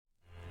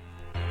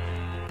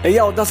Ey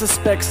yo, das ist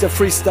Specs, der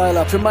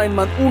Freestyler, für meinen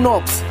Mann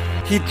Unops.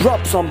 He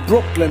drops on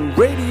Brooklyn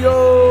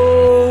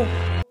Radio.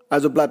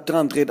 Also bleibt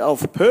dran, dreht auf.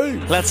 Hey,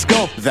 let's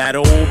go. That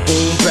old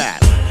boom bap,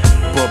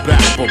 boom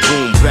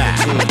bap.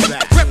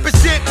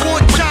 Represent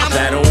one time.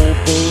 That old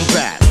boom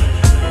bap,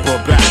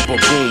 boom bap.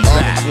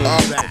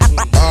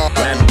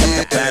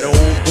 That old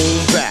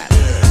boom bap,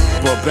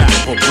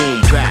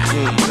 boom bap.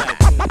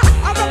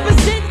 I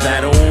represent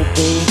That old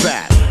boom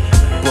bap,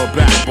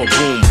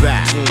 boom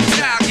bap.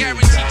 now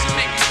guaranteed to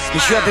make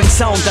Ich hör den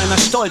Sound einer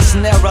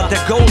stolzen Era, der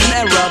Golden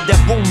Era, der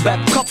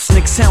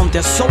Boom-Bap-Kopfsnick-Sound,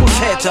 der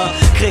Soul-Väter,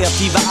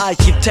 kreative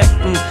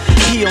Architekten,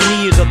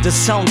 Pioniere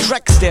des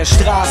Soundtracks der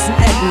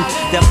Straßenecken,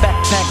 der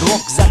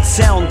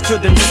Backpack-Rucksack-Sound für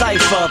den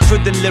Cypher, für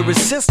den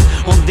Lyricist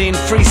und den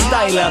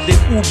Freestyler, den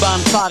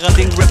U-Bahn-Fahrer,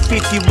 den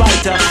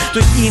Graffiti-Writer.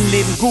 Durch ihn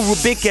leben Guru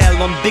Big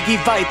L und Biggie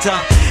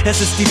weiter.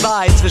 Es ist die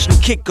Wahrheit zwischen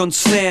Kick und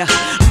Snare,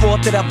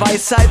 Worte der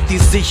Weisheit, die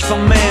sich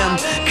vermehren.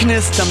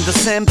 Knisternde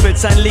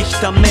Samples, ein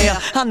Lichtermeer,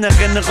 an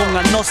Erinnerung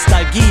an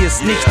Nostalgie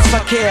ist nichts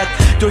verkehrt.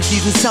 Durch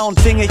diesen Sound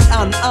fing ich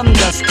an,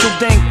 anders zu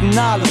denken.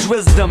 Knowledge,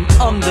 Wisdom,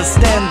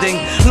 Understanding.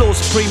 Los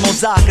Primo,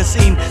 sag es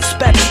ihm,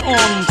 Specs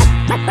und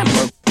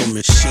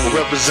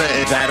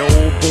Representing that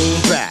old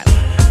boom bap,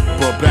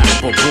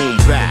 boom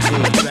bap.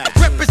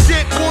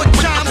 represent one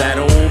time. That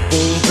old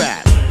boom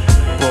bap,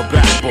 boom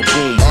bap.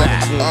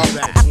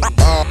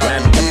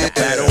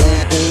 That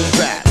old boom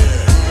bap,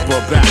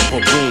 boom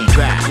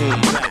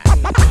bap.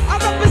 I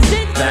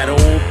represent That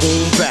old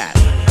boom bap,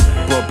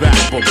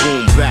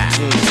 boom bap.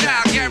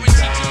 now guaranteed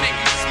to make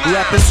you smile.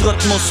 Rap ist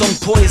Rhythmus und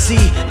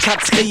Poesie.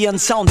 Cuts kreieren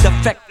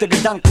Soundeffekte,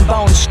 Gedanken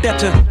bauen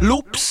Städte.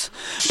 Loops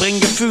bringen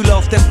Gefühle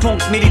auf den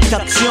Punkt.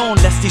 Meditation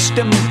lässt die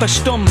Stimmen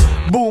verstummen.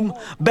 Boom,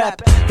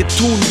 Bap, wir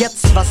tun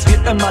jetzt, was wir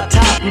immer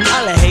taten.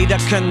 Alle Hater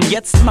können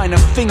jetzt meine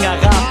Finger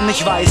raten.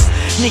 Ich weiß,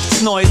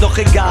 nichts neu, doch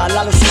egal,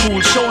 alles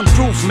cool. Show and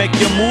proof, make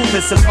your move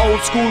ist ein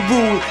oldschool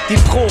rule. Die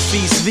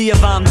Profis, wir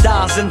waren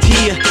da, sind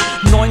hier.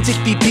 90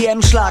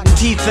 BPM schlagen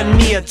tief in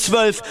mir.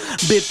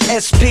 12-Bit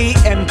SP,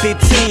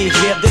 MPC.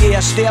 Ich werde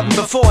eher sterben,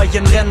 bevor ich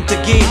in Rente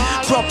gehe.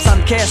 Props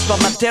an Casper,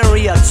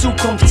 Materia,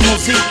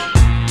 Zukunftsmusik.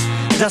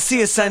 Das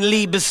hier ist ein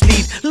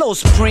Liebeslied.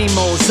 Los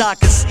Primo, sag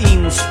es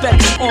ihnen.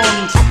 Specs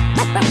und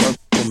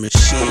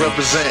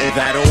Representing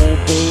that old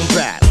boom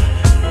bap,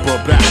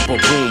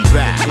 boom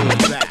bap.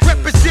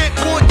 Represent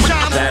one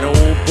time. That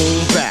old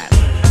boom bap,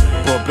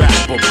 boom bap.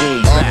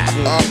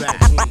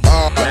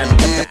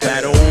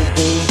 That old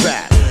boom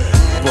bap,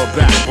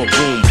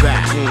 boom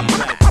bap.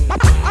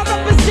 I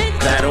represent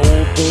That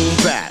old boom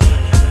bap,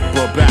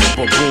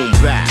 boom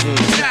bap.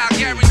 now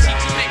guaranteed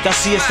to make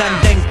das hier ist ein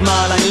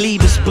Denkmal, ein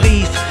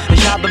Liebesbrief.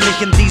 Ich habe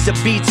mich in diese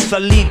Beats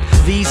verliebt,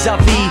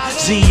 vis-à-vis,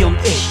 sie und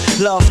ich.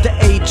 Love the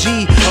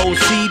AG,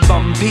 OC,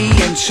 Bumpy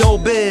and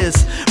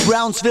Showbiz.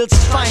 Brownsville's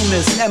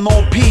finest,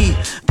 MOP.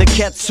 The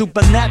Cat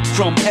Supernet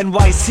from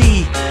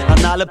NYC.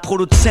 An alle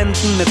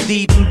Produzenten mit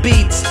deepen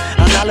Beats.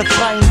 An alle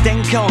freien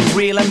Denker und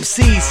Real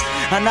MCs.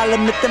 An alle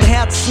mit dem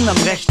Herzen am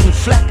rechten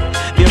Fleck.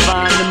 Wir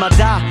waren immer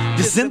da,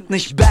 wir sind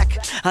nicht back.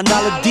 An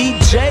alle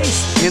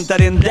DJs hinter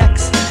den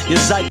Decks. Ihr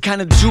seid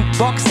keine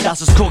Jukebox,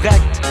 das ist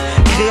korrekt.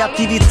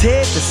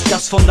 Kreativität ist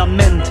das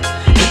Fundament.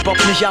 Hip-Hop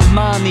nicht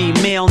Armani,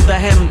 mehr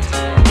Unterhemd.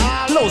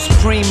 Los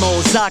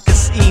Primo, sag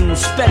es ihnen,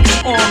 Specs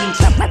und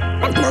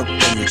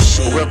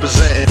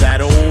Representing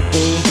that old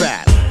boom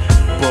bap,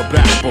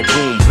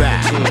 boom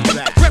bap.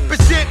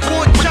 represent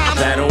one time.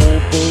 That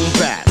old boom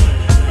bap,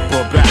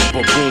 boom bap.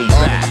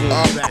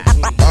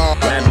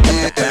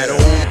 That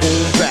old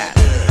boom bap,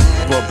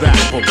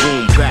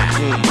 boom bap.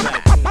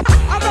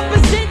 I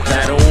represent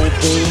That old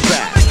boom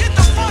bap,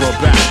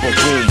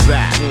 boom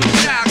bap.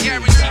 now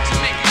guaranteed to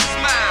make you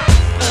smile.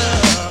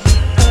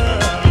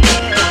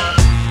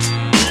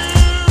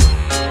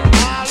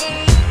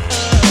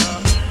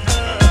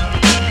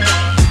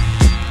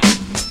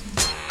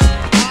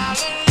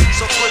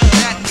 So put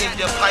that in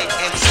your pipe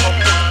and smoke.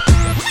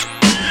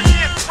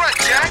 Yeah, front,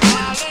 Jack.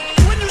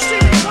 When you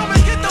see me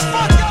coming, get the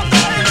fuck out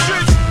the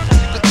entrance.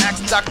 You can ask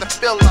Dr.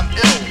 Phil, I'm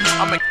ill.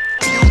 I'ma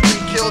you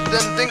then kill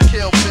them, then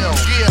kill Bill.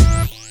 Yeah.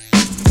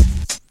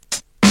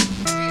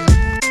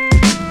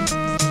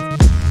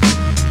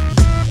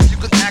 You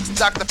can ask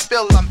Dr.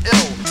 Phil, I'm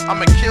ill.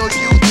 I'ma kill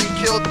you, then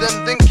kill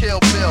them, then kill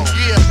Bill.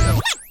 Yeah.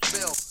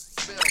 Bill.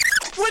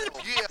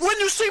 When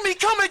you see me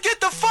coming, get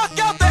the fuck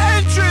out the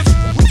entrance.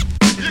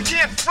 You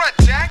can't front,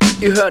 Jack.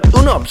 Ihr hört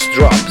Unops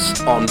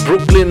Drops on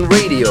Brooklyn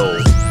Radio.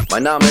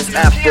 Mein Name ist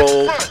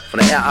Afro von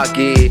der RAG,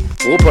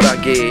 Ruhrpott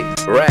AG,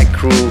 Rag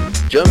Crew,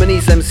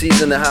 Germany's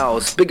MCs in the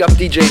house. Big up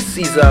DJ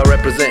Caesar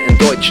representing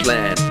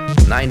Deutschland,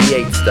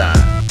 98 Star.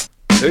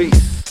 Peace.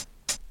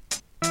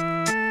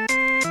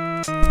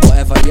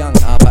 Forever young,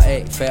 aber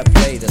ey, Fair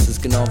Play, das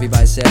ist genau wie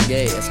bei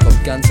Sergei. Es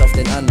kommt ganz auf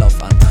den Anlauf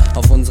an.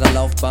 Auf unserer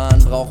Laufbahn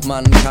braucht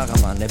man einen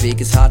Karaman. Der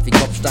Weg ist hart wie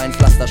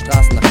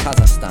Kopfsteinpflasterstraßen nach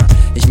Kasachstan.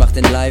 Ich mach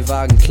den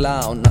Leihwagen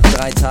klar und nach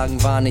 3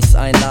 Tagen war nichts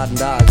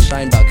einladender als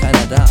scheinbar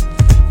keiner da.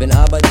 Wenn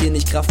Arbeit hier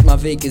nicht Kraft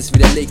mal Weg ist,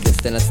 widerleg es,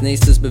 denn als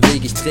nächstes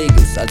bewege ich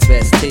Träges, als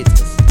wär's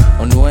Tetris.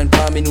 Und nur ein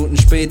paar Minuten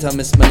später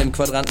misst man im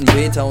Quadranten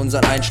Beta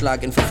unseren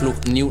Einschlag in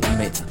verfluchten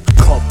Newtonmeter.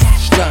 Kopf,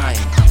 Stein,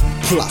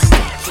 Pflaster,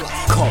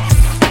 Kopf,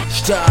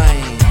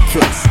 Stein,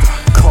 Pflaster,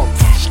 Kopf,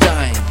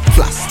 Stein,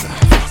 Pflaster,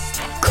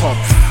 Kopf,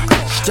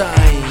 Stein,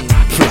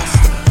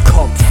 Pflaster,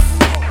 Kopf,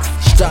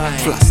 Stein,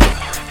 Pflaster,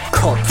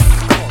 Kopf,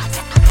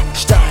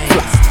 Stein,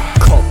 Pflaster,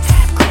 Kopf,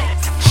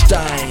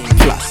 Stein,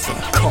 Pflaster,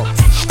 Kopf,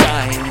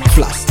 Stein,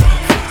 Pflaster.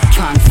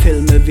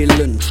 Filme wie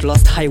Lynch,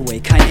 Lost Highway,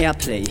 kein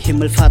Airplay,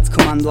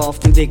 Himmelfahrtskommando auf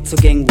dem Weg zur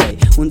Gangway,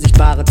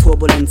 unsichtbare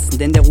Turbulenzen,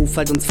 denn der Ruf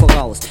eilt uns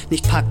voraus,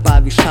 nicht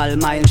packbar wie Schall,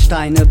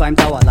 Meilensteine beim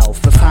Dauerlauf,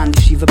 befahren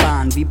die schiefe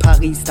Bahn wie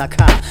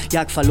Paris-Dakar,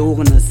 jag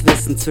verlorenes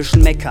Wissen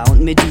zwischen Mekka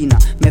und Medina,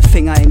 mehr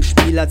Finger im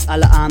Spiel als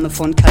alle Arme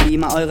von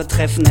Kalima, eure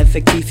Treffen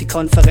effektiv wie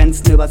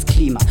Konferenzen übers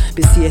Klima,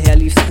 bis hierher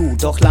lief's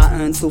gut, doch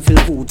laden zu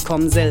viel Wut,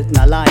 kommen selten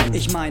allein,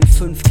 ich mein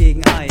 5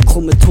 gegen 1,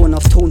 krumme Ton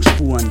auf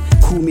Tonspuren,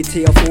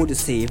 Kumite auf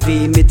Odyssee,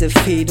 W Mitte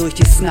Fee durch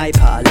die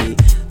Sniperallee.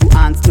 Du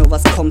ahnst nur,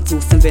 was kommt,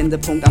 suchst den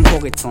Wendepunkt am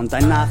Horizont.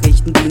 Dein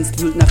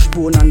Nachrichtendienst wühlt nach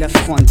Spuren an der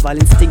Front. Weil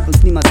Instinkt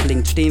uns niemals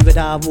blinkt, stehen wir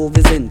da, wo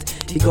wir sind.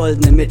 Die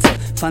goldene Mitte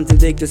fand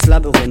den Weg durchs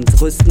Labyrinth.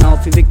 Rüsten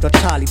auf wie Victor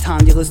Charlie,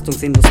 tarn die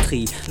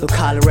Rüstungsindustrie.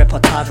 Lokale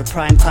Reportage,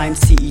 Primetime,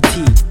 CET.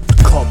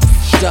 Kopf,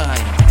 Stein,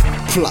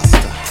 Pflaster,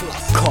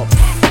 Kopf,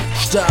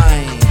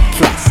 Stein,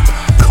 Pflaster,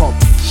 Kopf,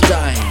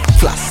 Stein,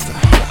 Pflaster,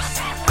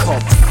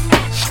 Kopf,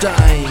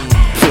 Stein,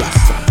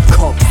 Pflaster,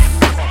 Kopf,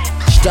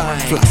 Stein,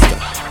 Pflaster,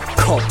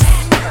 Kopf,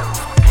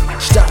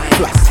 Stein,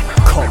 Pflaster,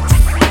 Kopf,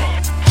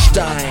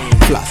 Stein,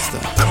 Pflaster,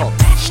 Kopf,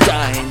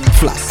 Stein,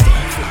 Pflaster.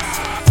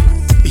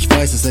 Ich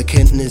weiß, dass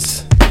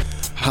Erkenntnis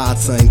hart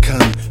sein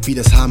kann, wie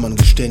das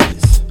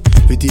Hamann-Geständnis.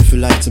 Wird dir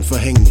vielleicht zum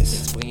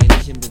Verhängnis.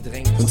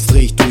 Sonst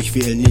dreh ich durch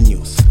wie El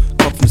Niños.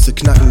 Kopfnüsse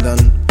knacken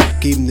dann,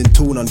 geben den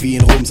Ton an wie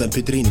in Rom San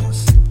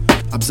Pedrinos.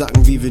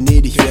 Absacken wie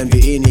Venedig wären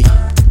wir eh nicht.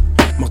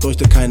 Macht euch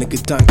da keine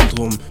Gedanken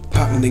drum.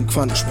 Packen den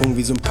Quantensprung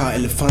wie so ein paar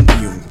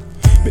Elefantenjungen.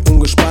 Mit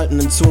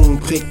ungespaltenen Zungen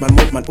prägt mein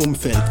Mund mein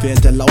Umfeld.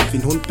 Während der laut wie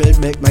ein Hund bellt,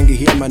 melkt mein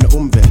Gehirn meine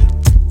Umwelt.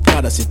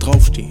 Klar, dass ihr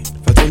draufsteht.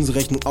 Falls unsere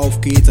Rechnung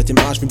aufgeht, seid ihr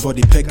im Arsch wie ein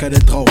Bodypacker, der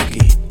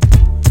draufgeht.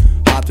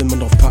 Hart, wenn man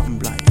drauf pappen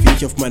bleibt. Wie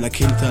ich auf meiner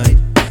Kindheit.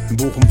 In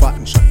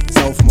Bochum-Wattenscheid,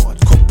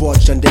 Saufmord,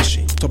 Cockboard,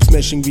 Dashing,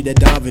 Top-Smashing wie der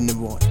Darwin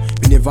Award.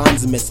 Wenn ihr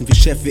Wahnsinn messen wie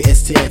Chef wie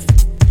STF.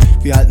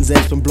 Wir halten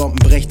selbst beim Blompen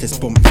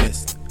Brechtest-Bomben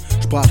fest.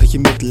 Sprachliche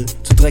Mittel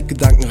zur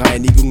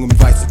Dreckgedankenreinigung im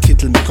weißen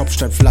Kittel mit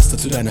Kopfsteinpflaster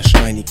zu deiner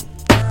Steinigung.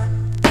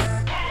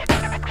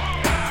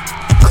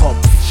 Kopf,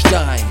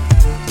 Stein,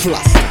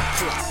 Pflaster,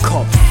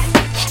 Kopf,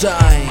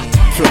 Stein,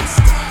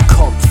 Pflaster,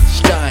 Kopf,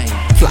 Stein,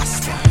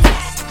 Pflaster,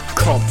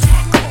 Kopf,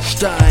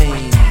 Stein,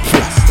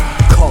 Pflaster,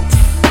 Kopf,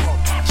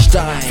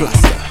 Stein,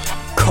 Pflaster,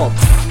 Kopf,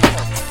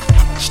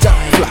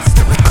 Stein,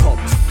 Pflaster, Kopf,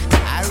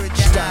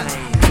 Stein,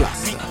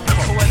 Pflaster,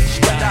 Kopf,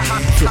 Stein,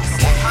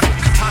 Pflaster.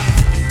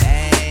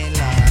 Hey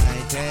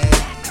Leute,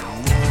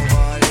 wo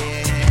wollt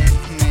ihr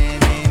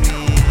hin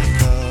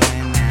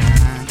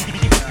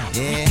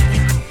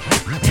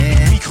mit dem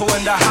Mikro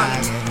in der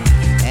Hand?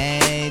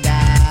 Hey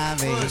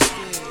David,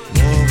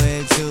 wo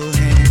willst du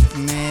hin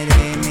mit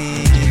dem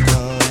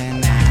Mikro in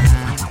der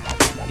Hand?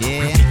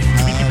 Yeah,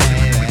 oh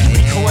baby,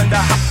 Mikro in der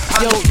Hand.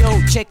 Yo,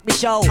 check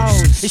mich aus.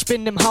 Ich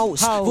bin im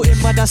Haus, wo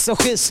immer das auch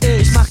ist.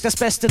 Ich mach das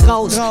Beste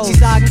draus. Sie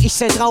sagen, ich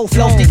sei drauf,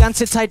 lauf die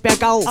ganze Zeit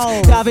bergauf.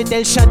 David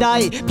El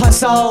Shaddai,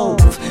 pass auf.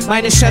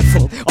 Meine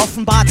Schöpfung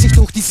offenbart sich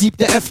durch die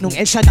 7. Öffnung.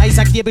 El Shaddai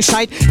sagt dir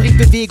Bescheid, bringt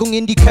Bewegung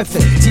in die Köpfe.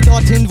 Zieh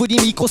dorthin, wo die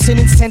Mikros sind,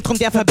 ins Zentrum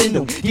der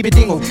Verbindung. Die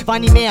Bedingung war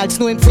nie mehr als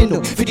nur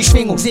Empfindung. Für die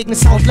Schwingung segne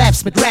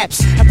Soundlabs mit Raps,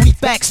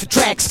 Beatbacks für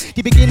Tracks.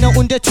 Die Beginner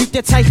und der Typ,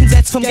 der Zeichen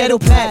setzt vom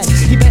Ghetto-Platz.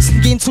 Die Besten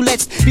gehen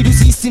zuletzt, wie du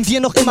siehst, sind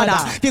wir noch immer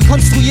da. Wir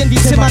konstruieren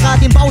wie Zimmerer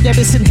den Bau, der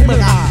bis in den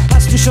Himmel ragt.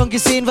 Hast du schon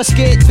gesehen, was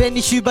geht, wenn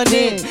ich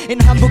übernehme?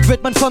 In Hamburg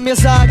wird man von mir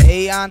sagen,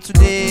 hey, an zu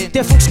dem.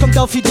 Der Fuchs kommt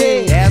auf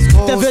Idee,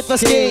 da wird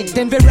was gehen.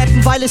 Denn wir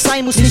rappen, weil es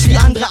sein muss, nicht wie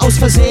andere aus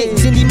Versehen.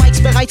 Sind die Mics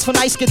bereits von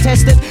Eis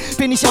getestet,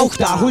 bin ich auch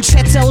da. Hol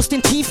Schätze aus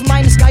den Tiefen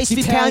meines Geistes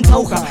wie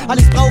Perlentaucher.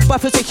 Alles brauchbar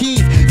fürs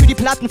Archiv, für die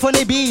Platten von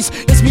ABs.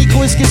 Das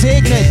Mikro ist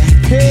gesegnet.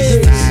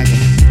 Peace.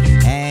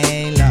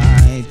 Hey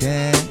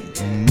Leute,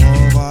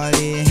 wo wollt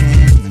ihr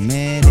hin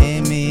mit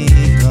dem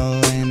Mikro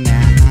in der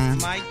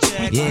Hand?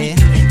 Yeah,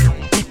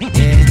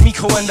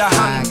 Mikro in der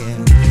Hand.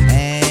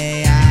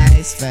 Hey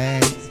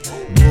Eisfeld,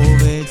 wo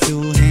willst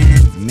du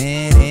hin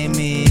mit dem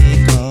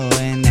Mikro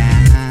in der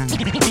Hand?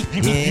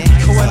 Yeah,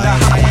 Mikro in der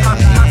Hand.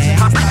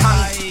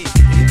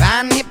 Wir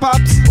waren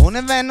Hip-Hops,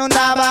 ohne Wenn und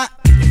Aber.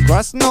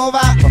 Crossen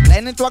over, vom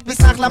Planet Rock bis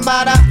nach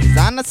Lambada. Wir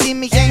sahen das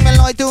ziemlich eng, weil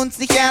Leute uns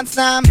nicht ernst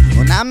nahmen.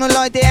 Und nahmen nur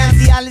Leute ernst,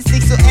 die alles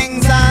nicht so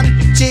eng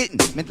sahen. Chillten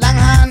mit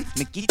langen Haaren,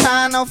 mit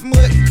Gitarren auf dem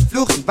Rücken.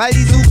 Fluchten, weil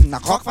die suchen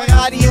nach Rock, weil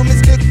Radio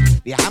missglückt.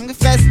 Wir haben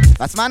gefressen,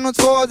 was man uns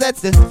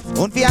vorsetzte.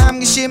 Und wir haben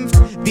geschimpft,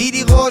 wie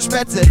die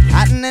Rohrspätze.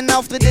 Hatten einen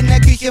Auftritt in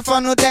der Küche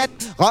von Odette.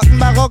 Rocken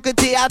barocke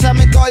Theater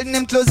mit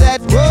goldenem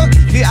Klosett.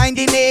 Für ein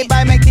Diner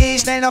bei McD,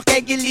 schnell noch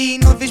Geld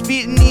geliehen. Und wir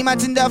spielten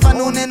niemals in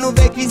Dörfern ohne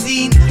Nouvelle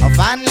Cuisine. Auf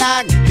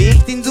Anlagen, wie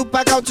ich den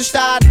Supergau zu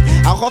starten.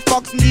 Auch auf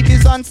Boxen, die wir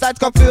sonst als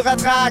Kopfhörer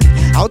tragen.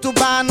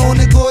 Autobahn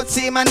ohne Gurt,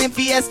 Seemann im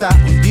Fiesta.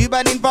 Und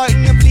über den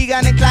Wolken im Flieger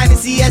eine kleine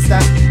Siesta.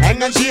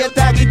 Engagiert,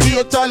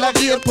 agitiert,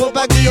 toleriert,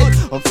 propagiert.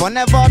 Und von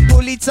der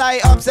Wortpolizei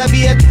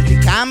observiert.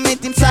 Wir kamen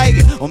mit dem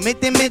Zeige und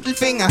mit dem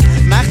Mittelfinger.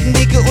 Machten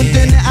dicke und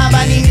dünne,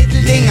 aber nie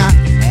Mitteldinger.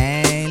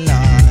 Hey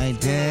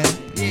Leute,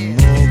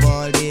 wo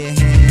wollt ihr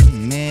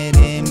hin mit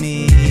dem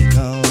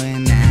Mikro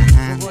in der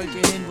Hand?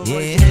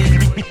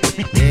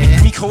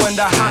 Mikro in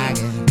der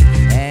Hand.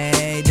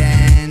 Hey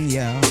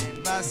Daniel,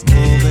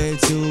 wo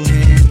willst du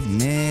hin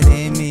mit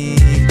dem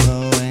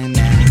Mikro in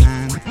der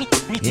Hand?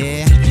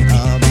 Yeah,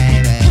 oh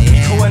baby,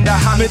 yeah. Mikro in der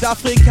Hand. Mit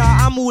Afrika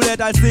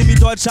Amulett als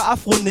semi-deutscher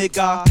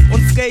Afro-Nigger.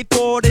 Und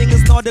Skateboarding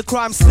ist not a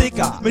crime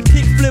sticker. Mit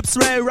Kickflips,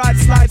 Railride,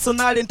 Slides und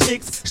all den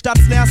Tricks. Statt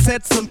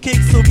Snare-Sets und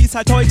Kicks, so wie's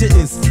halt heute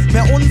ist.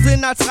 Mehr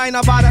Unsinn als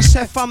reiner war der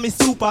Chef, fand mich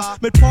super.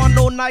 Mit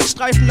Porno und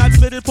Nike-Streifen als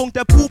Mittelpunkt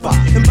der Pupa.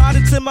 Im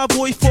Badezimmer,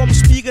 wo ich vorm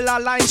Spiegel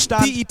allein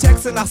stand. Die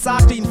Texte nach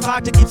sagte, ihn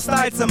fragte, gibt's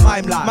Styles in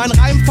meinem Land? Mein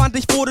Reim fand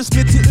ich, wurde es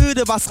mir zu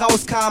öde, was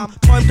rauskam.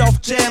 Träumte auf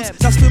Jams,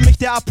 dass für mich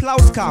der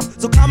Applaus kam.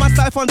 So kam mein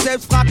Style von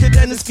selbst, fragte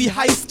Dennis, wie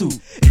heißt du?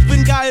 Ich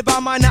bin geil, war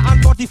meine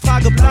Antwort, die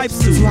Frage,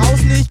 bleibst du? Zu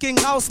Hause nicht, ging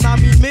raus,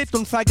 nahm ihn mit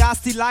und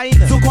vergaß die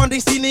Leine. So konnte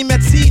ich sie nicht mehr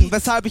ziehen,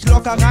 weshalb ich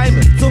locker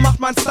reime. So macht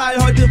mein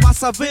Style heute,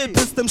 was er will.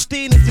 Bis im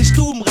Stehen ist die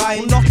Stuben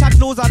rein. Und noch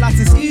taktloser, lass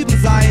es üben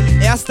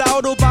sein. Erste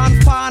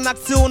Autobahnfahren,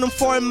 Aktion im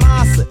vollen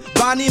Maße.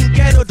 War nie im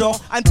Ghetto, doch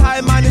ein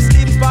Teil meines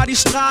Lebens war die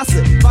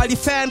Straße. Weil die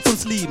Fans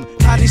uns lieben,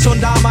 kannte ich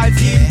schon damals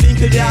jeden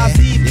Winkel der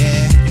A7.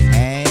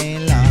 Hey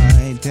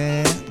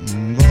Leute,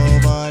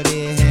 wo wollt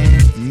ihr hin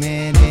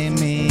mit dem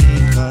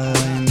Mikro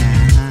in der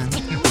Hand?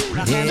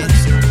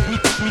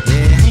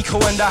 Mikro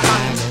in der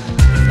Hand.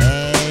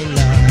 Hey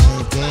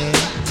Leute,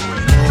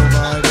 wo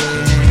wollt ihr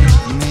hin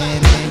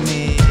mit dem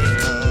Mikro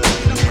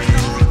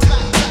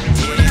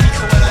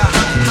in der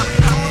Hand?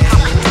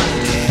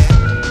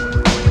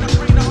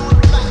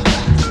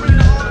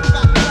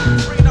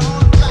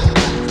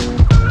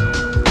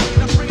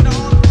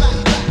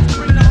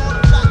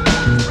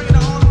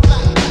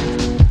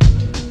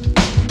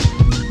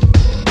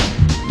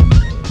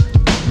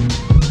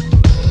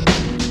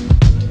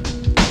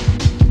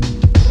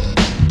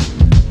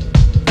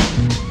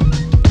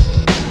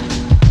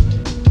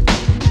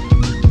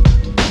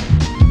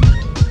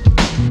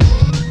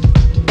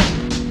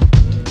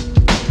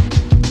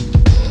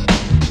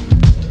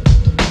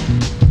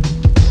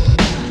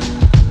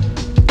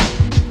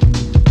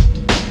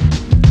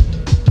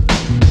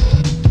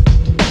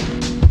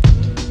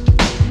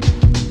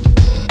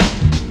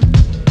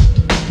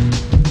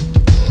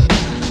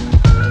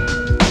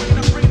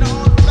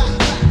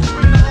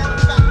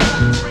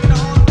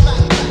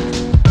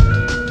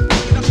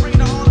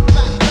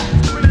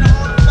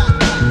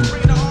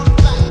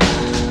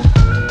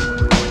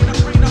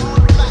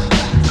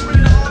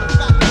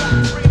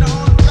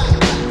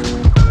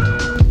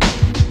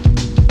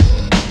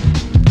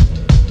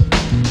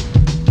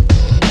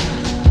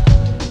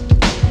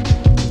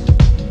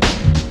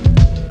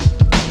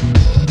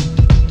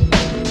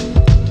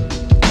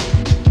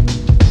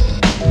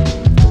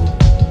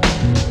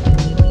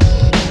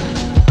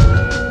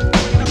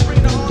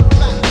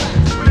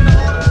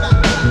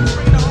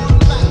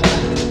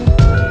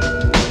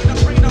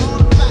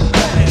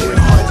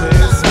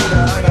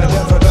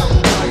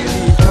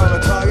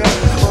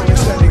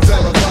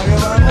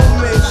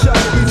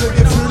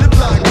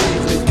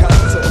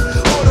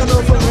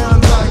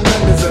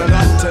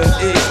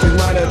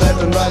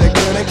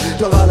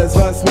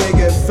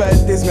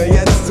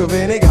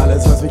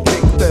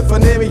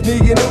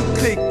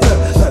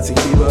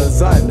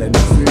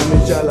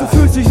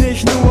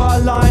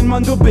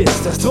 Mann, du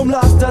bist es. Drum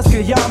lass das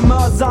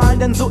Gejammer sein,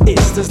 denn so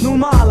ist es nun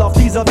mal auf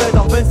dieser Welt.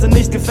 Auch wenn's dir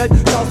nicht gefällt,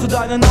 schaust du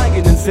deinen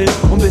eigenen Film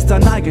und bist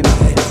dein eigener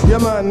Held. Ja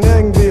Mann,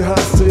 irgendwie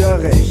hast du ja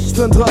recht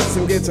und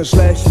trotzdem geht's mir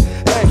schlecht.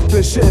 Echt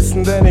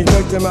beschissen, denn ich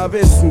möchte mal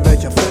wissen,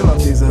 welcher Film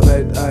auf dieser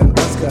Welt einen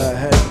Oscar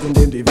erhält, in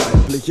dem die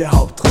weibliche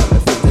Hauptrolle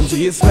fehlt. Denn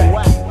sie ist weg,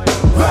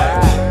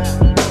 weg.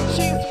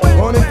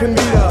 Und ich bin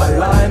wieder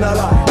allein,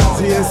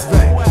 sie ist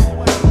weg,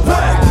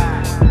 weg.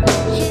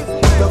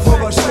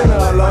 Davor war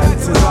schöner allein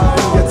zu sein,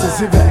 jetzt ist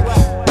sie weg,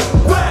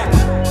 weg.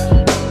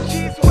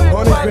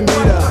 Und ich bin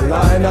wieder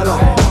allein,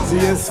 sie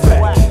ist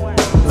weg,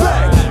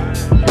 weg.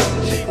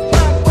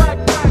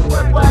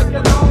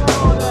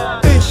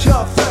 Ich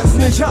hoffe es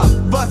nicht ab,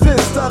 was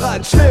ist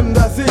daran schlimm,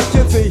 dass ich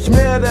jetzt nicht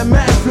mehr der Mann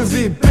für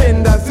sie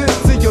bin? Da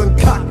sitz ich und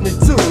kack mich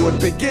zu und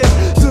beginn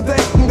zu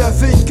denken,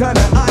 dass ich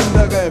keine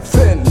andere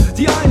find.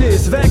 Die eine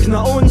ist weg,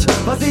 na und?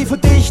 War sie für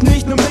dich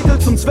nicht nur Mittel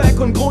zum Zweck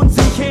und Grund,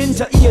 sich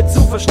hinter ihr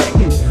zu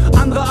verstecken?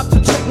 Andere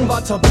abzuchecken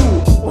war tabu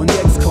und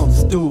jetzt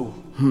kommst du.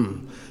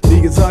 Wie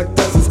gesagt,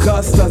 das ist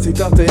krass, dass ich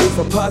dachte, ich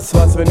verpass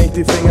was, wenn ich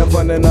die Finger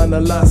voneinander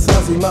lass.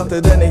 Was ich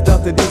machte, denn ich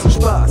dachte, diesen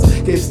Spaß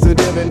gibst du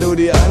dir, wenn du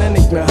die eine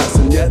nicht mehr hast.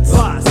 Und jetzt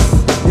was?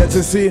 Jetzt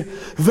ist sie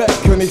weg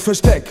und ich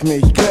versteck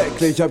mich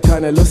kläglich. Hab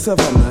keine Lust auf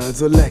andere,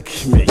 also leck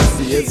mich.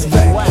 Sie ist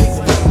weg,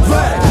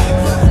 weg.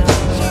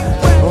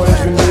 Und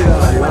ich bin wieder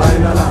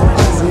allein.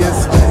 Sie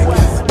ist weg,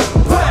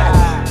 weg.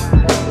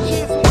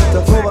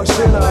 Davor war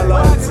schöner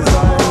allein zu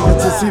sein,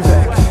 jetzt ist sie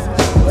weg,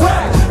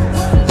 weg.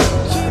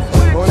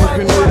 Und ich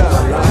bin wieder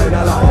allein.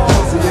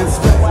 Sie ist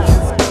weg,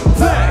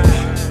 weg.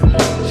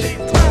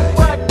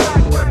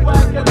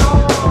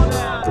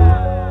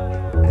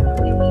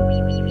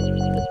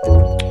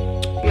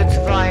 Jetzt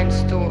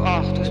weinst du,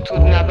 ach, das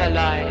tut mir aber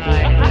leid.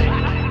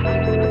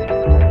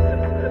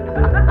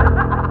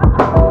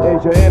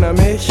 Ich erinnere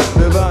mich,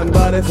 wir waren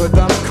beide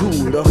verdammt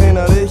cool. Doch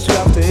innerlich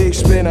dachte ich,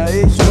 Spinner,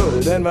 ich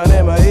null. Denn wann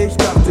immer ich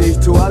dachte, ich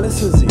tu alles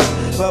für sie,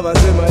 war was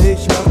immer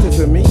ich machte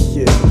für mich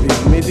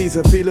irgendwie. Mit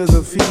dieser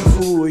Philosophie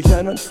fuhr ich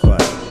einwandfrei,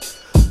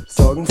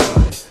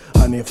 sorgenfrei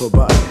an ihr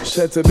vorbei.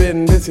 Schätze,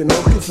 bin ein bisschen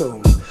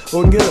hochgeflogen,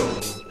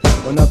 ungelogen.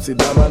 Und hab sie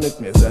dabei mit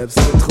mir selbst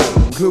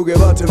betrogen. Kluge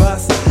Worte,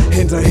 was?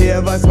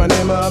 Hinterher weiß man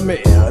immer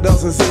mehr. Doch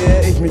so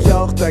sehr ich mich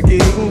auch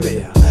dagegen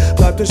wehr.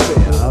 Bleibt es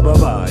schwer, aber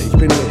wahr, ich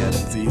bin leer,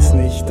 denn sie ist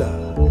nicht da,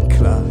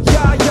 klar.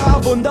 Ja,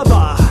 ja,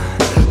 wunderbar.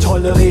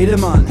 Tolle Rede,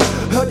 Mann.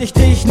 Hört ich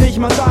dich nicht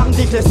mal sagen,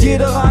 dich lässt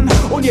jeder ran.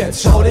 Und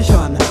jetzt schau dich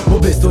an, wo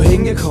bist du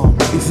hingekommen?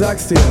 Ich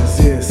sag's dir,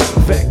 sie ist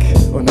weg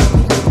und hat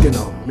mich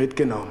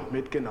mitgenommen.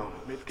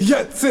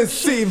 Jetzt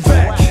ist sie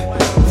weg,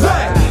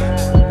 weg.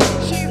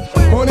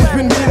 Und ich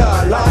bin wieder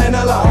allein.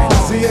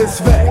 Sie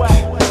ist weg, weg.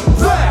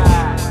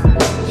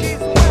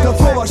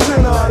 Davor war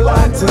schöner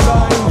allein zu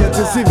sein, jetzt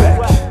ist sie weg,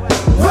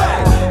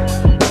 weg.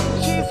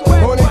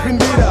 Und ich bin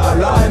wieder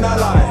allein.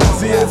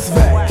 Sie ist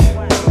weg,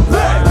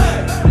 weg.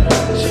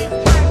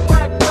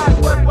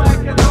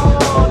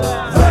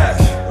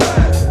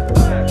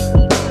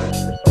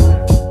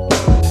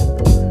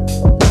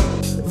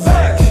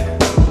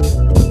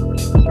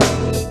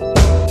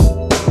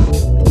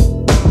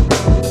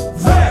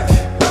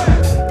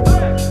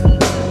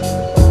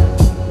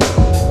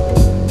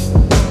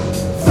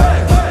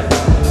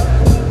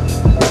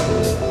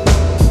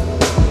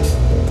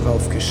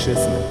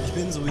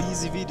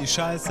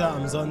 Scheiße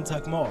am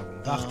Sonntagmorgen.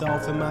 Wachte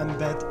auf in meinem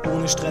Bett,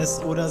 ohne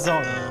Stress oder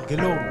Sorgen.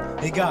 Gelogen,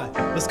 egal,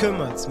 was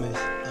kümmert's mich?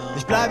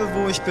 Ich bleibe,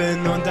 wo ich bin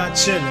und da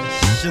chill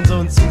ich. Und so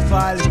ein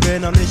Zufall, ich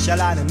bin noch nicht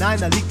alleine. Nein,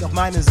 da liegt auch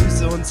meine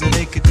Süße und sie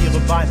regelt ihre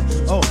Beine.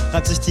 Oh,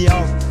 reibt sich die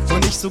Augen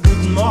und ich so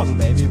guten Morgen,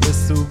 Baby,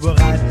 bist du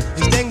bereit?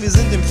 Ich denk, wir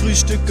sind im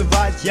Frühstück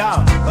geweiht,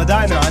 ja, war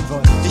deine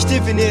Antwort. Ich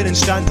definiere den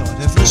Standort,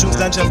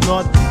 Erfrischungslandschaft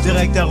Nord,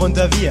 direkt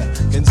darunter wir.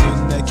 Gen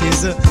Süden der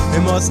Käse,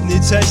 im Osten die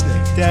Technik,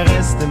 der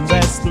Rest im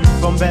Westen,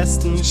 vom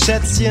Besten.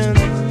 Schätzchen,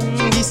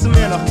 gießt du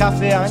mir noch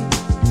Kaffee ein?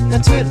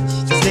 Natürlich,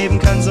 das Leben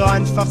kann so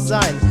einfach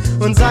sein.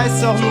 Und sei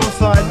es auch nur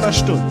für ein paar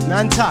Stunden,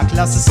 ein Tag,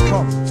 lass es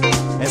kommen.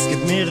 Es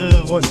gibt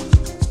mehrere Runden.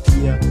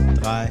 4,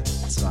 3,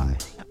 2.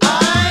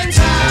 Ein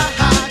Tag,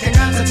 ein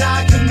ganzer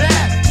Tag im Bett.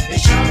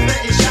 Ich hoffe,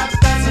 ich schaff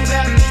das und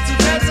werd nicht zu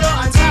fett. So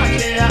ein Tag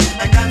her,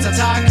 ein ganzer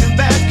Tag im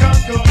Bett.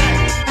 Kommt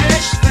korrekt,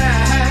 echt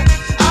fett.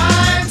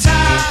 Ein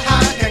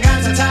Tag, ein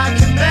ganzer Tag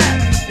im Bett.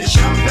 Ich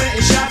hoffe,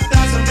 ich schaff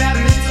das und werd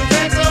nicht zu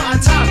fett. So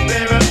ein Tag,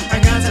 Baby,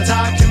 ein ganzer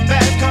Tag im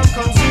Bett.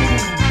 Komm zu.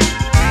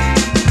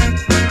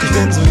 Ich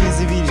bin so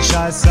easy wie die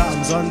Scheiße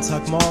am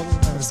Sonntagmorgen.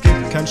 Es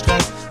gibt keinen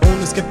Stress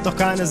und es gibt noch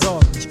keine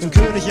Sorgen. Ich bin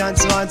König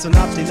 1:1 und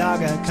hab die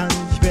Lage erkannt.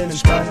 Ich bin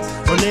entspannt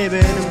und lebe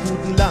in einem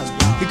guten Land.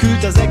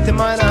 Gekühlter Sekt in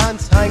meiner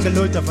Hand,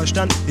 eingelullter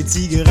Verstand. Die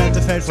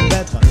Zigarette fällt vom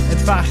Bettrand,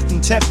 entfacht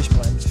ein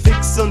Teppichbrand.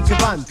 Fix und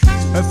gewandt,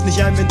 öffne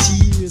ich ein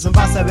Ventil, so ein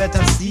Wasserbett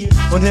am Stil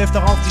und hilft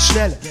auch auf die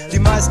Schnelle. Die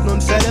meisten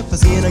Unfälle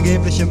passieren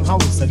angeblich im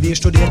Haus, denn wir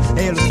studieren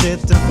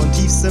Illustrierte von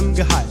tiefstem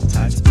Gehalt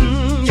halt.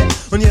 Yeah.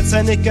 Und jetzt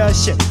ein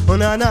Nickerchen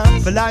und einer,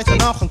 vielleicht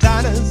dann auch ein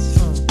kleines.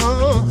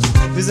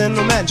 Wir sind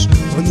nur Menschen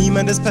und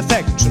niemand ist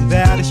perfekt. Schon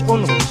werde ich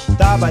unruhig,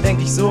 dabei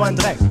denk ich so ein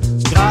Dreck.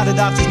 Gerade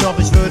dachte ich noch,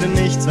 ich würde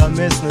nichts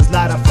vermissen, ist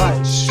leider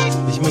falsch.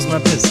 Ich muss mal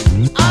pissen.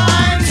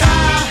 Ein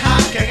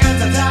Tag, ein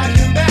ganzer Tag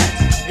im Bett.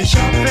 Ich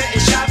hoffe,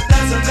 ich schaff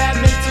das und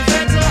werd nicht zu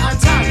fett. So ein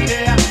Tag,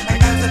 der, ein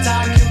ganzer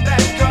Tag im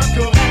Bett. Gott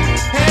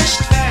korrekt, echt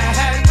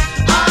fett.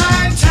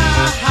 Ein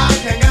Tag,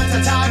 ein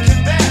ganzer Tag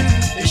im Bett.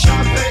 Ich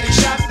hoffe, ich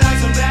schaff das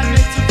und werd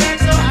nicht zu fett.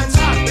 So ein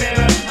Tag,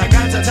 der, ein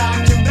ganzer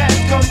Tag im Bett.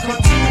 Komm zu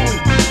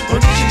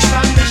und ich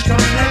entspann mich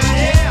komplett,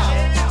 yeah.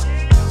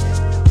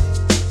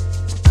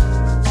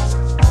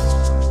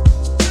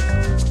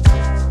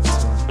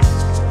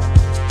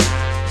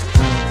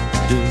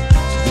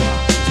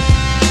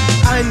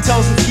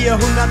 Tausend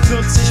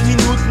 440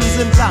 Minuten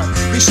sind lang.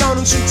 Wir schauen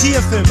uns schon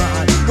Tierfilme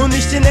an und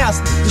nicht den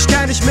ersten. Ich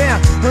kann nicht mehr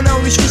und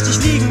auch nicht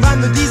richtig liegen.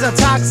 Wann wird dieser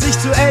Tag sich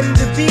zu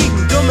Ende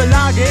biegen? Dumme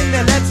Lage, in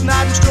der letzten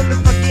halben Stunde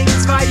vergingen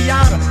 2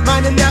 Jahre.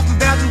 Meine Nerven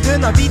werden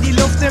dünner wie die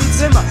Luft im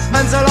Zimmer.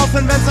 Man soll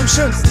aufhören, wenn's am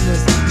schönsten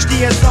ist. Ich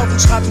steh jetzt auf und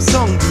schreib einen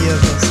Song, wie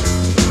ihr wisst.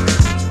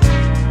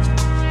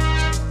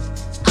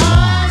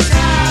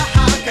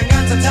 Ein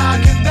ganzer Tag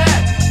im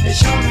Bett.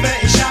 Ich hoffe,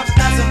 ich schaff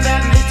das und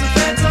werd nicht zu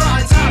fett. So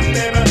ein Tag,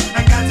 Baby.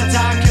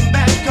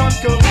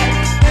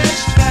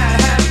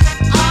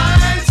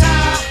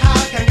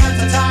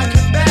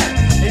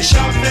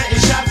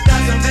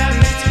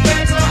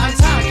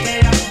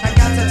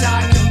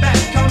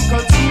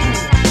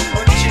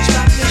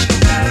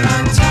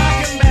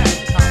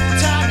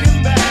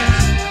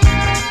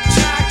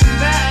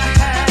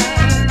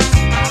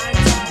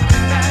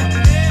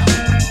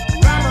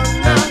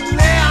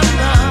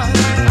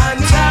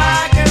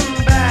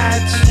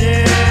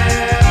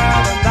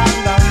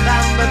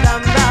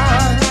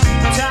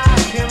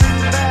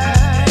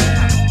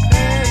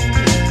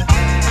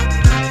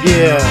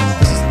 Yeah,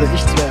 this is the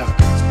Ichtwer,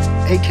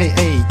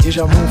 aka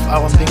Deja Move,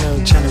 Aaron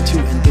Dinge, Channel 2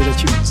 and Deja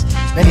Tunes.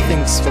 Many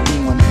thanks for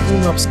being on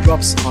Unops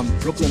Drops on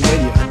Brooklyn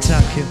Radio.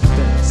 Attack him,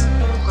 thanks.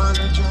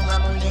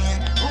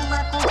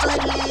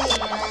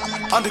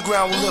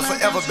 Underground will live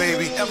forever,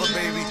 baby. Ever,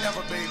 baby.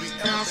 Ever, baby.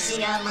 Ever,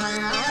 baby.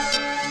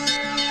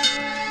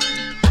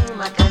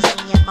 Uma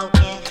casinha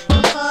qualquer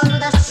no colo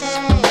da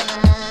serra,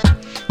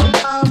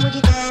 palmo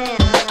de terra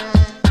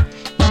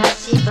pra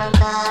se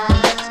plantar.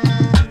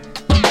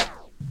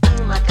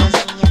 Uma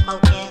casinha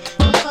qualquer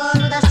no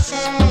colo da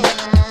serra,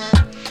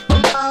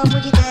 palmo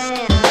de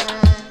terra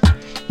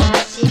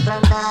pra se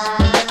plantar.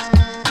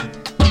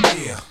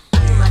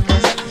 Uma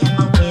casinha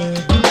qualquer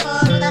no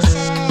colo da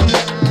serra,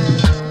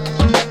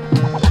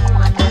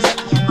 uma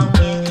casinha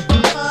qualquer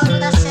no colo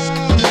da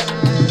serra,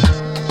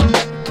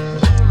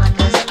 uma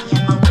casinha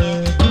qualquer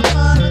no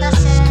colo da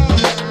serra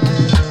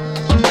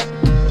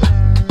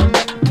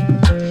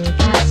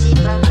pra se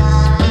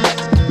plantar.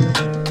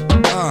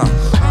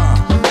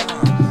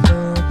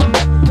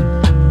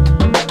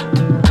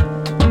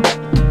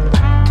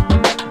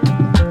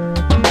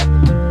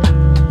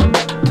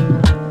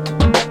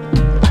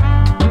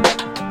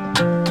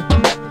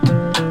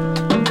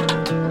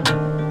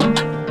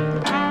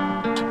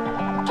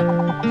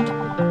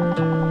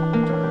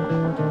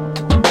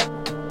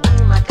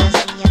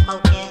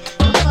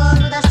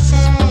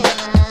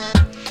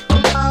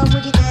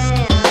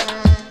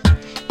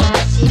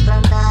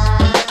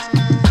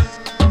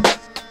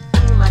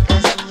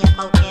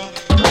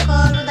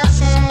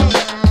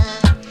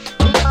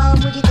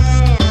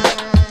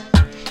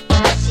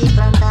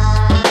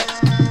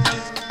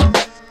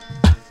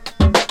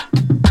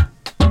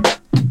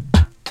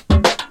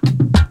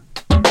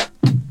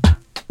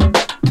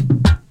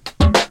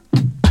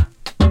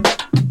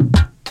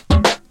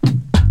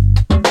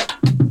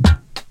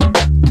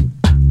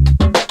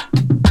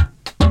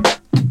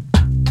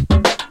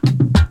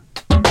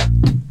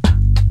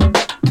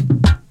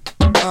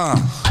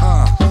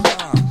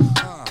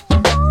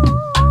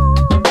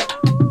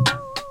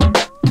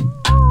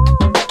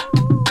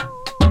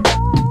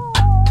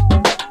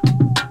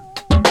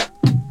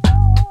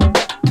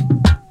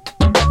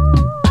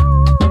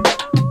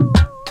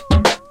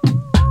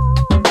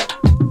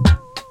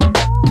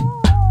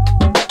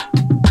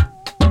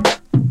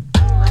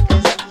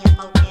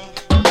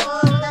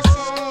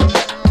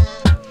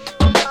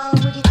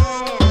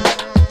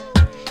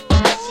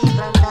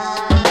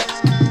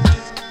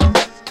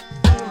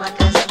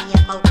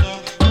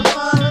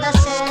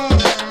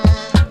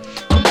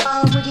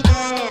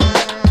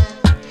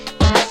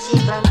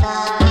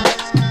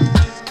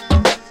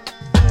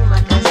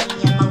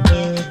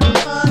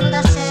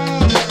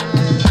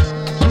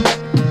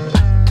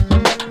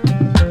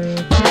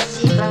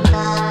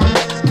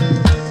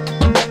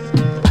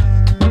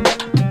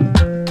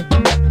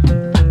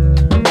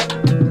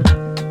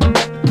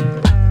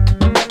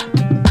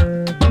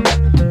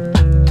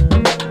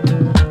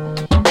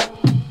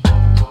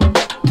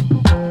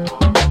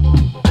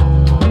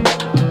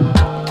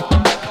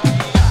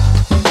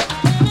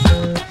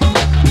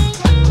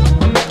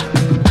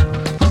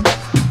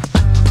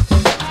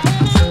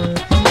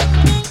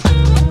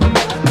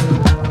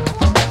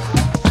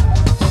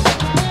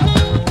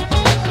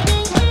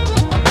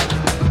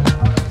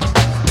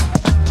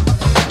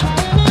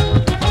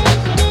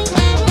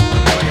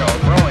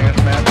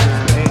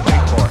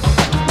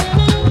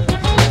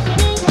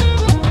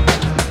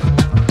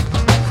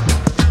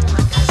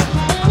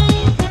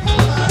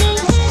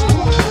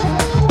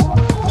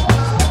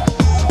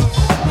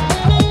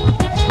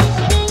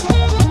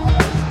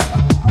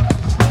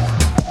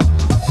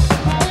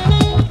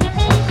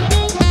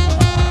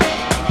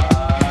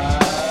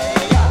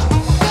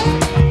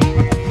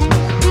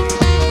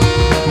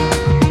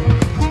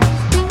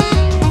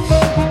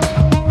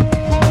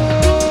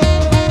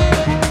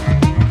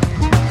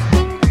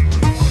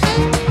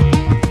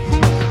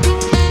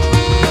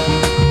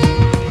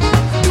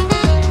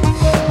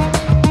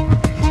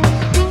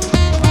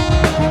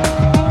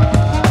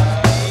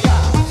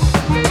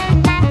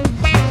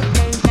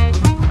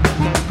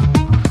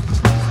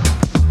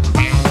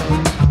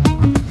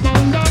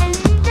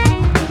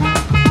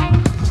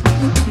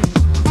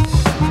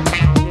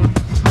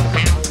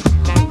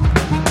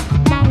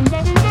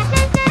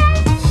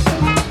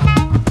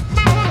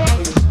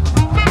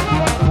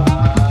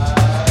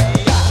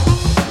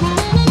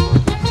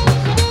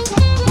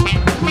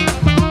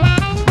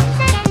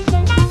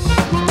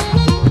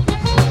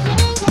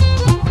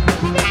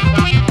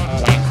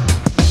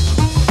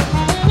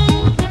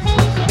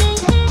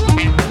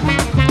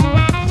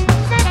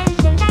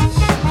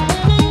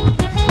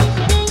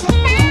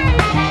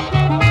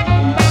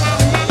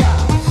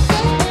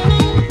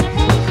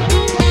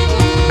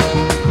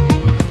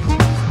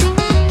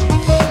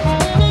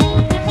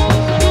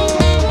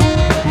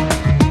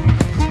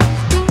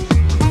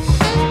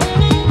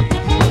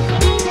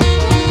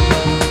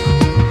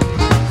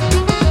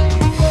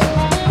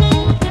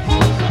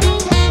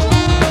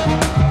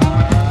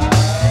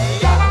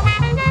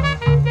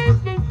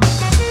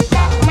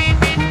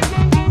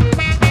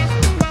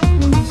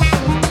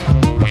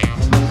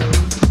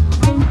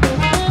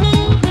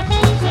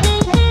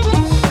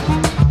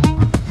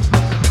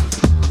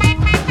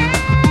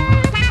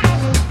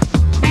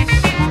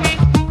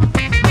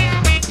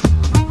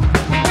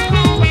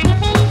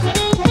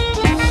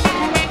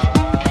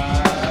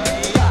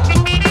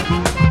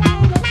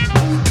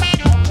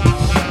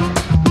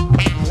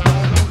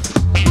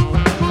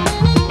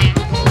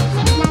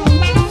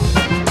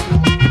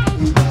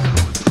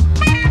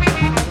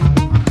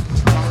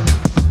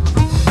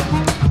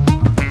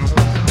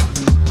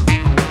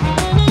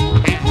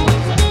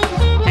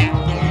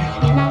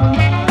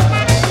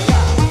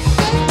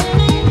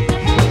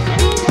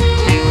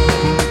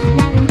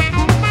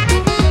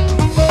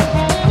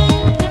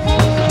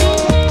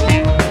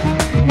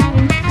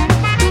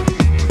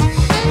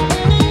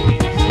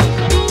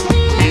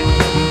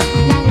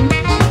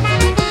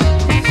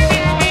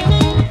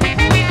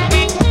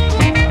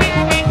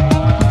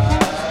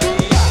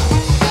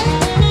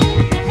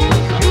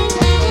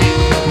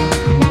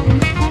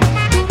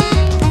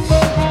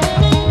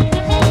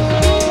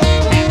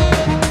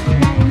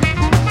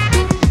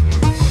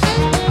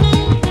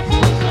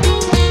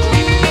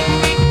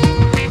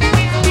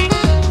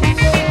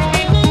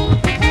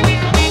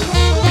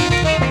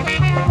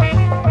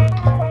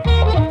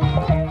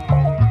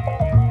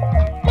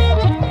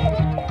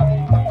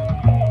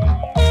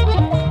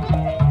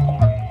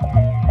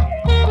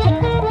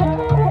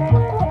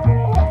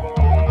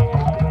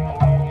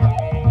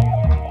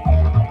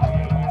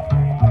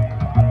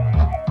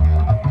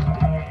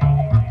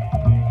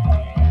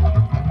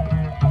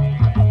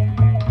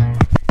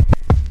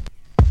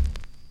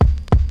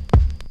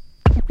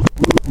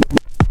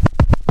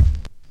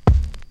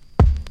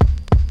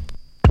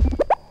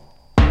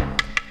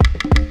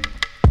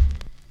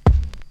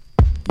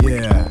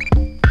 Yeah.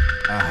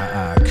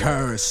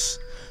 Curse.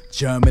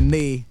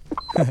 Germany.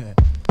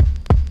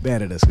 Wer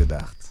hätte das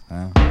gedacht?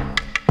 Ja?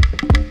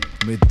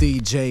 Mit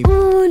DJ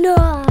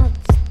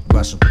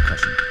Russian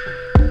Percussion.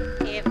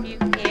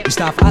 Ich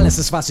darf alles,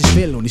 ist was ich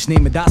will und ich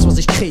nehme das, was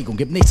ich krieg und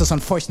geb nichts aus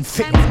einem feuchten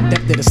Fick auf den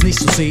Depp, der das nicht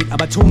so sieht.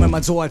 Aber tu mir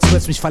mal so, als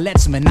würd's mich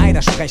verletzen, wenn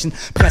Neider sprechen,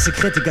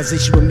 Pressekritiker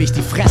sich über mich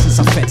die Fressen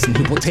zerfetzen,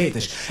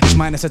 hypothetisch. Ich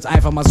meine es jetzt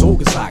einfach mal so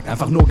gesagt,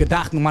 einfach nur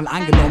gedacht und mal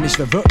angenommen, ich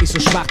wär wirklich so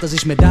schwach, dass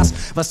ich mir das,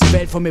 was die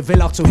Welt von mir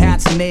will, auch zu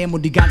Herzen nehmen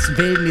und die ganzen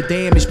wilden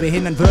Ideen mich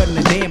behindern würden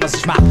in dem, was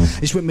ich mach.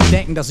 Ich würd mir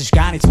denken, dass ich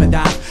gar nichts mehr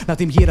darf,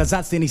 nachdem jeder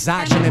Satz, den ich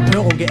sag, schon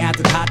Empörung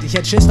geerntet hat. Ich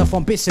hätte Schiss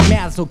davon, ein bisschen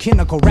mehr als nur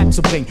Kinderchor-Rap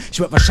zu bringen. Ich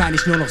würd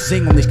wahrscheinlich nur noch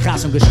singen, um nicht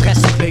krass und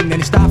gestresst zu klingen, denn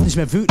ich darf nicht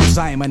mehr wütend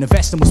sein, meine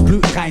Weste muss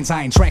blütenrein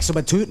sein. Tracks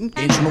übertöten,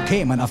 gehen schon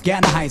okay, man darf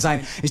gerne high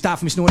sein. Ich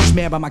darf mich nur nicht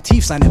mehr beim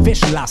Aktivsein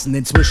erwischen lassen.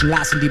 Inzwischen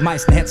lassen die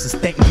meisten Hetzes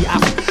denken wie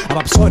Affen.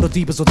 Aber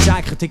Pseudodiebe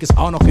Sozialkritik ist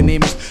auch noch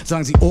genehmigt.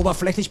 Solange sie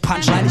oberflächlich,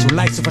 punchlinig und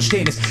leicht zu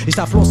verstehen ist. Ich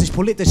darf bloß nicht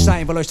politisch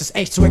sein, weil euch das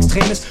echt zu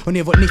extrem ist. Und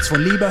ihr wollt nichts von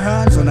Liebe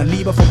hören, sondern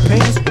Liebe vom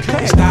Penis.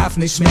 Okay. Ich darf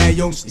nicht mehr,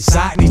 Jungs, ich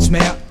sag nichts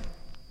mehr.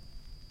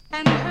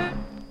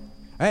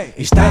 Hey,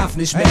 ich darf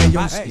nicht mehr,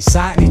 Jungs, ich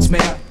sag nichts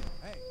mehr.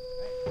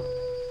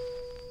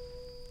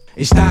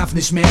 Ich darf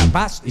nicht mehr,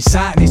 was? Ich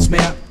sag nichts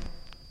mehr.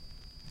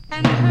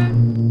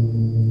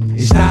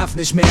 Ich darf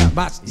nicht mehr,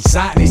 was? Ich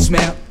sag nichts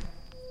mehr.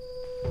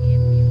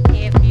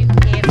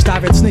 Ich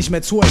darf jetzt nicht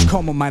mehr zu euch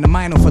kommen und meine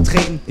Meinung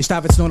vertreten. Ich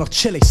darf jetzt nur noch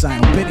chillig sein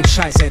und billig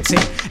Scheiße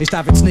erzählen. Ich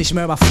darf jetzt nicht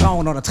mehr über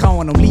Frauen oder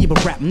Trauern und Liebe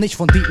rappen, nicht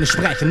von Dieten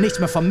sprechen, nichts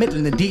mehr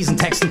vermitteln in diesen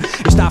Texten.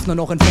 Ich darf nur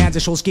noch in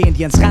Fernsehshows gehen,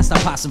 die ins Raster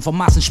passen, von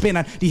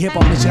Massenspinnern, die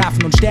Hip-Hop nicht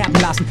raffen und sterben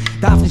lassen.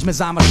 Darf nicht mehr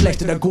sagen, was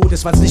schlecht oder gut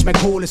ist, weil's nicht mehr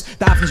cool ist.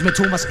 Darf nicht mehr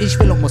tun, was ich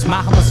will und muss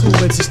machen, was du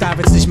willst. Ich darf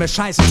jetzt nicht mehr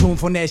Scheiße tun,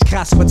 von der ich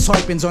krass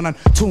überzeugt bin, sondern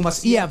tun,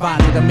 was ihr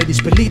erwartet, damit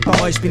ich beliebt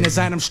bei euch bin. Ihr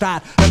seid am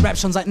Start, der Rap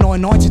schon seit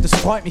 99, das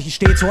freut mich. Ich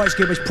stehe zu euch,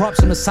 gebe euch Props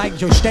und das zeige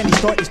ich euch ständig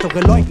deutlich, doch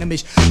ihr leugnet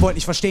mich. Wollt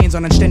nicht verstehen,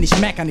 sondern ständig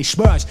meckern. Ich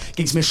schwör euch,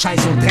 ging's mir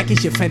scheiße und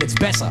dreckig, ihr fändet's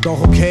besser.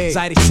 Doch okay,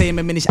 seit ich 10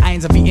 bin ich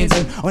einsam wie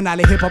Inseln und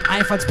alle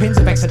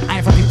Hip-Hop-Einfallspinsel wechselt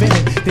einfach die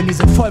Windeln. Denn die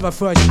sind voll, weil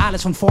für euch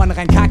alles von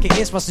vornherein Kacke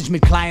ist, was nicht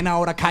mit kleiner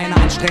oder keiner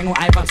Anstrengung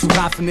einfach zu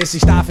raffen ist.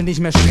 Ich darf ihn nicht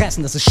mehr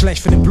stressen, das ist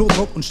schlecht für den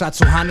Blutdruck und statt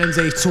zu handeln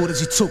sehe ich zu,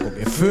 dass ich zuguck.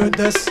 Ihr fühlt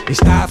es? Ich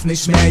darf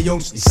nicht mehr,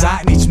 Jungs, ich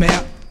sag nichts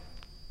mehr.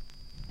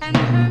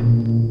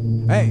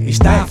 Hey, ich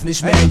darf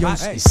nicht mehr,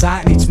 Jungs, ich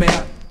sag nichts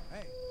mehr.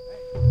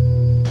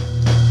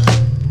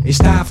 Ich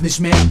darf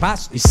nicht mehr,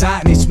 was? Ich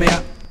sag nichts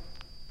mehr.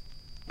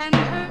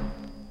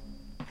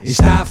 Ich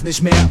darf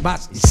nicht mehr,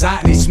 was? Ich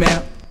sag nichts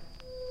mehr.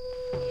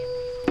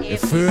 Ihr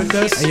fühlt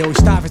es? Ey, yo,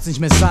 ich darf jetzt nicht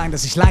mehr sagen,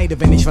 dass ich leide,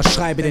 wenn ich was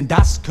schreibe, denn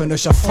das könnt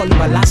euch ja voll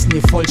überlassen,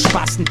 ihr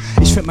Vollspasten.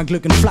 Ich find mein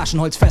Glück in Flaschen,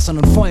 Holzfässern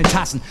und vollen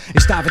Tassen.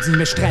 Ich darf jetzt nicht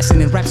mehr Stress in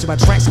den Raps über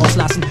Tracks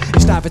rauslassen.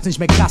 Ich darf jetzt nicht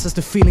mehr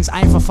krasseste Feelings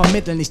einfach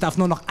vermitteln. Ich darf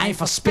nur noch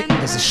einfach spitten,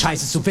 das ist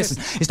scheiße zu wissen.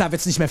 Ich darf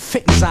jetzt nicht mehr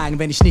ficken sagen,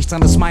 wenn ich nichts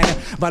anderes meine.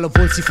 Weil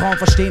obwohl es die Frauen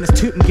verstehen, es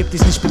Typen gibt, die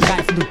es nicht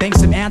begreifen. Du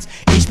denkst im Ernst,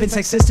 ich bin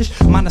sexistisch?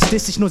 Mann, das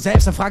disst dich nur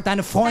selbst, dann frag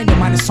deine Freunde.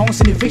 Meine Songs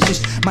sind dir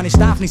wichtig. Mann, ich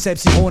darf nicht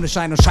selbstironisch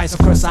sein und Scheiß auf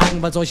Curse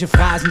sagen, weil solche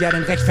Phrasen ja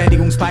den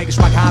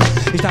Rechtfertigungsbeigeschmack haben.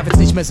 Ich darf jetzt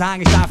nicht mehr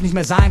sagen, ich darf nicht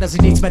mehr sagen, dass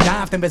ich nichts mehr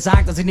darf. Denn wer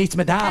sagt, dass ich nichts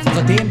mehr darf?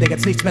 Außerdem, der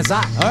jetzt nichts mehr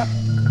sagt.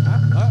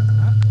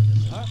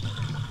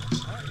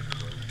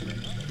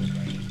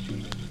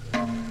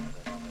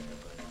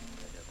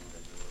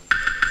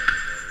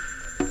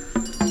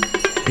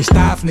 Ich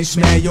darf nicht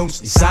mehr,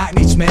 Jungs, ich sag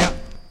nichts mehr.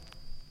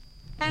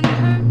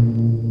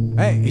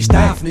 Hey, ich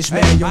darf nicht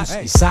mehr, Jungs,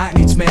 ich sag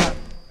nichts mehr.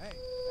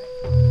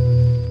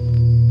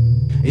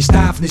 Ich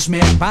darf nicht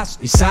mehr, was?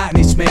 Ich sag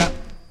nichts mehr.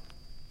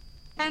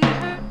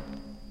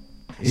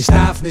 Ich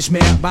darf nicht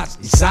mehr, was?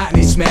 Ich sag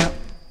nichts mehr.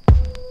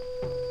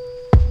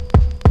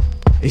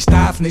 Ich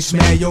darf nicht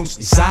mehr, Jungs,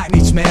 ich sag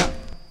nichts mehr.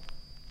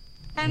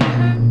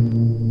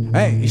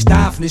 Hey, ich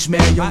darf nicht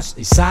mehr, Jungs,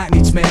 ich sag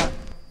nichts mehr.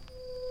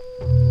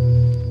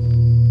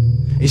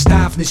 Ich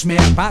darf nicht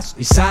mehr, was?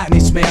 Ich sag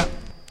nichts mehr.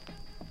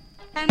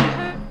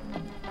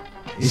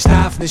 Ich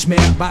darf nicht mehr,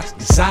 was?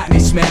 Ich sag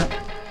nichts mehr.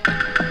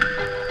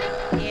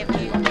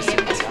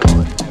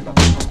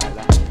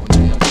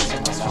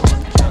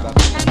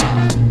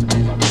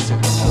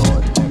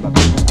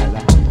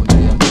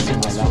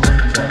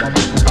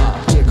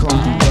 Hier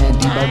kommt die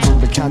Band, die bald so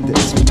bekannt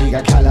ist wie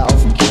Mega Kalle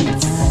auf dem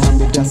Kiez.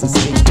 Hamburg, das ist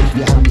richtig,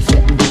 wir haben die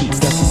fetten Beats,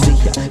 das ist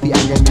sicher, wie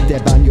Angeln mit der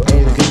Banjo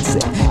El Ritze.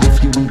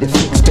 If you need a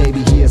fix,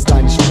 baby, hier ist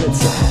deine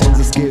Spritze.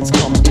 Unsere Skills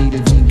kommen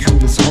edel wie ein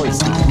kühles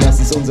Holzchen. Das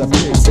ist unser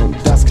Pilz und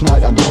das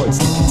knallt am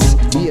dollsten.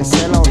 Wir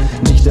Sellout,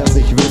 nicht dass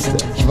ich wüsste.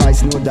 Ich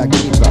weiß nur, da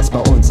geht was bei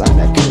uns an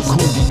der Küste.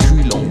 Cool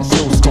wie Kühlung,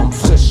 Flows kommt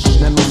frisch,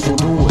 nenn uns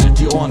Sodol,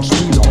 die Ohren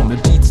spülen.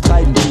 Mit Beats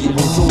treiben die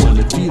Aerosole,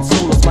 mit viel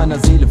Soul aus meiner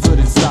Seele für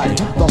den Style.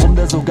 Warum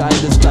der so geil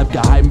ist, bleibt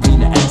geheim wie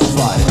eine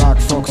X-File.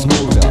 Frag Fox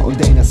Mulder und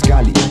Dana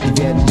Scully,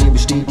 die werden dir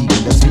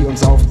bestätigen, dass wir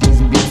uns auf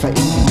diesem Beat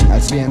verewigen,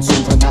 als wären's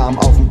unsere Namen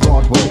auf dem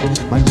Broadway.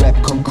 Mein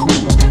Rap kommt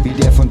cool, wie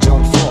der von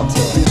John Forte.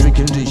 Wir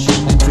wickeln dich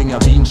in den Finger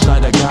wie ein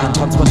Schneidergarn,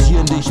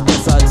 transportieren dich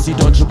besser als die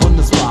Deutsche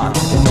Bundesbahn.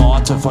 In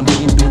Orte, von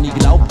denen du nie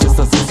glaubtest,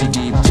 dass es sie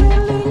gibt.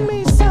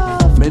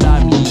 Mit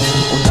einem Lied,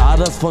 und da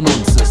das von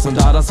uns ist, ist. Und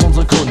da das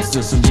unsere Kunst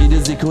ist und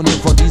jede Sekunde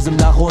von diesem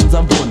nach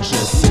unserem Wunsch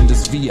ist, sind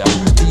es wir,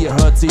 die ihr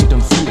hört, seht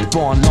und fühlt.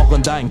 Bohren Loch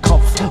in deinen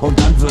Kopf und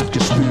dann wird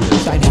gespült.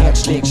 Dein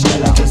Herz schlägt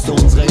schneller, kriegst du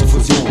unsere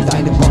Infusion.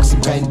 Deine Boxen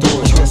brennen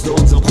durch, hörst du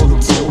unsere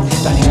Produktion.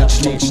 Dein Herz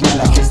schlägt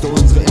schneller, kriegst du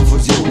unsere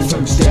Infusion.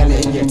 5 Sterne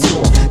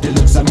Injektion,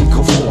 Deluxe am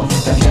Mikrofon.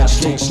 Dein Herz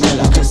schlägt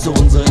schneller, kriegst du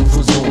unsere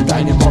Infusion.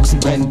 Deine Boxen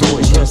brennen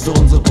durch, hörst du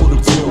unsere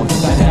Produktion.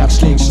 Dein Herz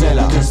schlägt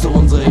schneller, kriegst du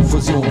unsere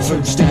Infusion.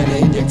 5 Sterne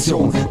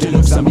Injektion,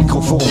 Deluxe am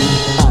Mikrofon.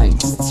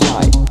 1,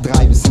 2,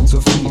 3 bis hin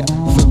zur 4.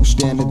 5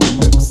 Sterne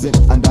Deluxe sind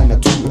an deiner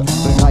Tür,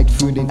 bereit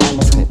für den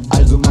Eintritt,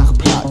 also mach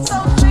Platz.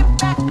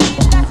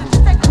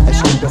 Es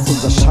stimmt, dass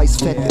unser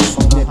Scheißfett ist,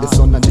 nicht nett ist,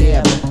 sondern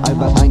derbe.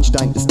 Albert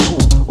Einstein ist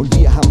tot und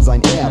wir haben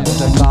sein Erbe.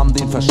 Untergraben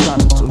den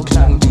Verstand und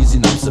knacken die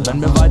Synapse.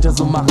 Wenn wir weiter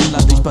so machen,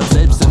 lande ich bald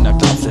selbst in der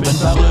Klapse. Bin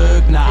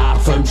verrückt nach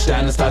 5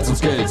 Sterne Styles und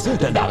Skills,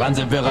 denn daran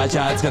sind wir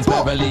reicher als ganz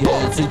Beverly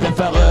Hills. Ich bin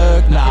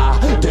verrückt nach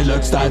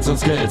Deluxe Styles und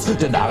Skills,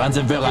 denn daran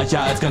sind wir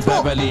reicher als ganz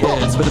Beverly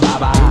Hills. Mit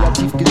Baba.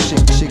 Relativ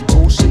geschickt, schick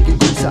pro schicke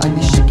Grüße an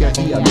die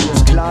Schickeria. Mir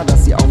ist klar,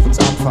 dass ihr auf uns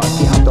abfahrt,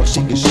 ihr habt doch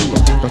schicke Skier.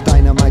 Doch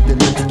Dynamite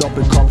Deluxe,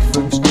 Doppelkopf,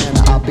 5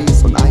 Sterne,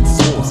 ABs und 1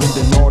 Zoo sind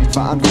im Norden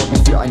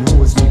verantwortlich für ein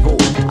hohes Niveau.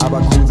 Aber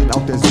cool sind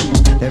auch der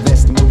Süden, der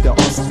Westen und der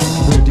Osten.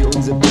 Hört ihr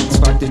unsere Beats,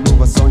 fragt ihr nur,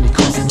 was sollen die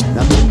kosten?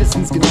 Na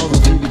mindestens genauso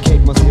viel wie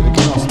Kate Moss ihre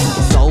Knospen.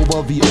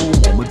 Sauber wie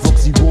Omo mit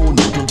Voxibono,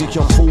 drück ich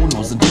auf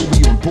Phono, sind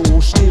Tobi und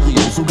Po,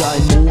 Stereo, sogar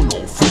in Mono.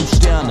 5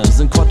 Sterne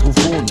sind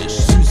quadrophonisch,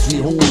 süß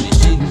wie Honig,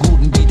 jeden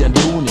guten Beat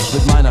entlohn ich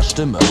mit meiner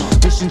Stimme.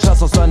 Bisschen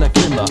Schass aus deiner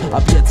Kimme,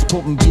 ab jetzt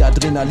pumpen wir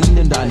Adrenalin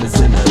in deine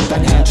Sinne.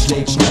 Dein Herz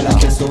schlägt schneller,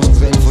 kriegst du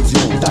unsere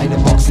Infusion. Deine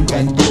Boxen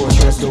brennen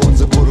durch, hörst du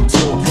unsere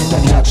Produktion.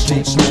 Dein Herz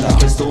schlägt schneller,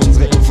 kriegst du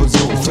unsere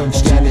Infusion. 5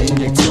 Sterne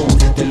Injektion,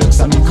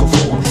 Deluxe am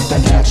Mikrofon.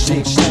 Dein Herz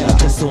schlägt schneller,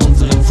 kriegst du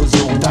unsere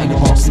Infusion. Deine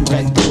Boxen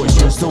brennen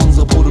durch, hörst du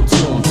unsere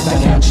Produktion.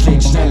 Dein Herz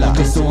schlägt schneller,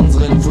 kriegst du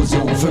unsere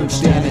Infusion. 5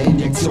 Sterne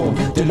Injektion,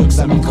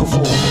 Deluxe am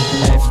Mikrofon.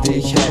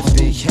 Heftig,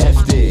 heftig,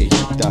 heftig,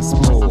 das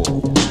Pro.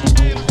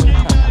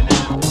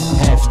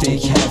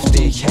 Heftig,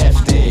 heftig,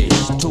 heftig,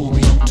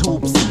 Tobi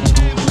Tubsen.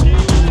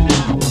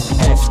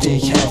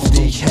 Heftig,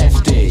 heftig,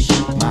 heftig,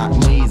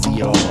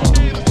 Magnesium.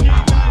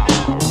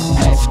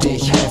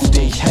 Heftig,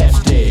 heftig,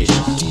 heftig,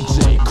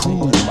 DJ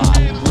Coolmann.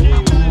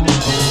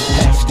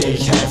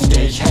 Heftig,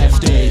 heftig,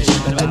 heftig,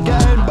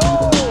 Again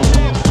Boom.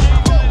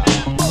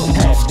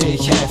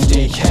 Heftig,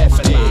 heftig,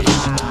 heftig,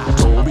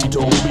 Tobi,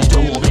 Tobi,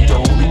 Tobi,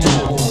 Tobi,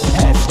 Tobi.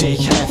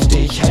 Heftig, heftig.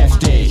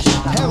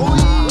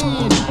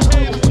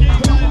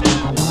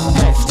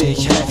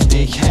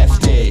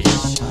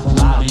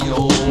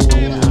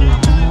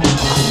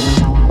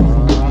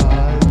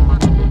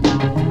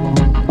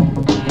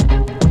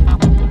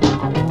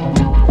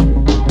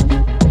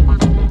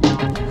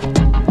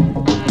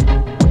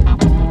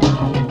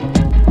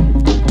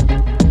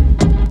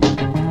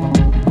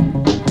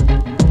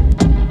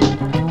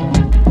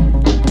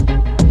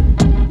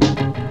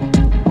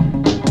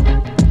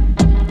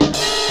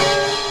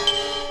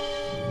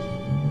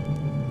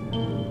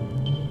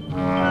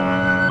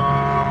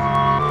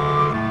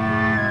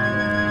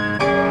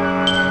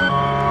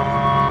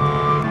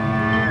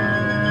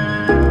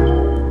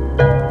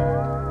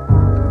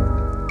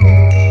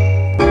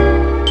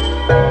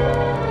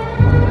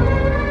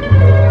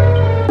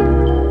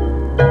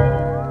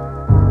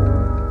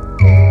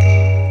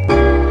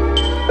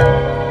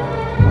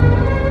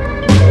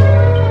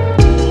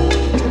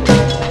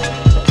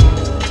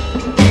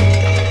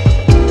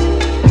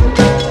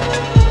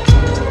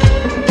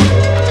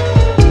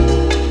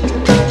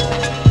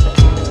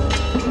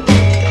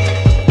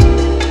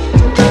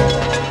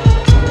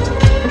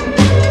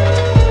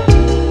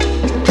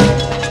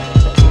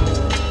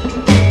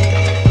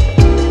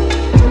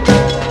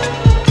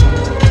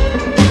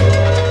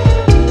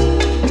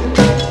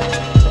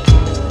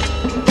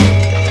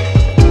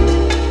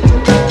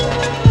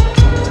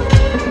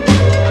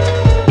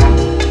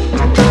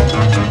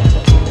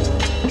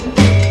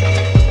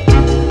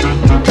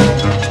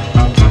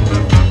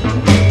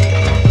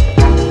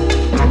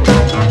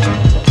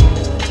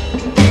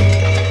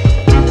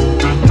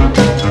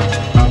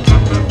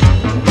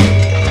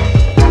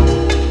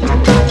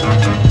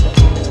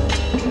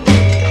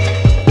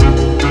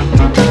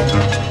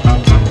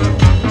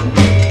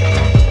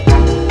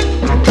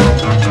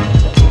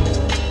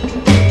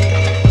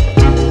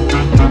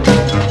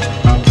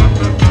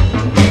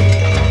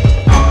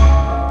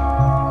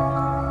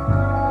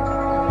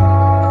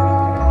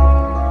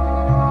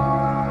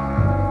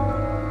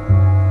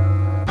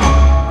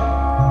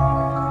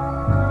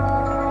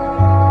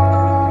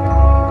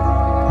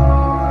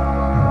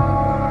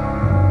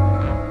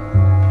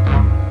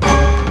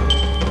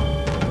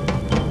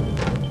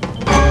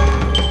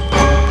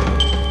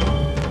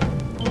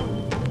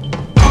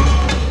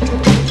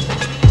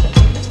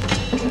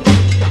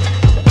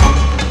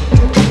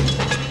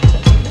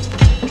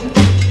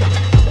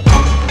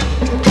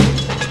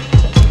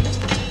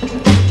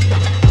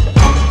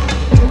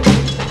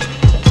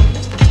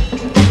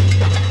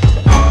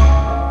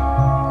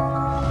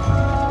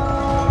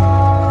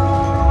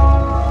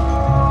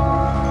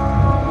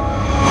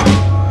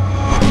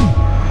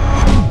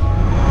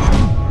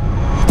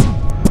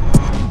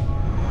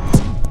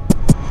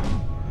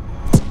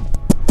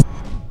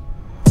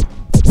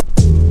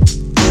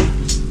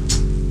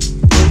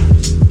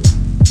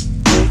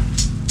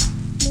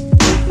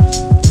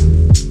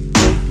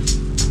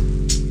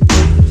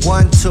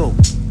 2.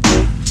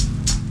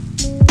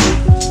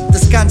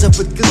 Das Ganja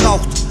wird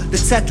geraucht,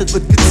 der Zettel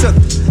wird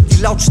gezückt.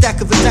 Die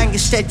Lautstärke wird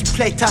eingestellt, die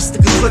Play-Taste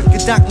gedrückt.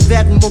 Gedanken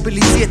werden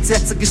mobilisiert,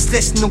 Sätze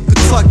gestrichen und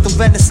gezeugt. Und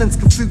wenn es ins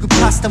Gefüge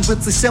passt, dann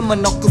wird sich immer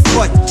noch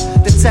gefreut.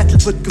 Der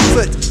Zettel wird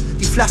gefüllt,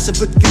 die Flasche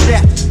wird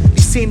geleert.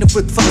 Die Szene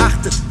wird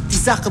verachtet, die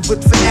Sache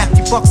wird verehrt.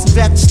 Die Boxen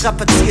werden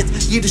strapaziert,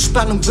 jede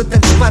Spannung wird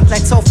entspannt.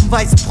 Lines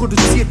haufenweise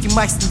produziert, die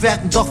meisten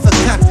werden doch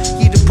verkannt.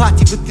 Jede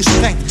Party wird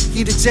gesprengt,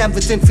 jede Jam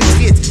wird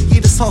infiltriert.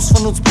 Jedes Haus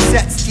von uns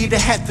besetzt, jeder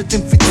Head wird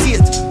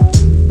infiziert.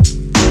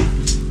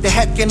 Der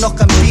hätt gern noch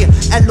ein Bier,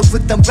 Ello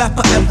wird ein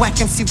Rapper, ein Wack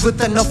MC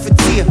wird ein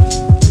Offizier.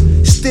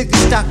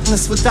 Stillgestanden,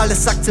 es wird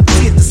alles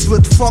akzeptiert, es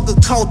wird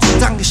vorgekaut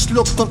und dann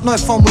geschluckt und neu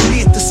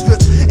formuliert. Es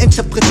wird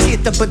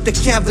interpretiert, aber der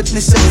Kern wird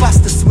nicht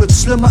erfasst. Es wird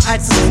schlimmer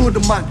als es wurde,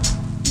 Mann.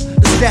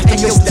 Das lernt der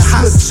Junge, der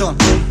Hass schon.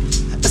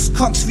 Es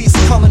kommt wie es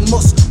kommen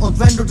muss, und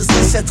wenn du das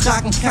nicht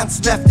ertragen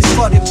kannst, werf dich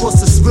vor den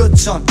Bus, es wird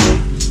schon.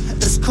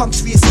 Es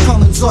kommt wie es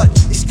kommen soll,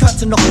 ich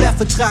könnte noch mehr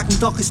vertragen,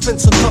 doch ich bin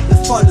schon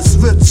doppelt voll,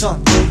 es wird schon.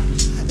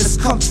 Es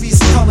kommt wie es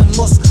kommen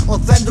muss,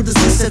 und wenn du das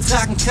nicht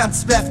ertragen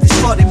kannst, werf dich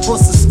vor den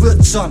Bus, es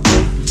wird schon.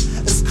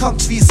 Es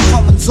kommt wie es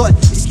kommen soll,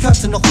 ich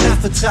könnte noch mehr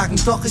vertragen,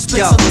 doch ich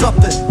bin schon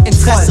doppelt.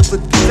 Interesse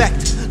wird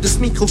geweckt, das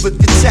Mikro wird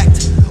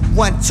gecheckt.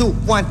 1,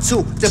 2, 1,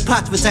 2, der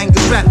Part wird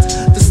eingerappt.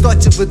 Das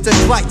Deutsche wird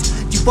entweiht,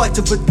 die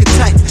Beute wird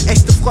geteilt.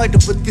 Echte Freude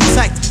wird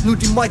gezeigt, nur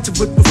die Meute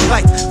wird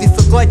befreit. Wir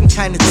vergeuden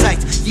keine Zeit,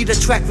 jeder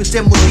Track wird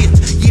demoliert.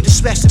 Jede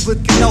Schwäche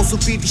wird genauso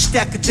wie die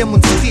Stärke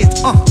demonstriert.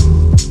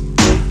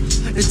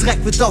 Der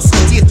Dreck wird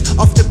ausradiert,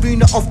 auf der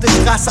Bühne, auf der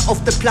Straße,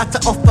 auf der Platte,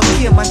 auf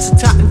Papier. Manche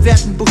Taten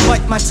werden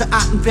bereut, manche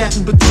Arten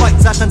werden betreut.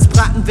 Satans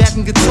Braten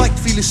werden gezeugt,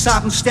 viele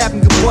Schaben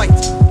sterben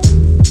gebeugt.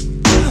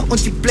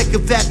 Und die Blicke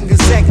werden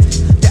gesenkt,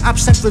 der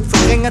Abstand wird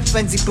verringert,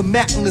 wenn sie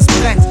bemerken, es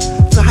brennt.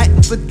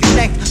 Verhalten wird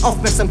gelenkt,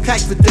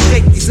 Aufmerksamkeit wird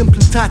erregt. Die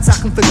simplen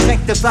Tatsachen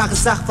verdrängt, der wahre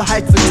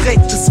Sachverhalt verdreht.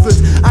 Es wird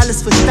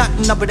alles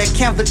verstanden, aber der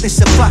Kern wird nicht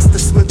erfasst.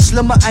 Es wird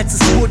schlimmer als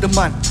es wurde,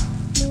 Mann.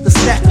 Das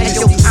lernt mich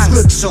auf die Angst.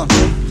 Wird schon.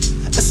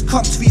 Es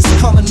kommt wie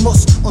es kommen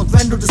muss, und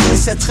wenn du das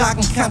nicht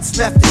ertragen kannst,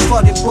 werf dich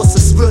vor den Bus,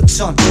 es wird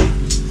schon.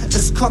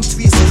 Es kommt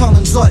wie es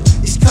kommen soll,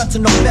 ich könnte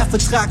noch mehr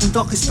vertragen,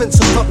 doch ich bin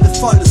schon doppelt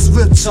voll, es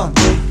wird schon.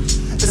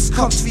 Es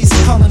kommt wie es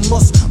kommen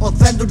muss, und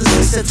wenn du das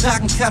nicht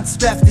ertragen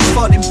kannst, werf dich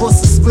vor den Bus,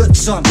 es wird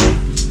schon.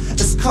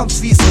 Es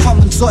kommt wie es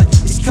kommen soll,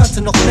 ich könnte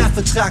noch mehr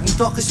vertragen,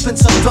 doch ich bin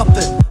schon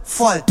doppelt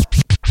voll.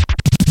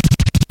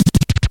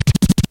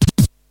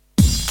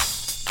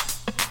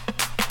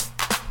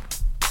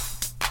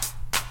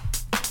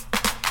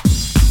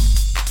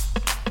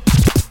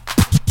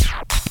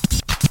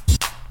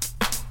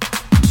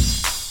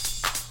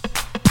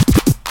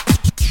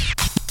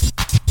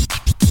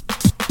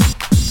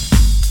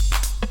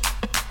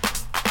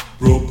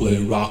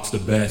 Brooklyn rocks the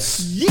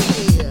best. Yes!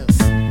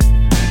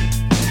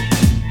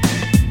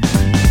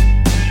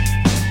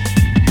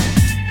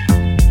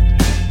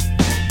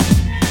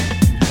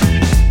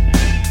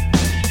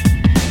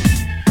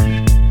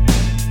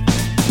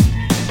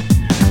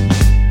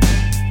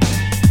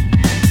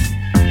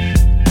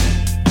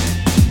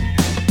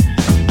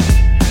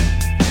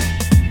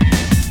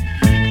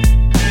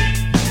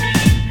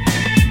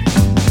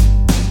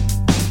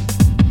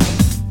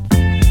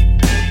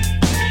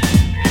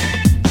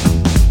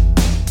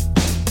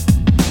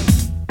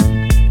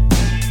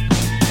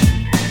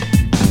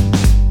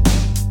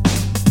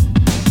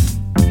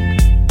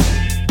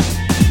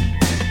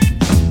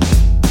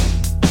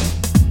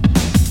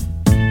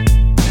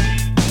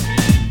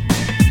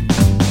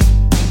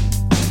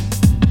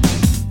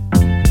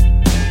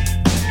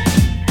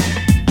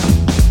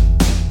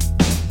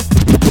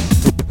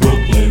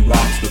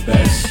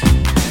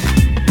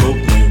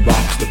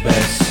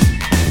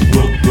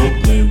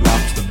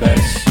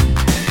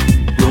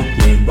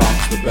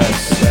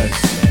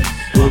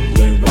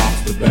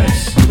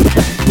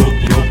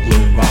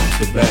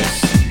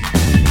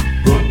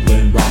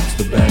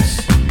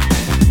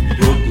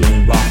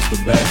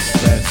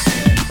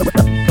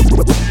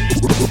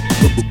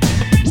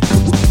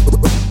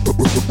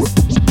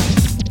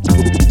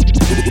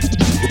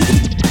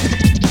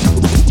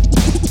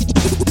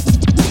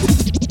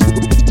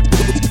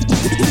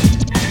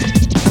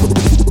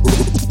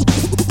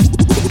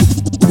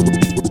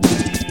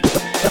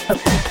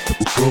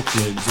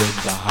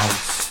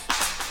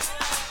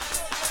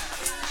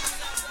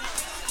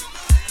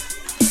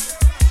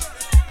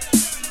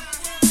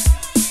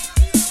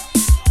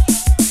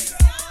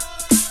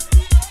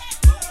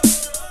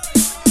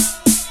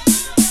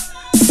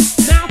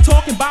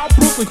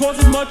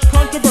 Causes much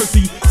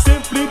controversy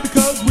simply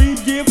because we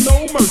give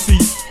no mercy.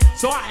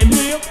 So I am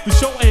here to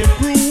show and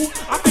prove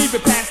our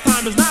favorite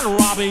pastime is not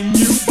robbing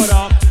you, but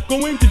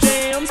going to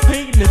jams,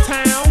 painting the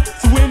town.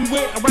 So when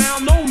we're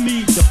around, no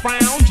need to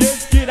frown.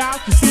 Just get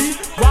out your seat,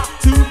 rock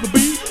to the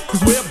beat,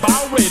 cause we're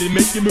about ready to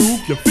make you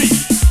move your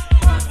feet.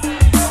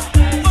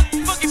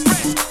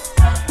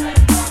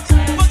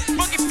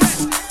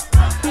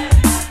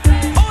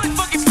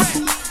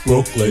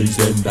 Brooklyn's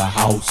in the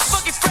house.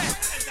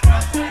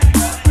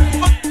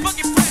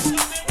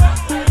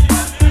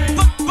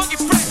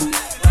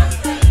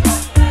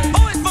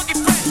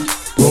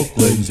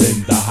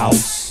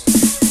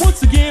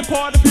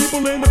 party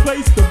people in the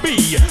place to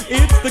be.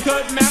 It's the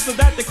cut master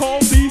that they call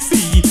DC.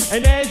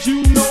 And as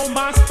you know,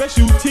 my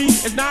specialty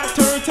is not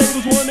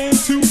turntables 1 and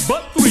 2,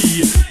 but 3.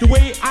 The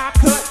way I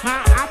cut,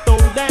 how I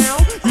throw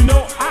down, you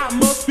know I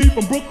must be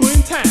from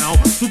Brooklyn town.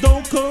 So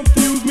don't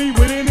confuse me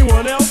with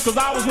anyone else, cause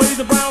I was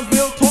raised in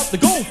Brownsville, taught to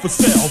go for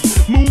self.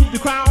 Move the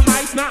Crown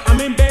Heights, now I'm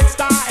in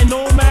Bed-Stuy, and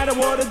no matter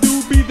what I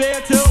do, be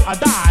there till I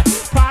die.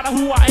 Proud of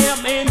who I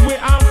am and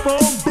where I'm from,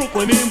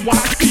 Brooklyn,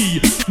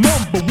 NYC,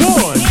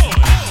 #1.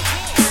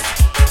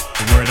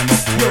 Word 'em up.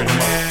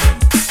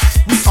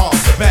 We all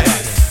the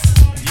best.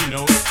 You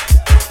know,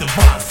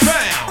 Divine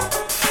Sound.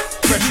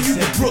 Precious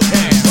in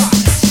Brooklyn.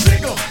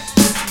 Sing 'em.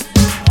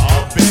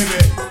 Oh,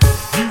 baby.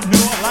 You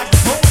know I like the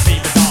whole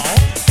baby doll.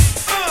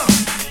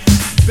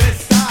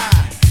 Bed-Stuy.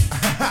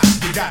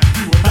 You gotta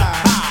do it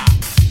live.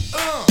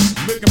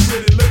 Looking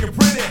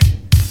pretty.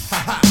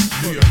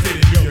 New York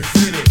City, New York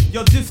City. Yo,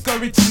 Disco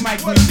Richie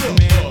Mike Music,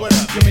 man. What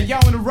up? Yo, man,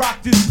 y'all wanna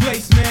rock this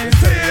place, man?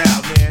 Take it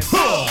out, man.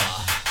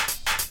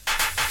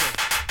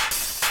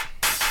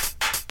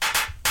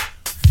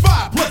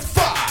 5 plus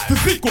 5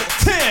 is equal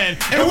 10.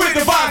 And with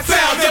Divine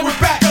Sound, then we're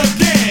back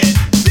again.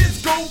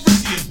 Disco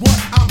Richie is what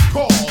I'm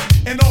called.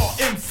 And all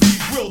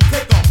MCs will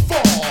take a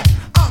fall.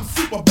 I'm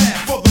super bad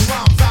for the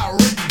rhymes I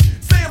written.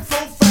 Say I'm so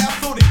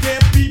fast so they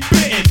can't be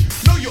bitten.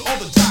 Know you're on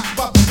the jock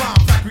about the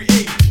rhymes I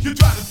create. You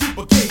try to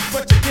duplicate,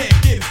 but you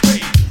can't get it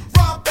straight.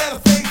 Rhyme better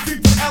say,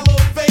 people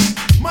elevate.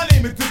 My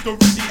name is Disco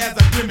Richie as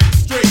I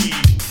demonstrate.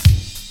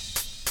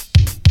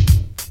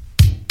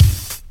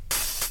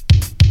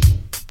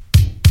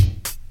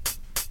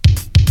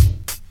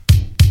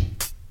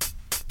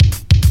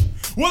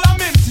 Well,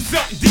 I'm MC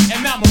Zelton D,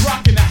 and I'm a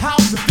rock in the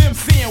house. If them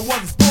seeing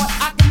was a sport,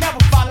 I can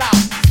never fall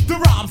out. The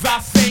rhymes I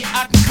say,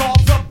 I can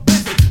cause a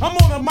visit. I'm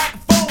on a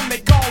microphone, they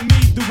call me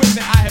the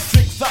wizard. I have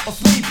tricks up my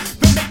sleeve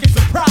to make you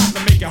surprised.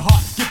 I make your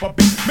heart skip a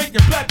beat, make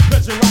your blood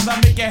pressure rise. I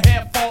make your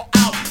hair fall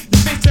out.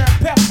 Your face turn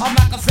pep, I'm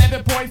like a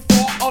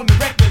 7.4 on the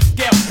record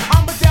scale.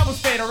 I'm a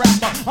devastator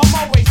rapper, I'm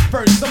always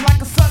first. I'm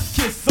like a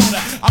sun-kissed soda.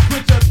 I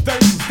quit your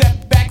thirst,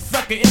 step back,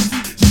 sucker MC.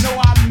 You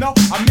know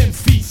I'm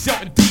MC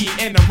Zelton D,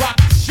 and I rock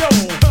the show.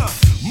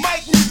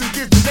 Mike Music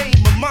is the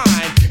name of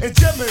mine, and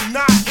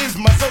Gemini is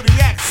my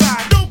zodiac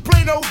sign. Don't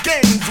play no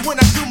games when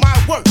I do my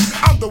work.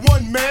 I'm the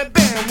one-man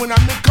band when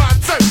I'm in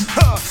concert.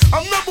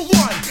 I'm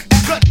 #1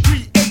 at cut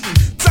creating.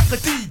 Sucker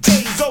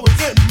DJs always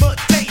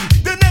imitating.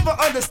 They'll never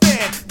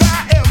understand that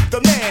I am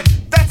the man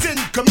that's in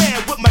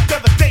command with my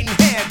devastating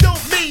hand.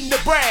 Don't mean to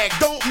brag,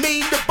 don't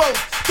mean to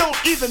boast, don't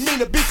even mean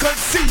to be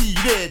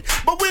conceited.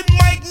 But when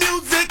Mike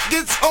Music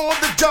gets on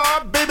the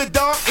job, baby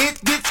dog,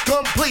 it gets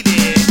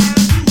completed.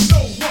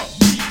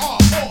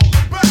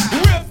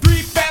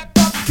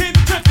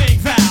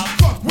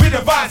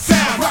 Divine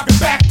Sound, rockin'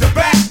 back to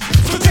back.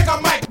 So check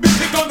out Mike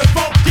Music on the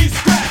funky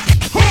scratch.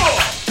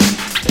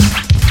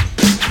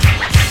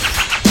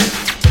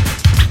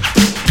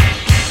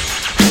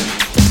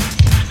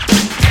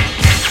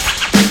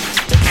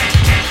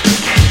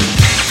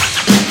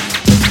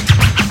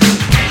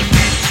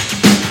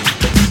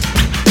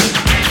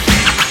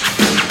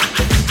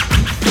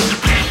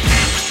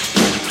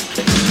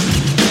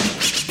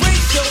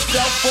 Brace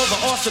yourself for the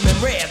awesome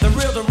and rare. The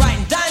real, the right,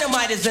 and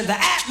dynamite is in the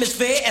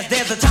atmosphere. As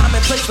there's a time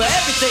and place for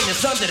everything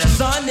that's under the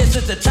sun. This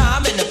is the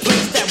time and the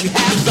place that we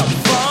have some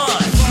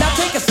fun. Now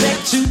take a sec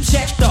to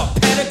check the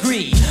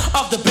pedigree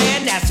of the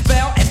band that's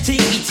spelled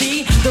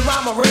S-T-E-T. The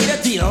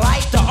rhyme-a-rator,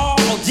 delight, the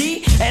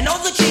R-O-D. And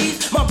on the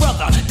keys, my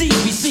brother,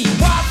 DBC.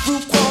 Wild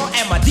Fruit Paul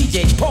and my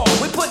DJ Paul.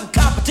 We're putting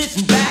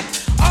competition back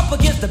up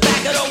against the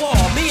back of the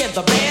wall. Me and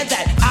the band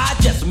that I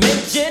just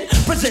mentioned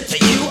present to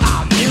you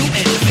our new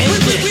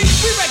invention.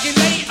 We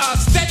regulate our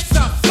steps,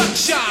 our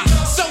fluxure.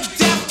 So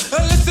deaf,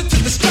 listen to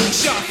the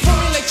structure.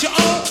 Formulate your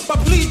own, but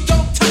please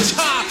don't touch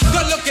her.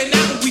 Good looking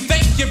out, we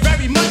thank you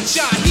very much.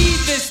 Heed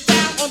this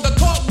style on the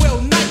court,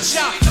 we'll nut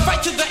ya.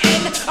 Fight to the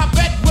end, I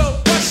bet we'll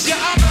bust ya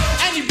up.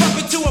 And you bump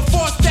into a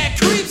force that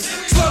creeps.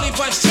 Slowly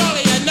but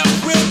surely,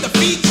 enough will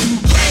defeat you.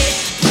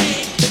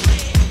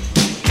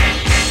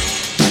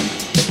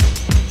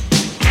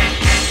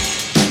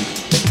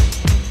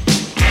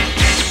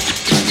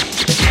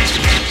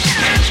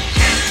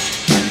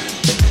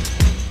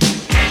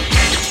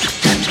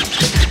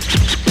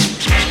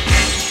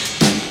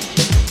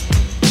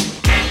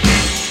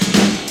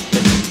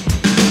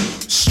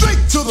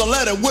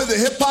 With a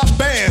hip-hop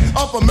band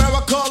of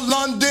America,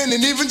 London, and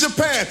even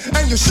Japan.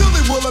 And you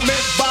surely will admit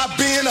by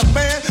being a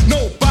fan,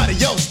 nobody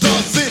else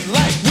does it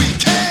like we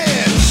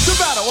can. To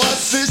battle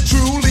us is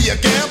truly a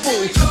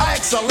gamble. Our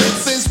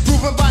excellence is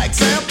proven by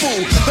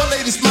example. The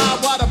ladies smile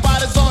while the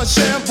body's on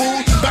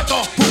shampoo. Back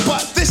off,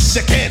 but this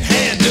you can't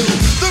handle.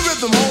 The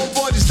rhythm,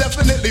 homeboy, is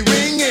definitely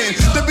ringing.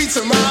 The beats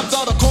and rhymes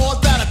are the chords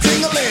that are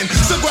tingling.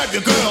 So grab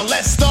your girl,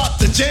 let's start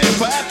the jam.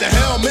 For at the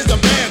helm is the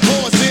band,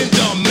 chords in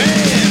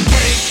demand.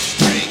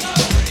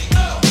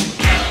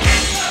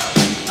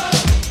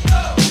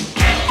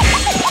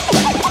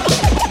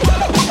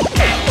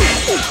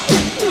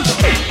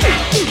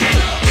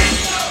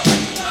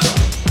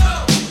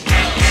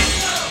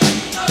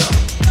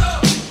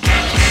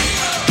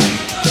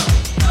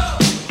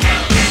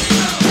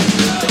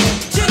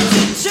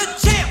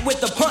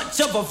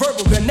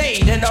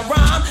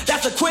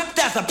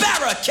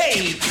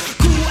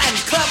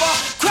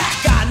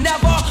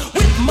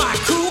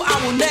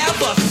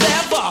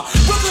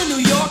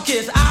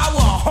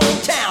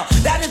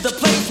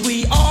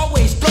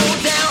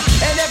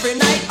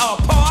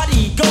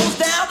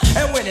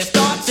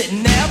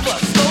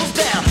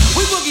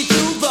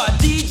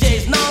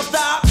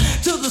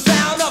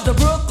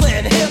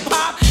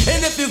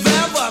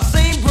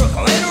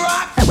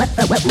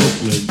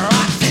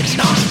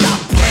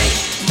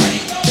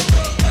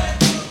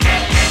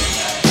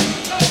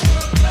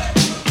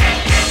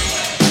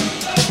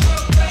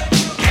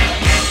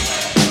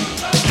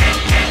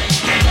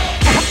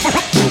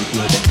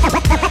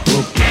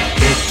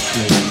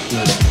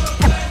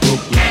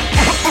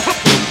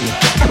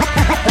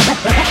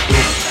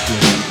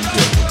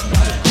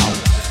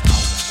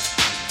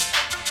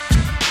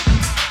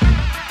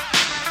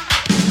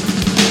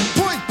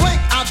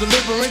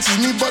 deliverance is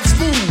me but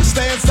smooth.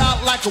 Stands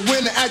out like a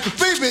winner at your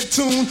favorite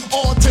tune.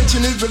 All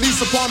attention is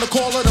released upon the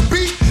call of the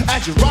beat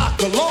as you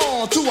rock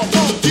along to a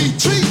funky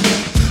treat.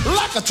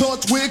 Like a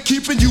torch, we're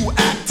keeping you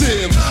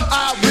active.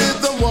 Our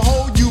rhythm will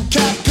hold you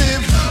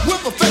captive.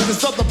 With the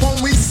fitness of the poem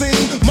we sing,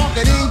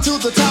 marketing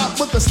to the top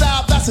with the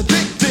style that's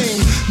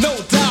addicting. No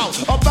doubt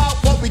about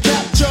what we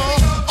capture.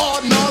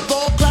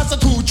 Another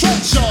classical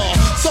treasure.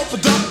 So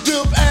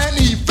productive and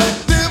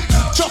effective.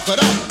 Chalk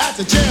it up at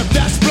the jam,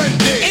 that's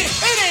splendid.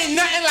 It ain't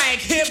nothing like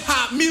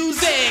hip-hop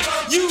music.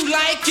 You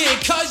like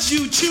it cause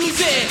you choose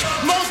it.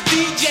 Most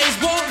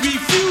DJs won't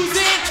refuse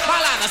it. A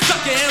lot of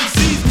sucker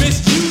MCs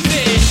misuse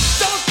it.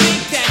 Don't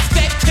think that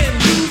Stet can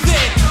lose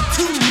it.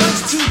 Too much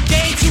to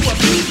gain to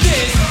abuse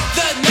it.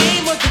 The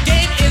name of the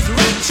game is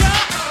Rapture.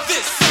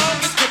 This song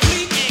is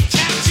complete and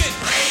captured.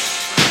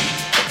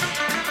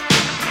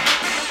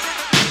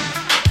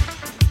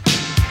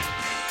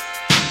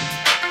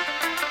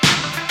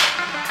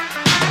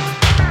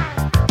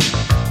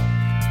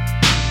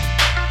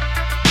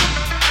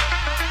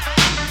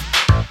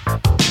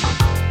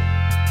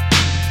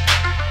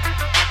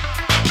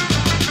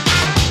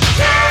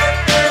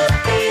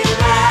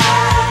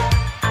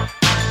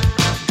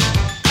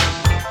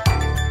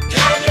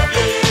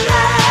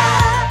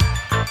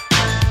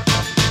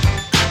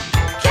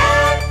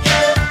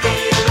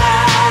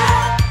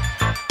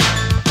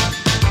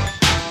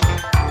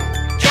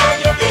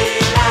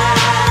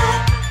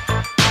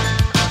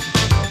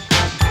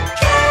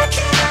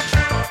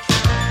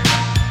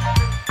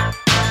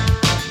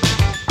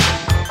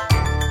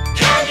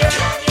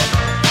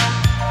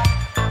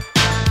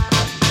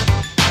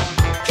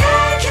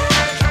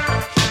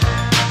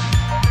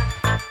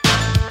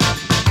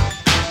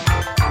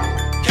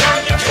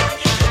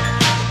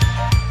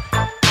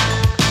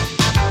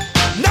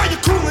 Now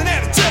you're cooling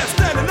at a chair,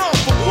 standing on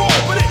the wall,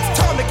 but it's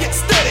time to get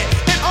steady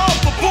and off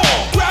the ball.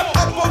 Grab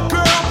up a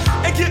girl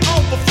and get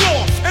on the floor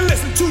and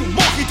listen to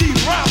Marky D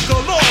rap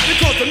galore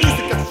because the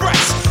music is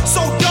fresh,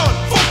 so darn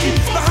funky.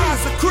 The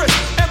highs are crisp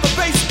and the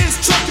bass is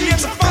chunky,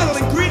 and the final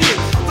ingredient,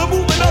 the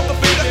movement of the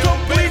beat, a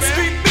complete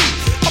street beat.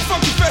 A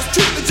funky fresh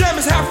treat, the jam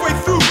is halfway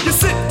through. You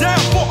sit down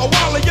for a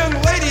while, a young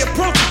lady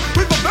approaches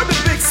with a very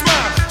big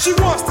smile. She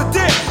wants to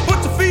dance,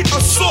 but your feet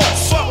are sore.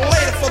 But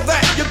later for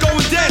that, you go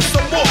and dance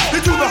some more.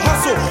 You do the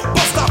hustle,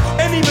 bust up,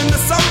 and even the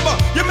samba.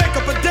 You make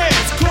up a dance,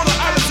 corner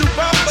island to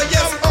bamba,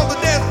 yes, on the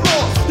dance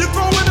floor. You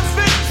throw in a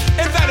fit,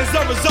 and that is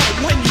the result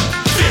when you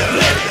feel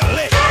it.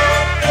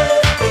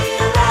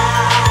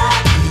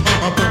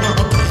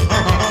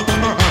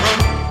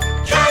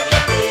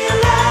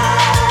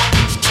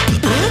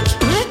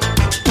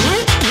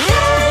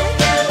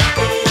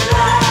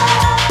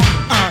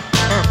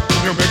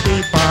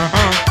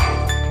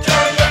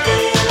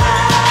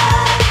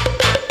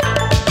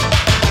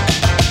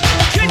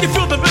 Can you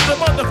feel the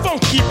rhythm of the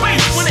funky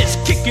bass when it's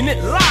kicking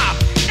it live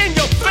in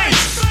your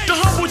face? The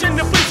humbles in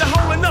the place are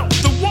holding up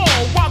the wall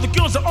while the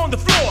girls are on the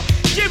floor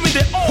giving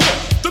it all.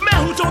 The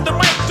man who's on the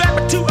mic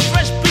rapping to a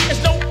fresh beat is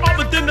no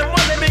other than the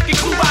money making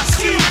crew I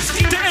see.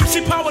 The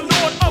MC power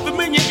lord of a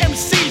million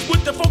MCs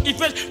with the funky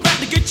fresh rap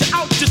to get you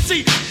out to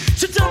see.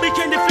 So tell me,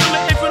 can you feel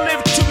it if you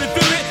live to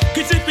reveal it?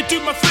 Cause if you do,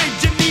 my friend,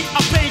 you need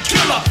a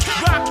painkiller.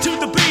 Rock to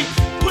the beat,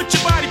 put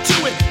your body to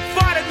it.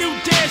 Find a new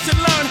dance and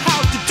learn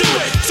how to do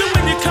it. So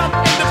when you come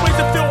in the place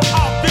to feel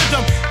our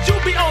rhythm,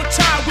 you'll be on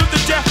time with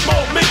the deaf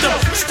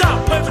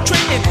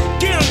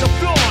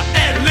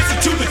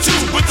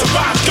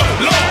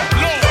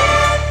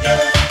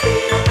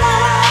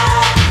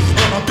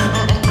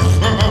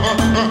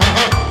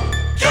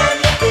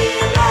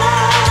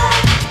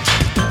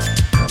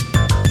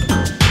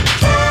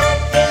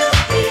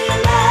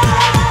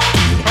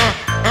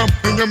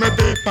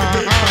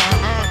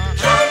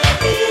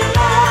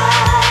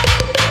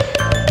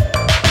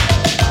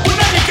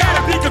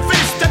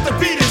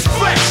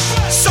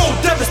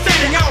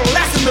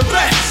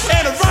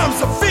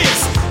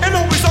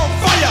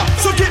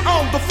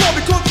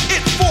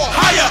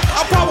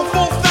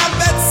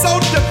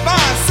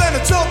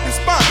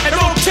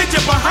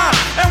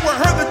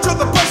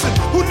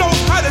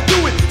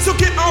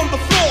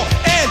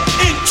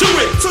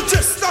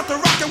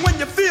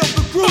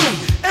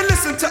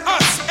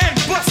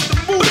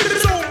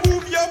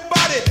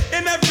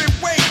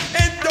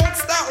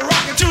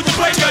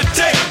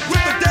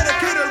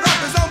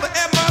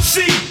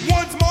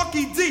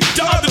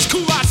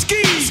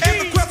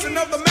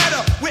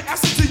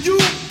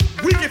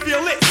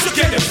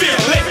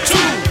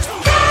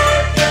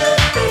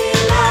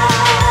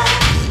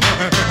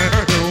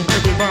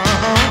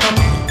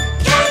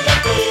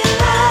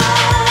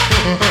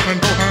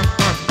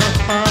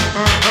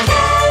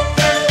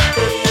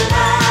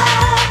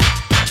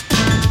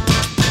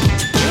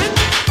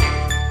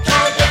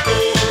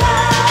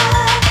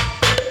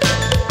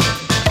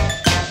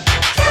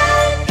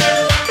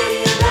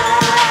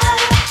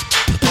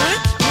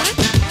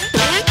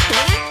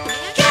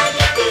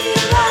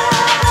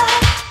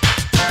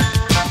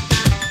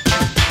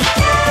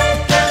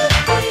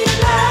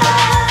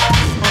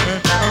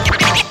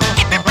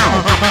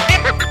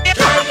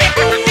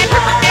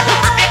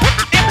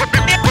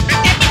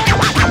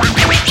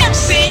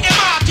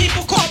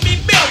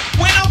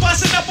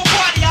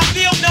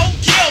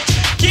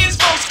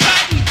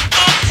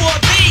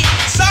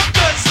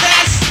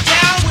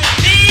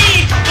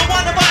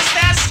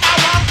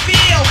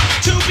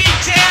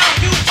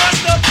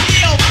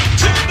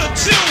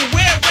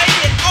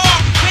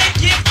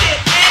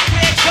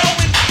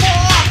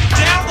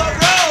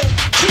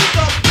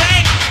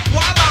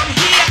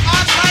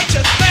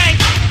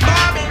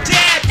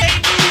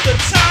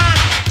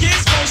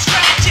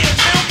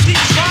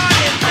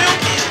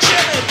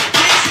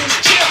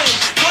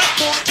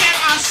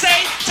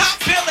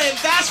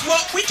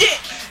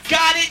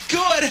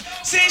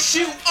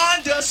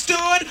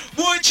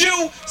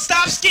you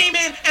stop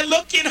scheming and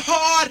looking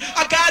hard?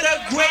 I got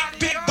a great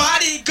big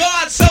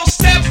bodyguard, so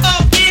step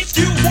up if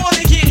you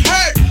wanna get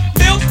hurt.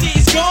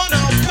 Milky's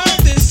gonna pull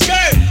this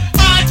skirt.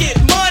 I get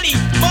money,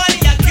 money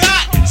I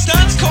got.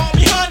 Stunts call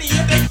me honey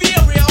if they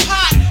feel real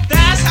hot.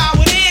 That's how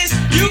it is,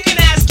 you can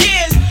ask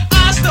kids.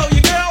 I stole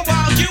your girl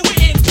while you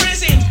were in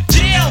prison.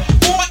 Jail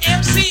for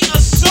MC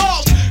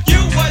assault.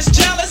 You was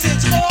jealous,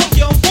 it's all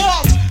your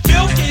fault.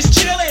 Milk is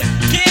chillin',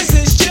 Giz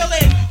is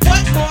chillin'. What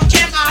more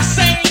can I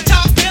say?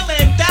 Top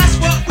billing, that's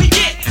what we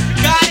get.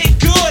 Got it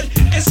good,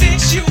 and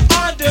since you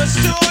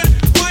understood,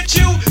 would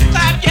you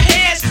clap your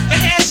hands? The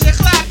hands you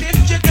clap.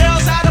 If your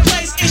girl's out of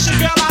place, it's your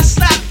girl I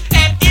slap.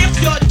 And if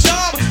you're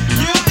dumb,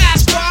 you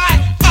ask why.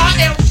 I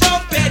am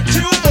from bed,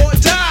 do or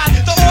die.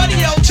 The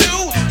audio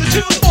too, the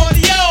two's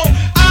audio.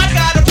 I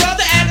got a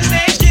brother and his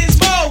name's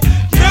Gizmo.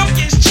 Milk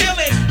is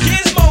chillin',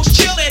 Gizmo's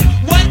chillin'.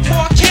 What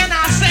more can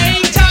I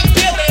say? Top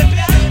billing.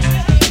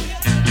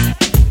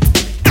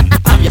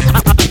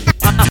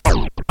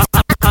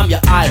 I'm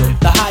your idol,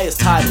 the highest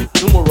title,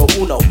 numero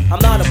uno. I'm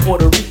not a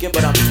Puerto Rican,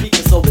 but I'm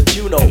speaking so that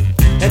you know.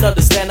 And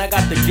understand I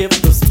got the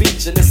gift of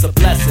speech and it's a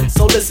blessing.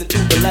 So listen to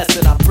the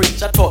lesson I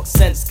preach. I talk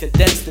sense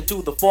condensed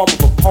into the form of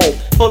a poem.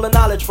 Full of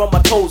knowledge from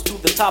my toes to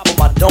the top of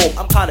my dome.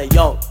 I'm kinda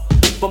young,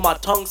 but my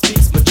tongue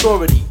speaks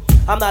maturity.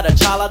 I'm not a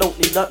child, I don't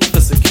need nothing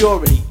for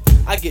security.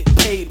 I get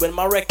paid when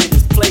my record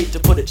is played, to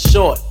put it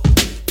short.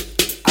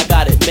 I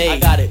got it made, I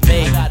got it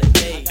made, I got it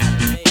made, I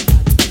got it made.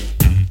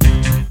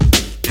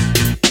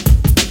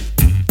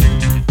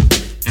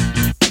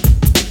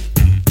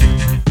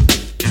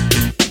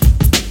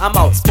 I'm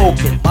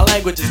outspoken, my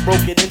language is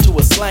broken into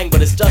a slang,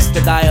 but it's just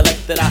the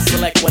dialect that I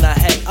select when I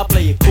hang. I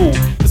play it cool,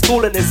 cause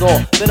coolin' is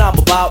all that I'm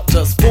about.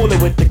 Just fooling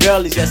with the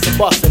girlies, yes, and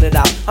bustin' it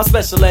out. I'm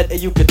special ed,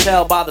 and you can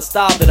tell by the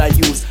style that I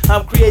use.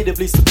 I'm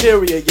creatively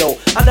superior, yo.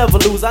 I never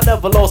lose, I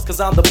never lost, cause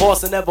I'm the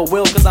boss and never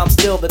will, cause I'm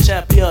still the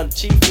champion.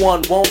 Chief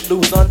one, won't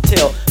lose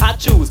until I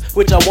choose,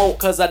 which I won't,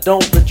 cause I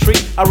don't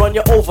retreat. I run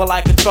you over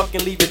like a truck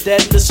and leave you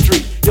dead in the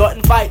street. You're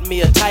inviting me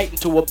a titan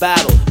to a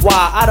battle.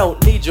 Why? I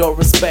don't need your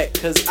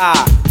respect, cause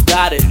I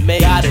got it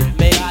made, got it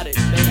made, got it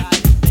made, got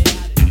it made,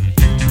 got it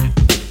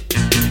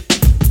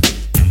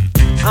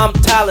made. I'm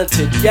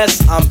talented,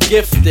 yes, I'm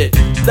gifted.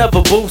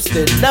 Never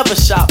boosted, never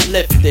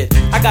shoplifted.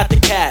 I got the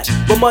cash,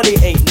 but money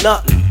ain't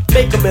nothing.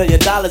 Make $1 million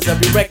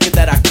every record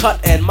that I cut,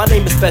 and my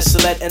name is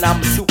Special Ed, and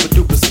I'm a super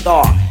duper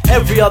star.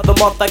 Every other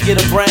month I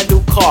get a brand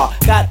new car.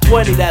 Got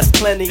 20, that's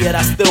plenty, yet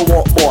I still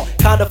want more.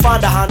 Kinda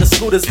find a Honda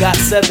Scooter's got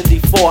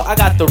 74. I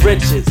got the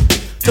riches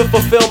to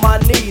fulfill my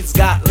needs.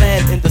 Got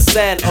land in the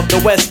sand of the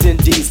West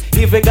Indies.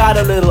 Even got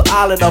a little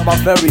island of my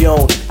very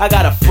own. I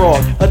got a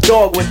frog, a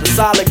dog with a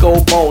solid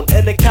gold bone.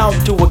 An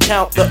account to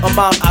account the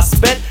amount I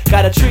spent.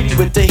 Got a treaty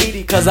with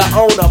Tahiti cause I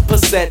own a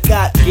percent.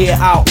 Got gear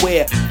out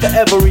wear for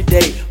every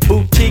day.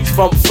 Boutiques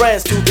from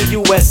France to the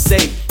USA.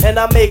 And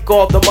I make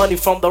all the money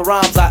from the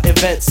rhymes I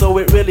invent. So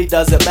it really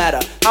doesn't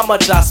matter how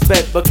much I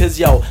spent, because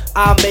yo,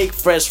 I make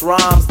fresh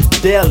rhymes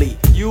daily.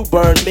 You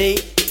burn me?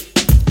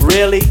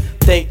 Really?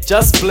 Think,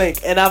 just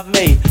blink, and I've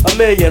made 1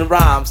 million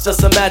rhymes.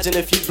 Just imagine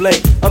if you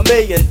blink 1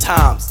 million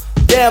times.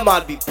 Damn,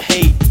 I'd be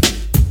paid.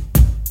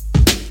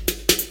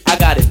 I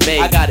got it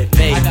made, I got it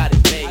made, I got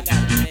it made, I got it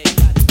made.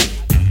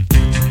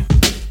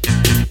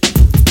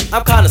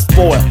 I'm kinda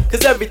spoiled,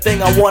 cause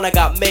everything I want I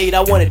got made.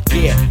 I wanted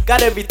gear,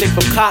 got everything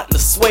from cotton to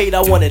suede.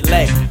 I wanted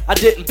leg, I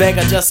didn't beg,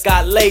 I just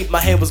got laid. My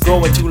hair was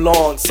growing too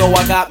long, so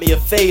I got me a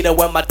fader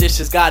when my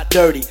dishes got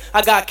dirty.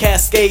 I got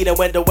Cascade, and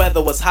when the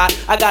weather was hot,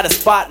 I got a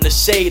spot in the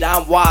shade.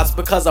 I'm wise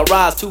because I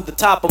rise to the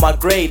top of my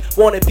grade.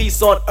 Wanted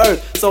peace on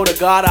earth, so to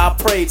God I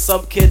prayed.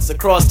 Some kids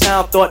across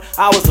town thought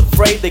I was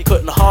afraid they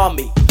couldn't harm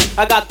me.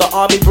 I got the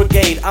army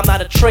brigade, I'm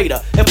not a traitor.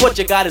 If what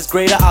you got is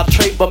greater, I'll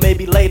trade, but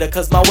maybe later.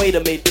 Cause my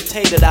waiter made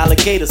potato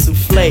alligator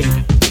souffle.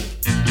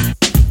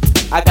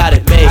 I got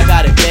it made, I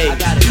got it made, I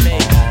got it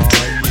made. Oh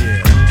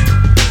yeah,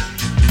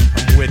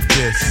 I'm with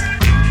this.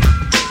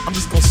 I'm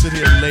just gonna sit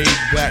here laid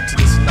back to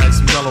this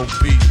nice mellow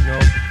beat, you know,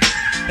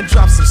 and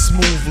drop some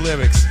smooth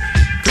lyrics.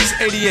 Cause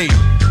it's 88,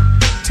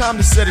 time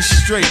to set it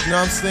straight, you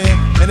know what I'm saying?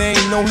 And there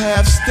ain't no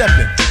half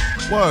stepping.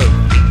 Word,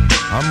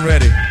 I'm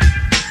ready.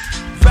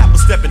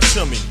 Rappers stepping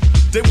to me,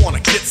 they wanna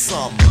get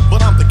some,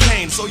 but I'm the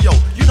Kane, so yo,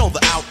 you know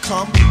the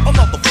outcome.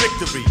 Another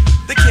victory,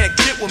 they can't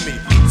get with me.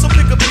 So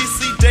pick a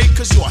BC day,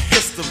 cause you're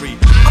history.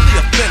 I'm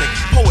the authentic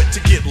poet to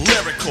get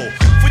lyrical.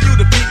 For you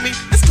to beat me,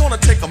 it's gonna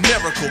take a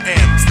miracle.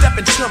 And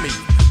stepping to me,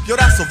 yo,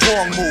 that's a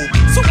wrong move.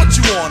 So what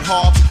you on,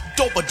 Hobbs?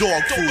 Dope or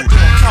dog food?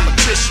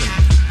 Competition,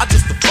 I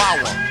just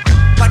devour.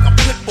 Like a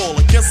pit bull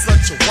against a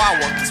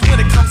chihuahua. Cause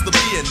when it comes to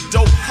being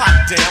dope, hot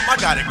damn, I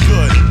got it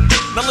good.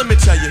 Now let me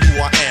tell you who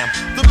I am.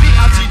 The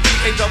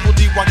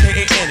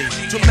B-I-G-D-A-D-D-Y-K-A-N-E.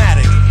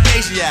 Dramatic,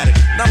 Asiatic,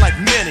 not like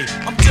many.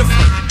 I'm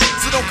different,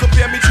 so don't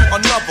compare me to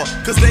another.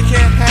 Cause they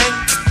can't hang,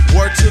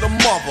 word to the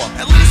mother.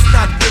 At least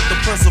not with the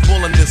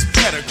principal in this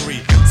pedigree.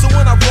 So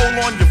when I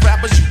roll on your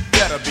rappers, you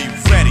better be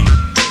ready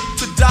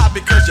to die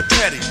because you're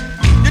petty.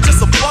 You're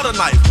just a butter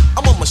knife,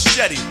 I'm a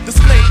machete.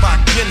 Displayed by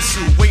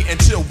Ginsu, wait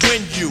until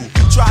when you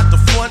try to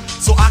front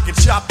so I can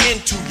chop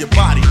into your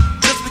body. nobody.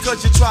 Just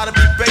because you try to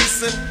be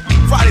basing,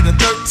 Friday the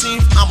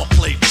 13th, I'ma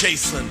play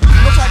Jason.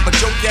 No type of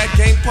joke, yeah,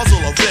 game, puzzle,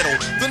 or riddle.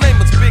 The name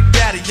is Big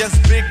Daddy, yes,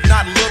 big,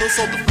 not little,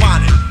 so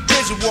define it.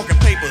 Here's your walking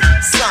papers,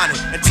 sign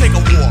it, and take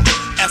a walk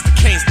as the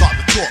Canes start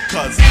to talk,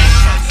 cause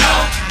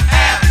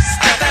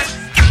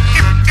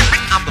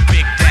I'm the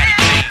Big Daddy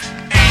Kane.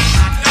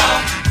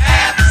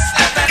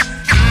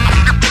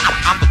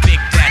 I'm the Big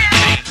Daddy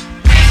Kane.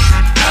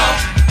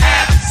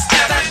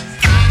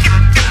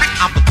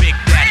 I'm the Big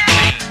Daddy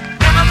Kane.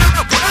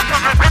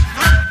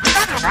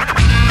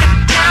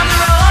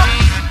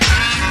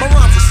 My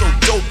rhymes are so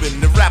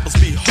doping, the rappers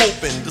be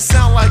hoping to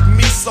sound like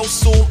me so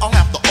soon I'll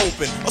have to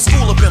open a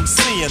school of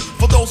MCing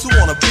for those who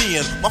wanna be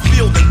in my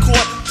field in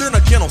court. Then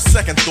again on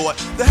second thought,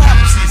 the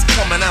half-MCs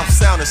coming out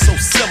sounding so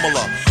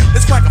similar.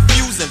 It's quite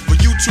confusing for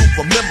you to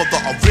remember the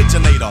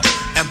originator.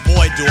 And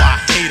boy do I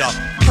hate a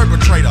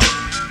perpetrator,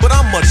 but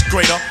I'm much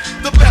greater.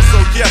 The best,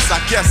 oh yes, I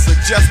guess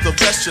suggest the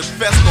best should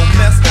best don't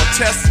mess or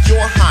test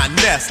your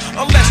highness.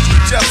 Unless you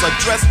just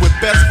address with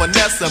best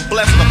finesse and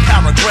bless the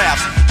paragraphs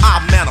I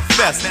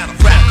manifest.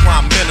 Rap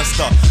prime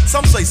minister,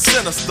 some say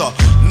sinister,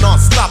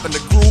 non-stop in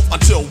the groove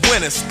until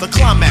when it's the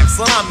climax.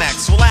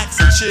 Relax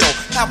and chill,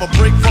 have a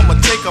break from a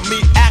take of me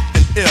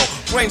acting ill.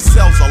 Brain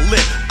cells are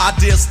lit,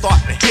 ideas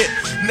start to hit.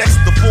 Next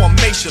the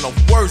formation of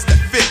words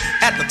that fit.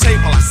 At the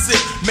table I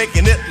sit,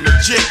 making it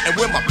legit. And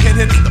when my pen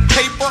hits the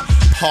paper,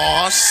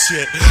 aw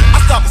shit, I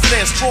stop and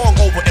stand strong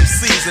over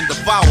MCs and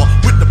devour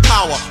with the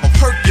power of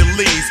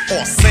Hercules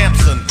or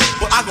Samson.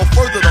 But I go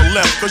further to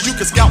left, cause you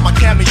can scout my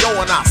cameo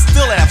and I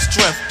still have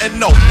strength.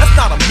 And no, that's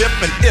not a myth,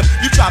 and if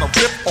you try to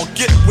rip or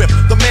get whipped,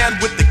 the man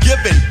with the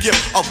given gift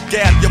of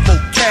gab, your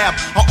vocab,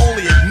 I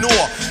only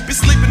ignore. Be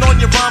sleeping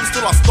on your rhymes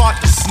till I start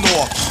to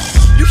snore.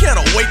 You can't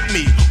awake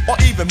me or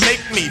even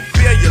make me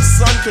fear your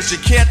son, cause you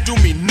can't do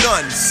me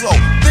none. So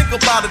think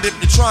about it if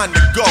you're trying to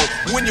go.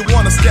 When you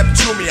wanna step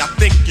to me, I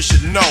think you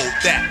should know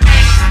that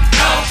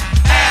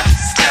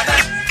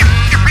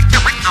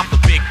I'm the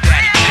Big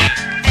Daddy Kane.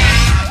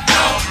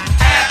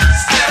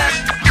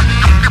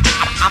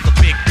 I'm the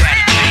Big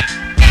Daddy Kane.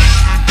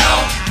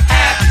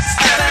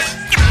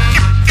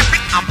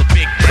 I'm the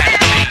Big Daddy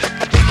Kane.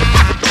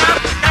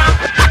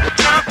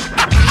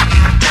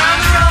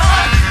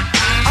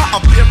 I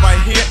appear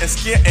right here and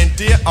scare and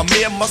dare a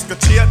mere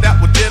musketeer that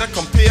would dare to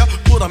compare.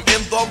 Put him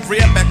in the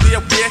rear, back there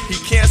where he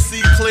can't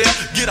see clear.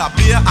 Get a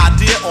beer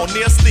idea or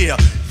near steer.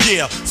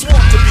 Yeah, sworn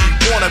to be,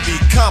 wanna be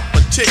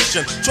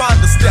competition.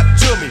 Trying to step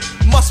to me,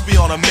 must be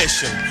on a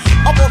mission.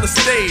 Up on the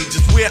stage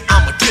is where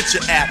I'ma get you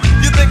at.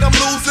 You think I'm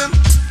losing?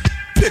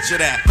 Picture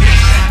that.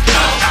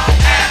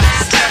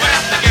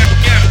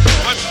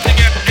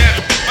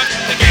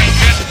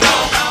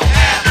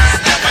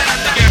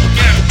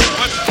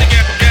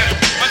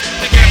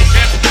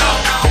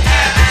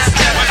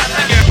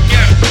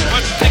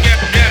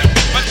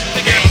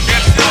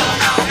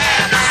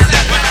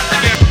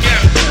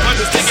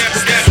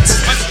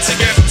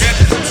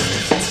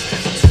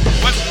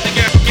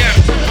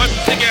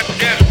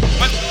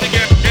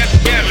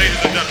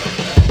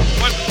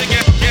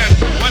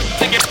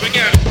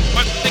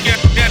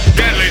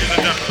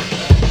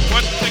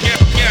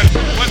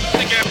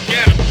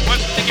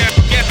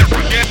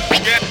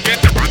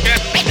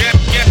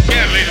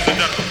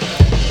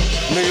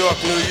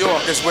 New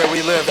York is where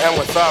we live and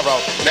we're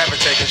thorough. Never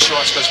taking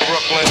shorts cause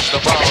Brooklyn's the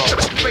borough.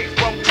 Straight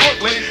from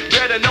Brooklyn,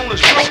 better known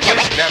as Brooklyn.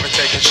 Never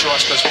taking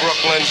shorts cause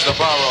Brooklyn's the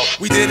borough.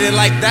 We did it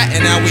like that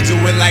and now we do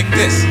it like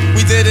this.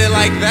 We did it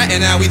like that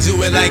and now we do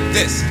it like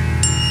this.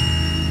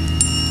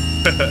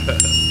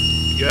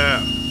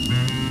 Yeah.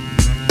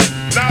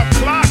 Now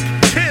clock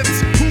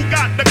kids who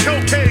got the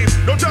cocaine.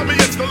 Don't tell me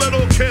it's the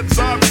little kids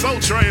on Soul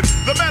Train.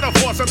 The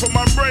metaphor sent from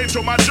my brain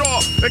to my jaw.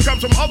 It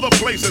comes from other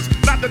places,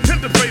 not the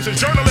tinted faces.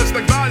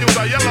 Journalistic values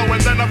are yellow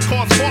and then of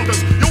course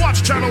falters. You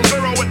watch Channel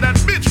Zero with that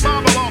bitch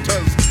Marvel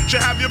Alters. She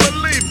have you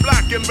believe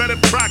black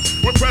invented crack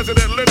when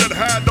President Lyndon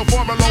had the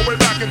formula way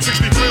back in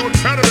 63 with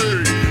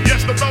Kennedy.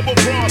 Yes, the double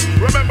cross.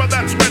 Remember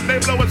that's when they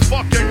blow his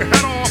fucking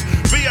head off.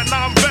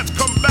 Vietnam vets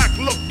come back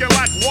looking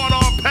like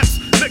one-armed pets.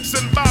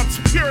 Nixon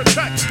bounce, pure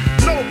text.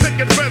 No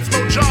picket fence,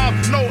 no job,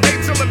 no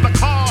eight-cylinder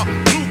car.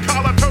 Blue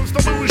collar turns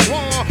to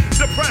bourgeois.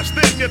 Depressed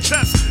in your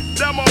chest,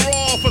 them are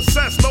all for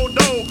cess. No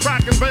dough,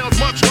 cracking bales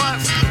much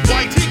less.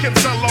 White he can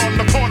sell on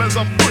the corners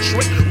of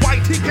Bushwick.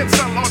 White he can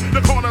sell on the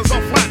corners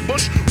of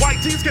Flatbush.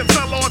 White tees can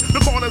sell on the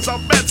corners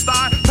of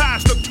Bed-Stuy.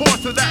 Pass the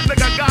torch to that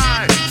nigga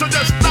guy. So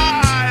just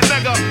die,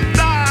 nigga,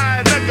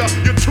 die, nigga.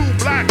 You're too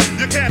black,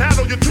 you can't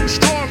handle, you're too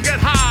strong, get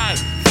high.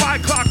 5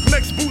 o'clock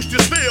next boost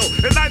your steel.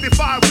 In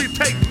 95 we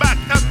take back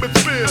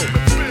Edmondsville.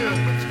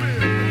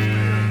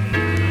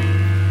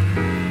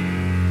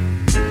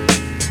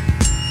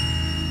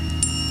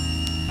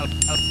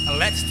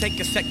 Let's take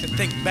a sec to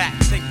think back,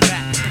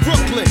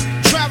 Brooklyn,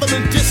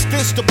 traveling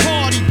distance to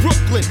party.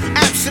 Brooklyn. Brooklyn.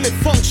 Abstinent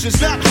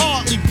functions, not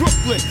hardly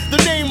Brooklyn. The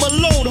name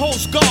alone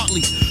holds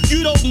godly.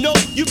 You don't know,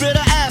 you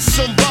better ask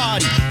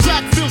somebody.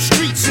 Crackville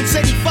Street since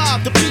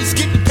 85, the beats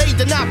getting paid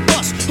to not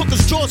bust.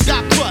 Hookers' jaws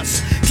got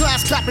crust.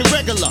 Class clapping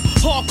regular.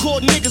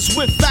 Hardcore niggas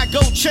with fat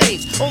gold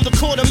chains. On the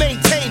corner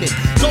maintaining.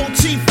 Gold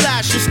teeth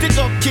flashing. Stick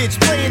up kids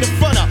playing in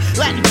front of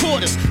Latin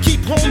quarters.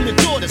 Keep home your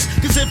daughters.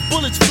 Cause if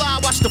bullets fly,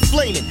 watch the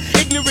flaming.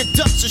 Ignorant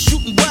ducks are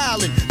shooting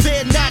wildin'.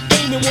 They're not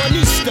aiming one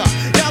Easter.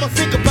 Now to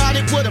think about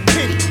it, what a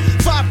pity.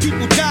 5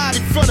 people died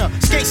in front of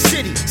Skate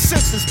City.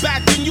 Senseless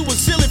back then, you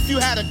was ill if you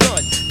had a gun.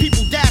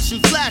 People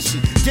dashing,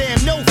 flashing, damn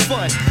no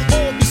fun.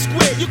 All be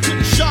square, you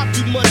couldn't shop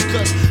too much.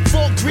 Cause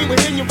Fort Greene would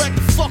hit you right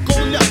the fuck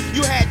on up.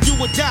 You had do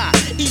or die.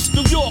 East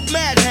New York,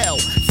 mad hell.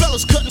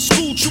 Fellas cutting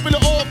school, trooping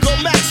to all go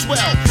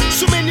Maxwell.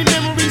 So many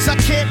memories I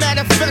can't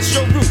manifest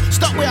your route.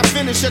 Start where I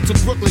finish at to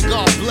Brooklyn,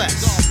 God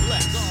bless.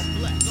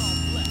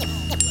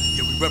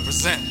 Yeah, we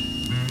represent.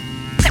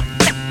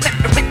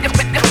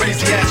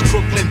 Crazy ass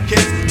Brooklyn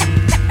kids.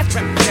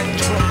 Represent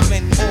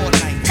Brooklyn all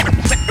night.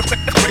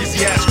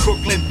 Crazy ass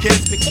Brooklyn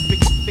kids.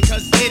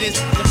 Because it is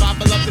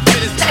survival of the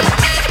fittest.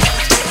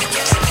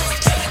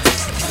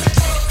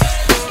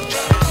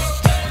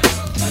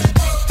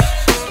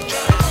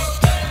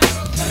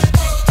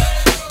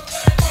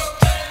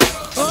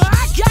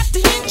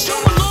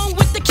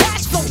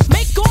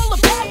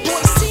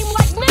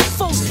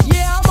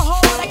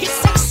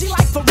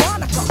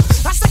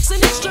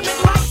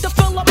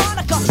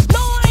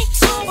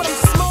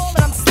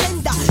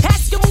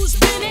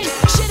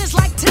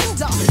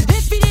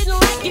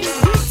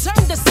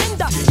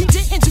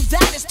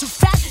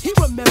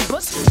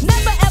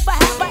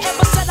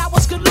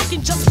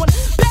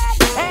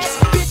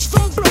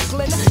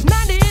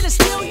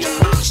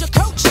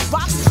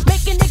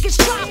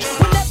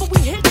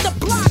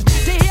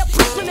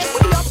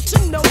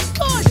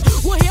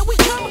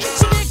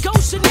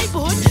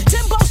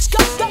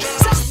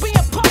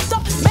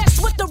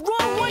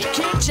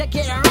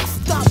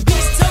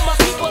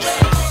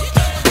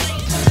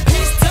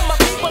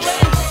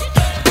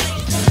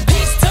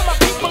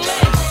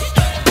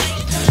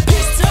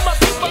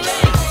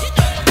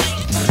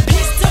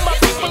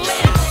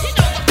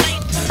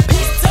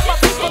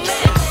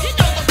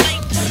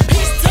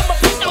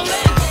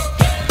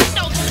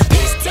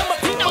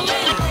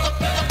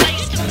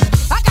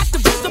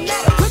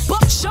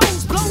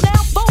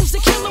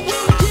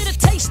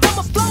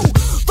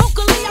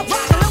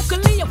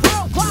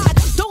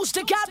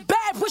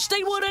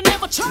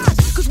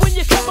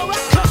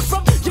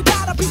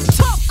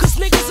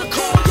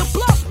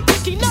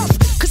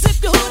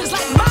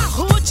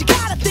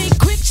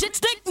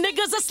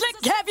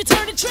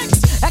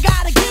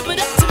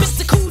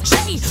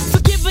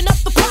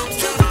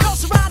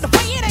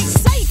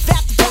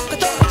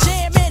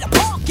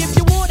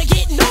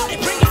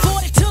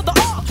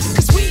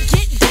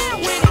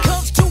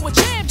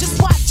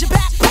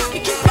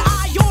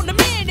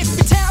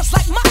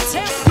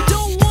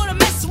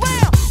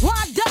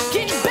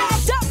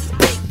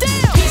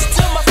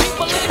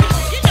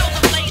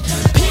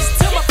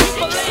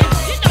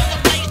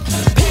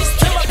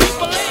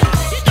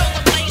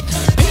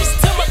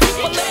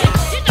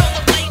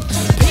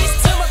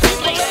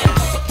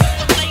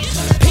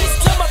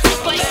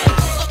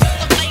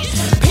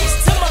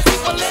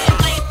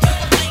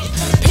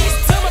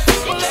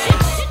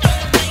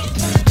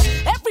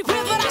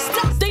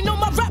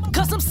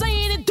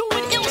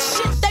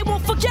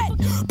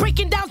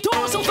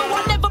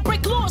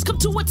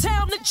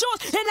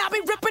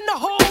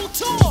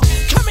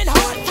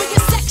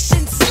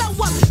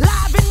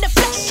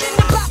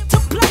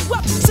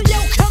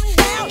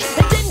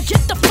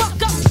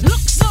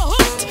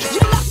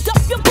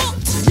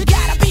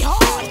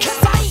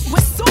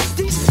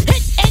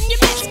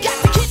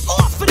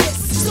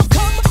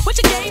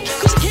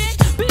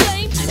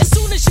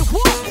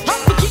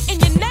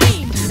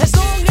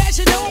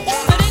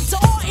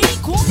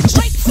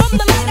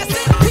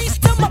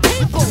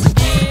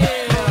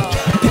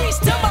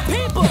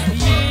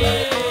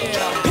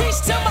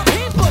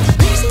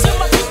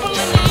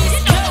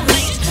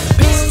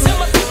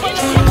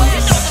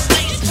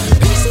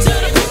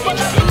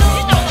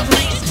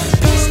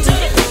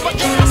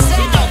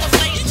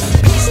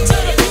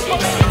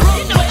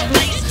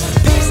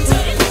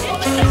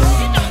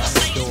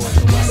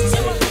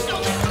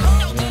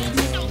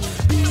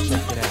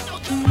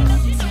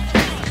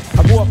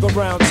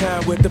 around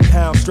town with the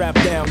pound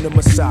strapped down to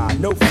my side.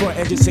 No front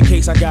end just in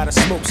case I gotta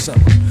smoke some.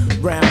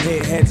 Round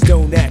here heads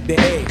don't act the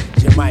age.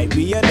 You might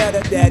be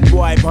another dead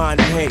boy behind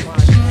the page.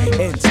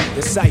 Into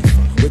the cipher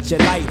with your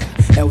lighter.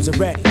 L's are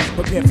ready,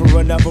 prepare for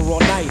another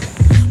all-nighter.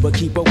 But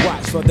keep a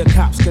watch for the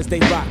cops cause they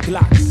rock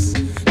glocks.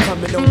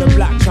 coming on the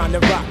block trying to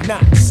rock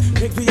knots.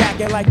 Pigs be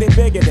acting like they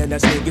bigger than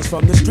us niggas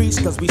from the streets,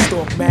 cause we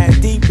stalk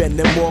mad deep and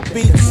them walk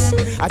beats.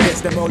 I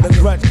guess them hold a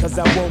grudge cause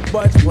I won't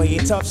budge, playing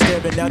tough,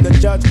 staring down the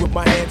judge with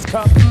my hands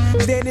cupped.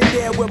 Standing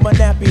there with my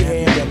nappy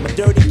hand and my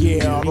dirty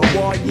gear. I'm a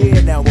war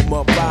year, now I'm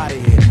up out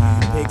of here.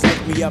 Pigs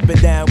lift me up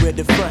and down with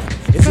the front.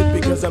 Is it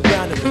because I'm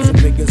down or is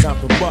it because I'm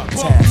from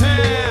Bucktown?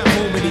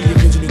 Home of the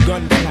original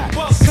gun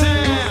clappers.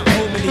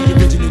 Home of the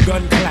original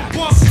gun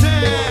clappers.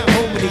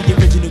 Home of the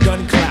original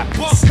gun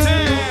clappers.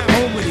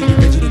 Home of the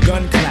original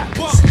gun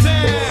clappers.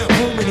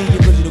 Home of the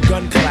original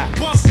gun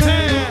clappers.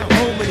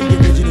 Home of the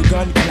original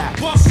gun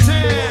clappers.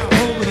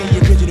 Home of the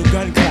original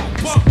gun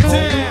clappers.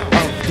 Home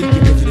of the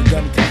original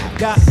gun clappers.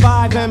 Got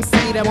 5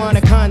 MC that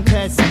wanna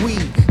contest. We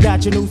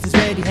got your nooses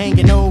ready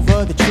hanging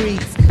over the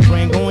trees.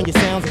 Bring on your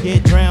sounds and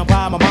get drowned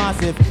by my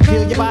massive.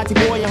 Kill your body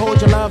boy and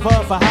hold your lover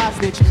for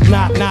hostage.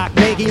 Knock, knock,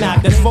 nigga,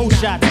 knock, that's 4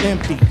 shots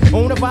empty.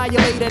 On a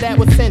violator that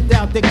was sent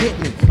out to get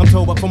me. I'm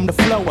towed up from the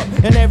flow up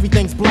and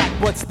everything's black,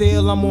 but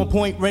still I'm on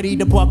point, ready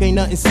to buck, ain't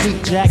nothing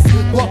sweet, Jack.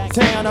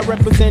 Bucktown, I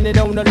represented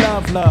on the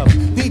love.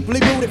 Deeply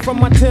rooted from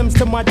my Timbs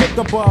to my dick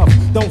above.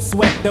 Don't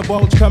sweat the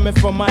bulge coming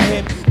from my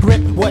hip.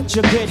 Grip what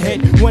you get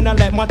hit when I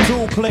let my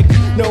tool click.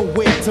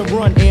 Nowhere to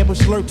run,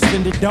 ambush lurks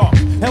in the dark.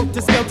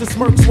 Helter-skelter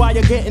smirks while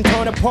you're getting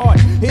torn apart.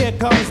 Here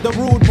comes the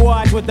rude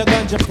boys with the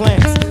ganja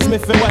plants.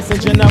 Smith & Wesson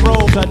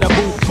generals of the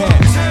boot camp.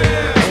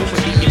 Over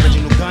the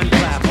original gun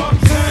clap. Over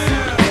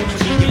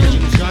the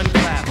original gun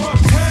clap. Over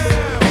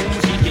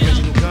the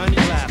original gun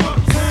clap.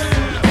 Over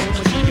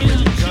the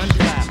original gun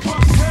clap.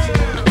 Over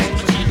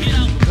the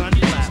original gun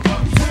clap.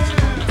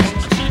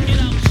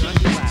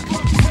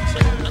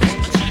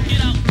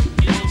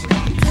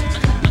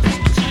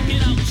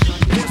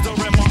 Here's the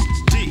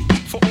remedy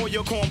for all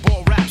your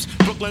cornball raps.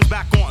 Brooklyn's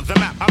back on the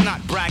map. I'm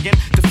not bragging.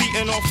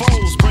 Defeating all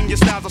foes. Bring your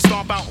styles to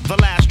stomp out the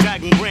last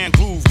dragon. Grand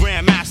groove,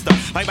 grand master.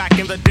 Like back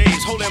in the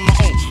days, holding my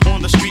own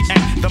on the street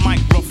and the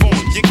microphone.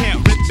 You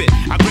can't rip it.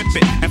 I grip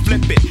it and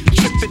flip it.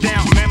 Trip it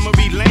down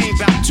memory lane.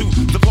 Back to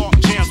the park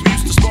jams. We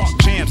used to spark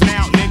jams.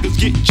 Now niggas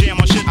get jam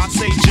on shit. I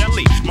say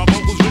jelly. My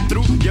vocals rip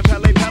through your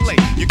Pele.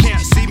 You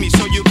can't see me,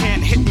 so you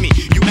can't hit me.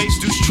 You ace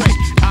do straight.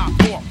 I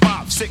 4,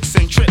 5, 6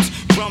 and trips.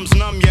 Drums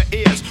numb your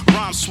ears.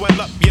 Rhymes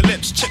swell up your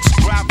lips. Chicks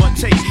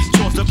gravitate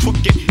towards the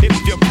crooked. If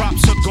your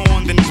props are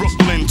gone, then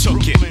Brooklyn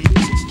took it.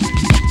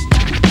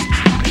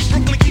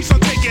 Brooklyn keeps on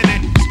taking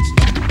it.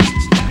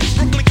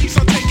 Brooklyn keeps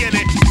on taking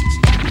it.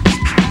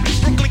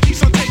 Brooklyn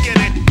keeps on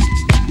taking it.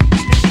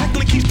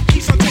 Brooklyn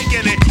keeps on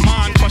taking it.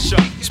 Mind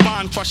crusher,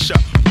 spine crusher.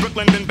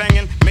 Brooklyn been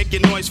banging,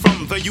 making noise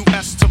from the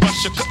US to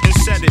Russia. Couldn't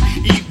set it,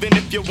 even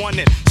if you want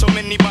it. So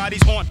many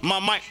bodies on my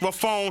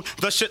microphone.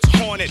 The shit's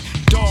haunted,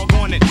 dog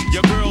on it,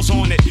 your girl's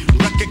on it.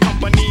 Record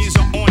companies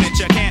are on it.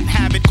 You can't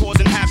have it,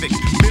 causing havoc.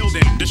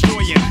 Building,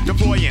 destroying,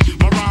 deploying.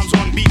 My rhymes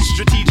on beat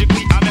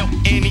strategically. I melt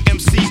any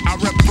MC. I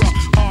rep rough.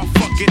 Oh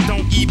fuck it,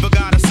 don't even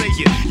gotta say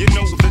it. You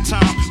know the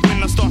time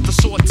when I start to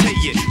saute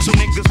it. So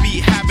niggas be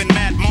having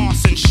mad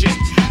moss and shit.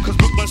 Cause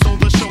Brooklyn stole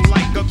the show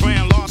like a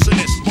grand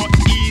larcenist. But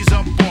ease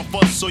up off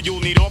us, so you'll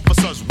need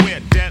officers.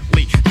 We're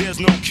deadly, there's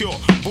no cure.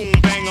 Boom,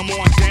 bang, I'm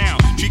on down.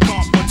 Treat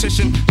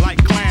competition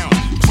like clowns.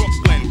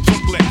 Brooklyn,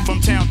 from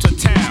town to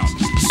town.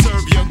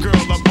 Serve your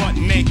girl a butt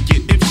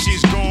naked. If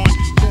she's gone,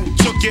 who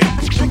took it?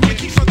 Brooklyn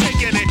keeps on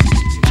taking it.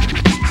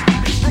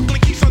 Brooklyn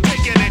keeps on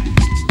taking it.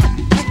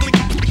 Brooklyn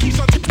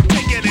keeps on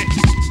taking it.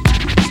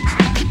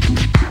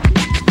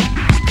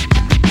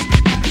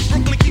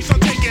 Brooklyn keeps on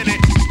taking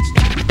it.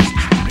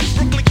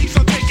 Brooklyn keeps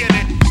on taking it.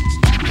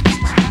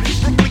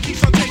 Brooklyn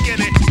keeps on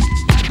taking it.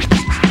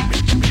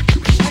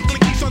 Brooklyn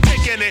keeps on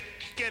taking it.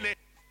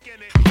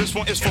 This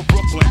one is for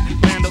Brooklyn,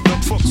 land of the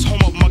crooks,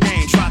 home of my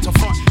game. Try to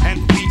front and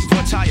we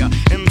retire.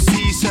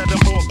 MC set the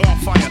board on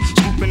fire,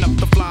 scooping up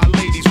the fly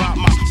ladies. Ride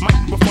my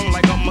microphone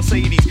like a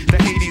Mercedes. The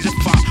Hades, if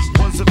I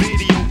was a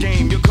video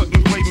game, you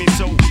couldn't play me,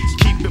 so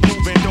keep it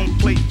moving, don't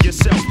play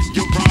yourself.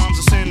 Your rhymes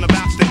are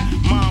cinematic,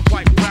 mine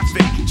quite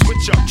graphic.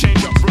 Switch up,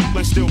 change up,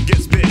 Brooklyn still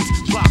gets biz.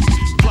 Plop,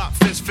 plop,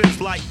 fizz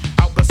like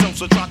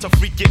Alka-Seltzer. Try to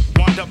freak it,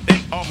 wind up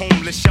in a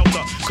homeless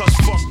shelter. Cause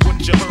fuck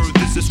what you heard,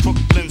 this is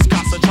Brooklyn's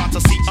casa. Try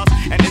to see us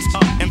and it's a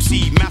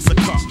MC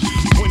massacre.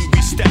 When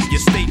we step your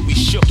state, we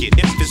shook it.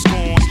 If it's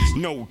gone,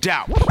 no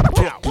doubt,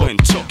 Brooklyn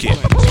took it.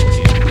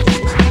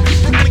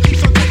 Brooklyn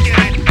keeps on taking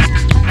it.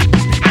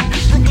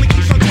 Brooklyn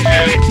keeps on taking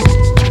it.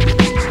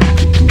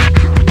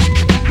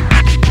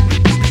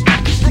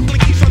 Brooklyn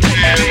keeps on taking it. Brooklyn keeps on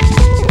taking it.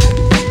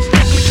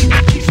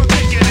 Brooklyn keeps on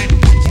taking it.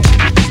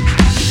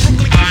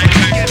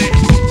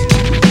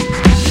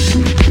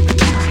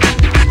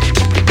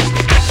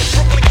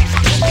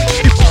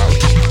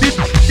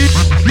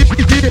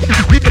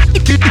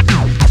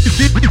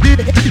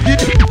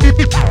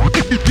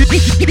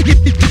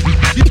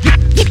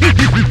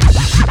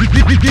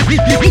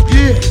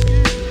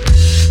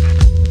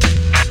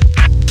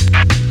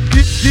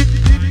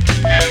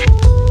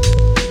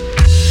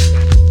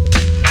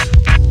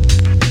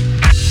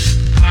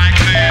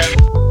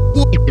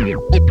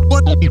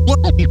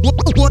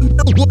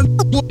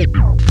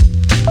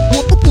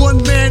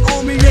 One man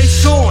on me ain't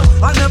sworn.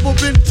 I never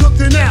been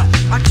tooken out.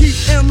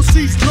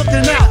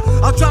 sticking out.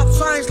 I drop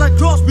signs like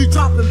Crosby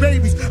dropping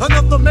babies,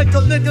 enough to make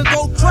a nigga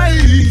go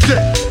crazy.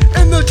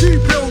 In the G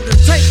building,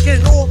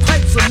 taking all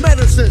types of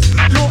medicines.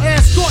 Your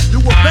ass thought you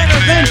were better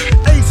than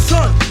a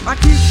son. I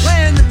keep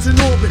planets in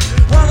orbit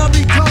while I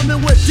be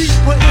coming with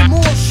deeper and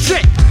more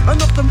shit.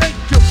 Enough to make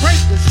you break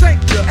and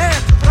shake your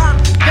ass out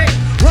of cake.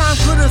 Rhyme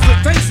good as a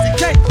tasty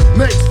cake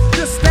makes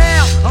this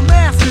style I'm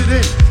mastered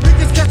in.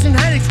 Niggas catching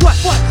headaches, what?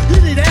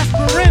 You need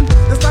aspirin?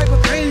 This type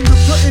of pain you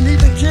couldn't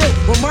even kill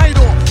with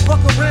Midol.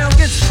 Fuck around,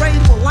 get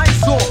sprayed with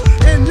Lysol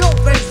in your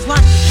face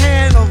like a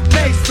can of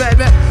mace,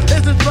 baby.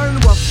 Isn't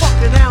learning what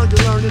fucking now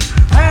you're learning.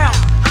 How?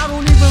 I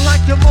don't even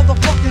like your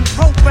motherfucking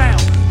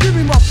profile. Give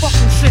me my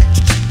fucking shit.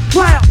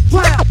 Wow,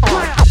 wow,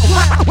 wow,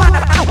 wow,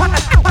 wow, wow.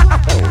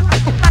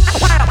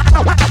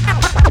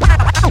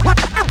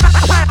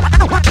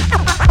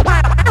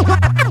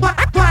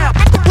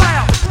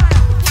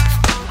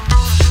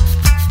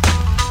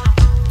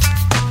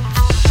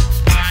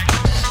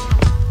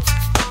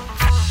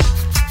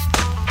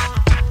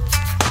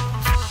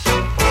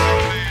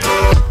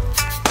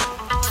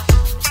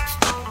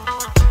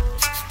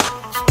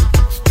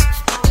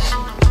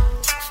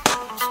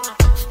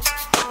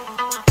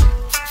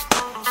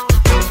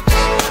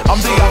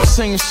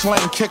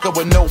 Slang kicker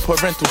with no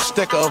parental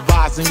sticker,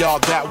 advising y'all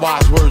that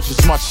wise words is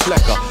much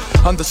slicker.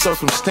 Under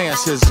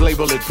circumstances,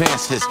 label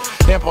advances,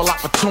 ample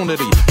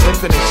opportunity,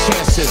 infinite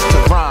chances to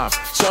rhyme.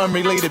 So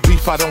unrelated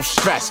beef I don't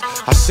stress.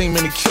 I see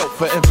many killed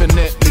for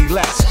infinitely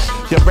less.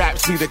 Your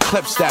raps be the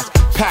clips that's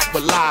packed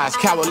with lies.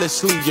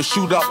 Cowardlessly you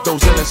shoot up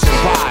those innocent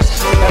lies.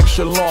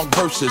 Extra long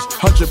verses,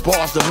 100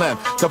 bars to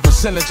length. The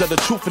percentage of the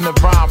truth in the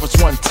rhyme was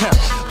 1/10.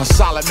 A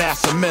solid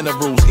mass of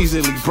minerals,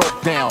 easily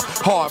broke down.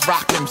 Hard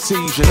rock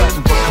MCs, you're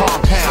nothing but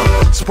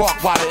compound.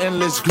 Sparked by the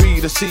endless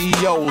greed of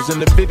CEOs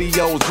and the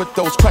videos with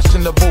those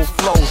questionable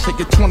flows. Take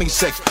it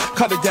 26,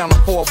 cut it down to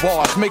 4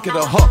 bars, make it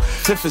a hook.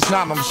 If it's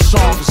not on the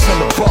song, it's in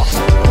the book.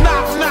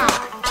 Knock, knock,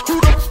 who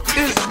the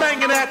is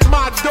banging at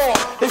my door?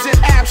 Is it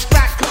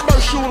abstract,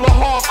 commercial, or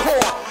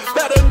hardcore?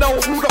 Better know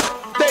who the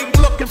they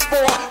looking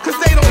for, cause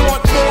they don't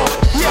want more.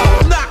 Yo,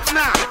 knock,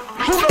 knock,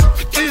 who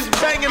the is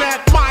banging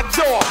at my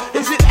door?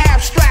 Is it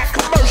abstract,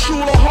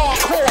 commercial, or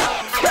hardcore?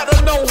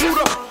 Better know who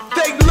the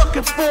they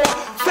looking for,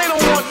 they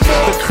don't want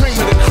more. The cream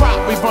of the crop,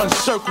 we run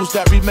circles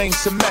that remain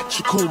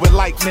symmetrical. With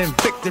lightning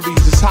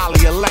victories, it's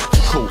highly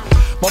electrical.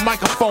 My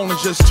microphone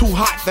is just too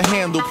hot to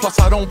handle. Plus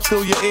I don't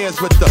fill your ears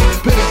with the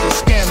bitters and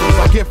scandals.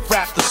 I get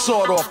wrapped the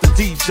sword off the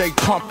DJ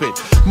pump it.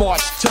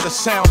 March to the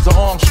sounds of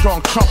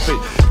Armstrong trumpet.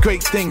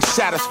 Great things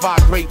satisfy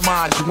great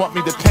minds. You want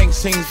me to paint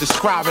scenes,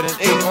 describe it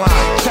in 8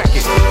 lines. Check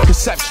it,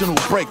 conceptual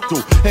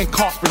breakthrough,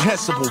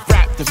 incomprehensible.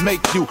 Rap to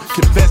make you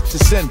convinced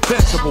it's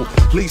invincible.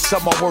 Least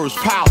some of my words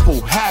powerful,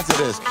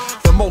 hazardous.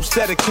 The most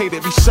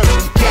dedicated research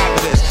to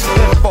gather this.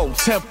 Info,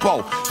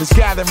 tempo is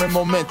gathering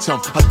momentum.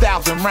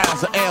 1,000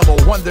 rounds of ammo,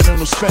 wondering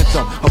who spent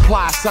them.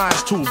 Apply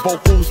science to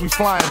vocals we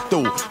flying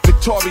through.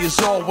 Victorious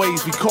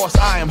always because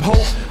I am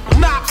hope.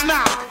 Knock,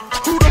 knock,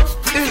 who the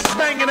is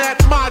banging at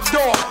my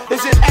door?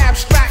 Is it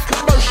abstract,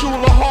 commercial,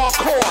 or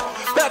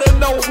hardcore? Better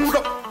know who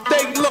the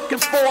they looking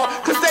for,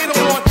 cause they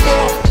don't want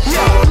more.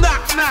 Yo,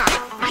 knock, knock,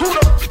 who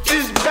the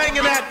is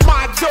banging at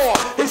my door?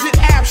 Is it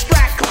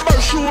abstract,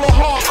 commercial, or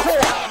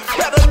hardcore?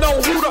 Better know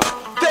who the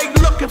they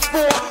looking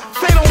for,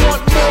 they don't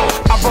want more.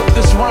 I wrote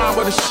this rhyme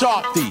with a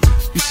Sharpie.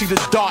 You see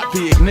the dart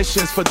be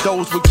ignitions for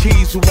those with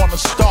keys who wanna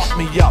start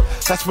me up.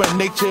 That's when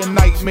nature and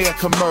nightmare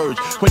converge.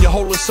 When you're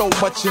holding so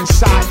much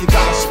inside, you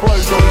gotta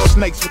splurge on these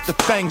snakes with the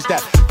fangs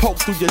that poke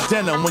through your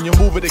denim. When you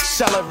move it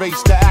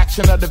accelerates the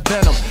action of the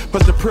venom.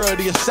 But the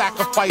purity of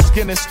sacrifice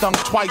getting stung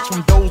twice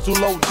from those who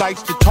load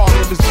dice. The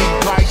target is G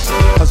Christ.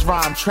 Us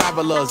rhyme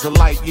travelers are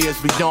light years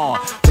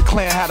beyond. The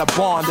clan had a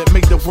bond that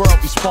made the world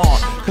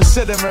respond.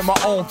 Considering my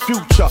own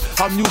future,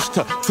 I'm used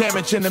to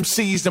damaging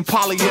MCs and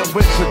polying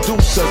with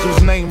producers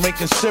whose name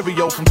making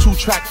cereal from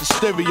 2-track to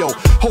stereo.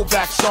 Hold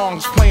back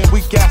songs playing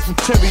weak ass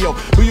material.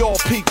 We all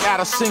peak at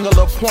a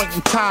singular point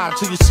in time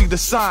till you see the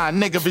sign,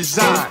 nigga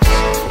resign.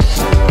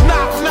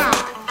 Knock, knock,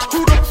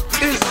 who the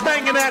is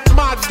banging at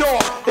my door?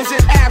 Is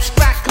it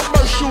abstract,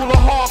 commercial,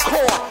 or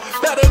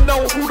hardcore? Better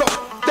know who the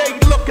they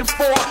looking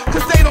for,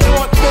 cause they don't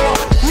want more.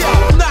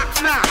 Yo, knock,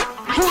 knock,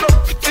 who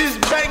the is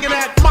banging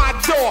at my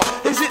door?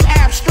 Is it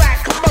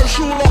abstract,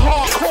 commercial, or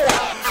hardcore?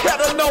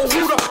 Better know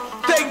who the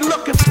they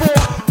looking for,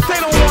 they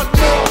don't want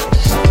more.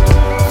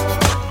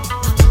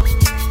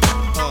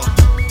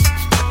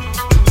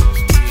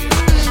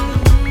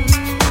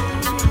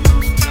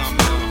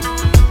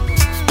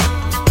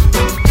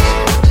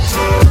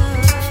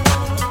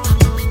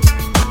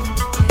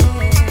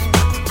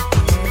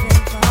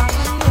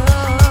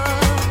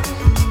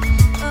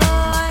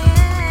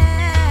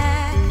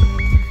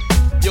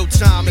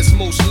 Time is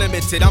most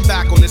limited. I'm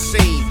back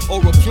clean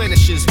or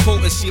replenishes.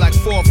 Potency like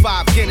 4 or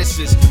 5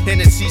 Guinnesses.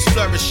 Hennessy's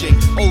flourishing,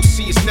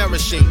 OC is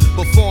nourishing,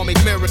 performing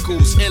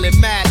miracles, ill and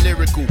mad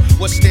lyrical.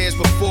 What stands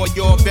before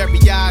your very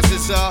eyes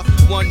is a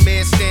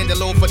one-man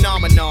standalone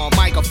phenomenon.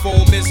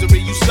 Microphone misery,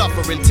 you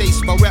suffering.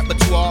 Taste my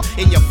repertoire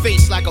in your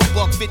face like a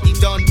 $150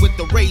 done with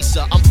the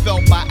razor. I'm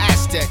felt by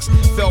Aztecs,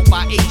 felt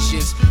by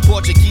Asians,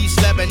 Portuguese,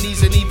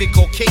 Lebanese, and even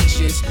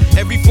Caucasians.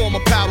 Every form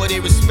of power, they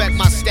respect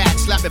my stats.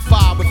 Slapping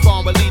fire with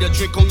farmer leader,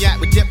 drink cognac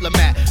with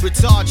diplomat.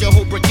 Retard your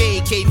whole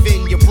brigade, cave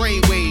in your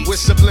brainwaves with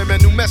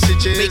subliminal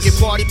messages. Making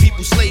party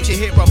people slaves, you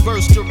hit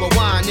reverse to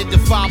rewind and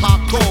defy my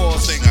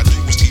cause. The thing I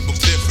do is keep them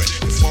different.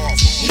 Far from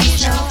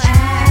he's no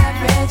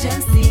average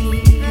MC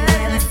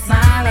with a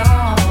smile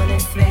on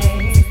his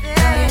face.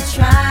 Though you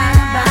try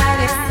by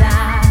his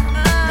side,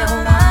 no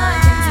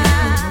one can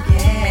do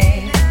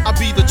okay. I'll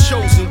be the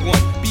chosen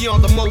one,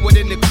 beyond the mold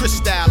in the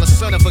crystal, a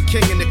son of a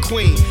king and a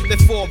queen.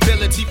 Therefore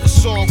ability for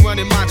song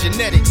running my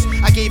genetics.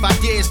 I gave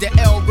ideas to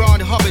L. Ron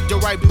Hubbard to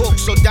write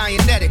books or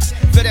Dianetics.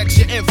 FedEx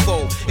your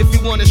info. If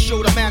you wanna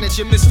show the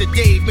manager, Mr.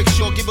 Dave, make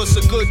sure give us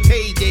a good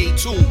payday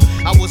too.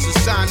 I was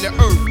assigned to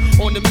Earth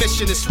on the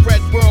mission to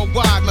spread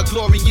worldwide my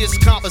glorious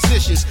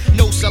compositions.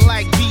 Notes are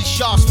like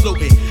B-sharps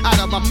floating out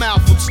of my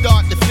mouth from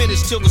start to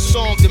finish till the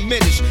song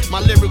diminish. My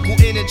lyrical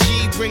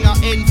energy bring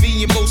out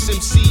envy in most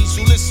MCs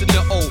who listen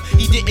to O.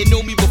 He didn't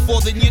know me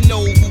before, then you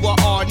know who I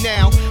are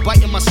now.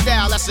 Biting my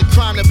style, that's a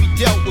crime to be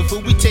dealt with,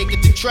 but we take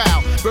it to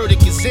trial.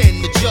 Verdict is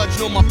in, the judge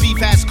know my beef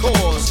has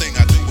cause. The thing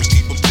I do is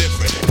keep them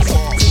different.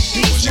 Far from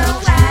he's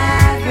no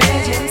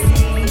average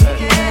MC with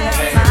a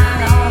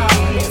smile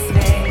on his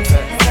face.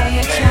 So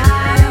you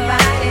try to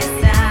bite his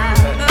style,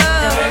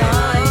 don't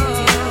want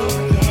you to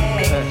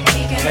okay.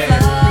 He can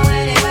flow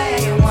anywhere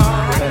you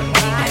want,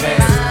 he can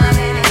rhyme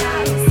anyhow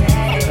you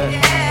say.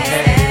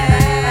 He's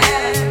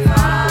never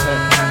far from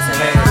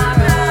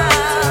tomorrow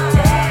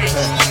today.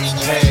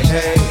 Hey,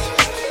 hey.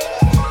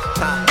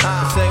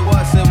 Say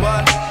what, say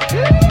what?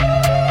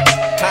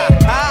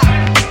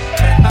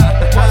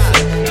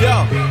 Yo,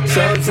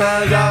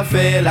 sometimes I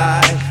feel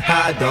like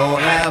I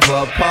don't have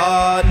a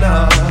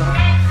partner.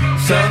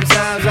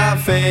 Sometimes I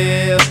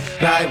feel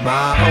like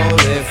my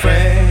only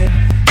friend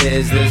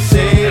is the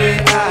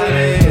city I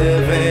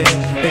live in.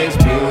 It's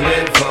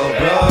beautiful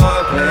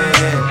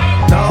Brooklyn.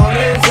 Long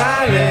as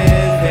I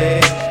live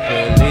here,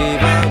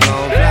 believe I'm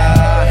gon'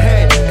 fly.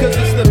 Hey, cause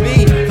it's the B,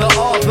 the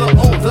R, the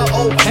O, the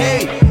OK.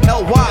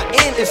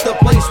 L-Y-N is the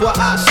place where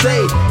I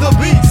stay. The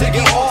B,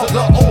 taking all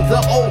the O, the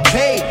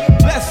OK.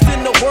 Best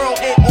in the world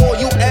and all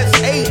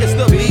USA. It's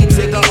the B,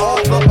 taking all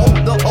the O,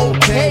 the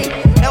OK.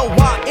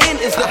 L-Y-N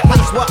is the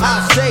place where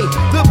I stay.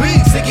 The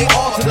B, taking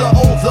all to the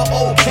O, the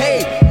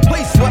OK.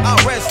 Place where I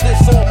rest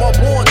this on my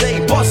born day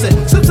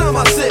bustin'. Sometimes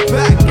I sit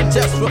back and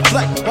just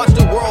reflect. Watch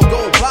the world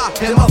go by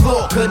and my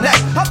thought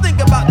connect. I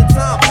think about the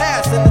time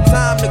past and the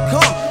time to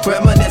come.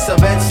 Reminisce of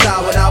Bed-Stuy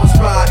when I was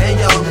spry and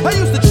young. I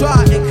used to try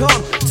and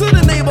come to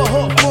the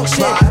neighborhood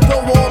function.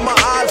 Throw all my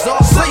eyes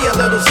off, say a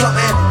little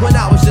something. When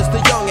I was just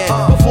a youngin',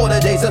 before the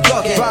days of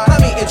thuggin'.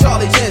 I'm eating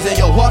Charlie Chins and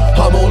yo what?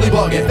 I'm only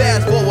buggin'.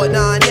 Fast forward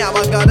 9, now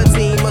I got a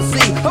team of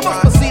C. I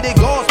must proceed at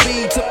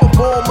Godspeed to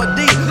perform a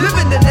D.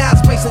 Living in now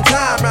space and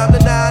time round the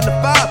 9 to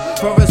 5.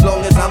 For as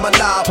long as I'm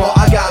alive, all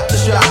I got to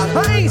strive.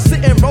 I ain't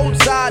sitting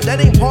roadside,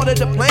 that ain't part of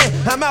the plan.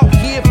 I'm out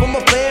here for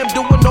my fam,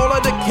 doing all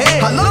of the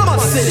can. I love my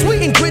city,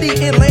 sweet and gritty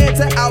inland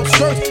to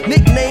outskirts.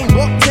 Nickname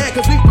Bucktown,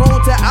 cause we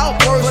grown to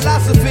outbursts.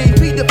 Philosophy,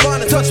 be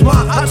defined, touch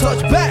mine, I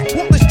touch back.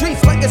 Walk the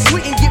streets like it's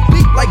sweet and get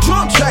beat like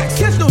drum tracks.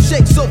 Catch no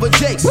shakes over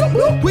jakes,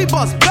 we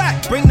bust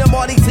back. Bring the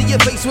Marty to your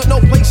face with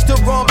no place to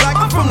run back.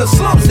 I'm from the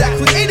slums that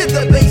created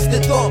the bass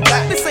that thump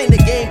back. This ain't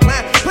the game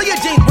plan, play your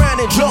James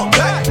Brown and jump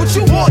back. What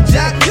you want,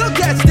 Jack? Your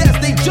cat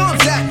stats, they jump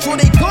at. Throw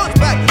they guns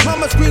back,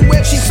 mama scream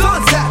where she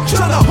sun's at.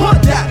 Tryna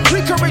hunt that,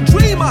 recurring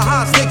dream of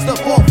high stakes. The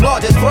fourth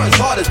largest, first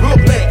hardest,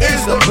 Brooklyn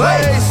is the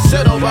place.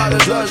 Settled by the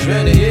Dutch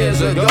many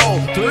years ago.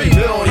 3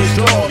 billion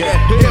strong, and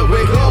here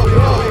we go.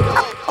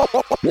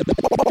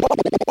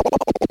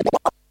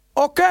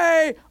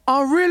 Okay,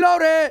 I'm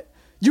reloaded.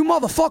 You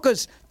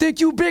motherfuckers think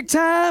you big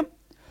time?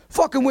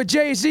 Fucking with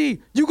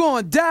Jay-Z, you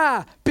gonna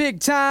die big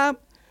time.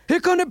 Here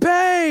come the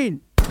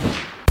pain.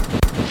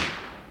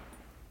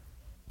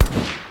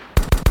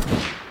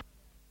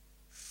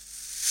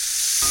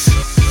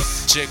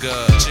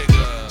 Jigger,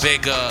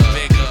 bigger,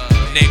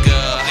 nigga,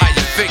 how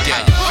you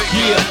figure?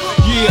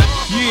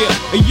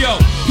 Yeah, and yo,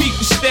 peep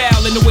the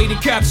style and the way they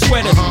cop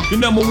sweaters. The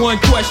number one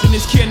question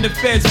is can the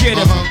feds get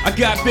us? I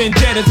got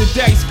vendettas and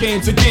dice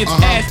games against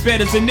ass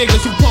betters and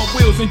niggas who pump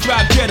wheels and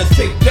drive jettas.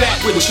 Take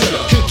that with a shit.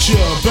 Hit ya,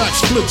 back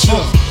split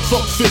ya.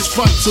 Fuck fist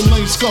fights and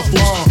lame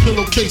scuffles.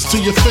 Pillowcase to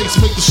your face,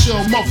 make the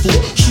shell muffle.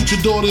 Shoot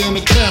your daughter in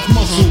the calf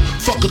muscle.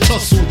 Fuck a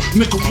tussle,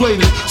 nickel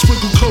plated.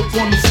 Sprinkle coke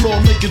on the floor,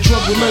 make it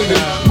drug related.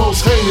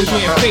 Most hated.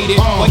 Yeah, faded.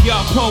 While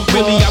y'all punk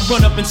Willie, I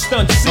run up and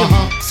stunt silly.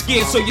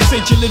 Scared so you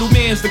sent your little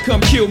mans to come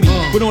kill me.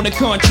 But on the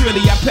contrary,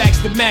 I packs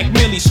the Mac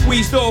Millie.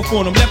 squeezed off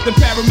on them. Left the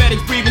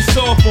paramedics breathing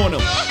soft on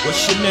them.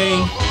 What's your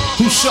name?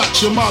 Who shot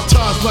you? My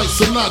ties like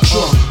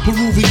Sinatra.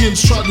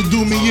 Peruvians tried to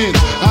do me in.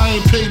 I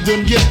ain't paid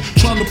them yet.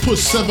 Trying to push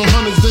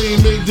 700s, they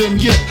ain't made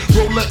them yet.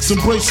 Rolex and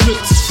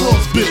bracelets is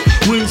frostbit.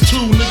 Rings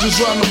too, niggas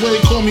riding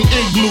away, call me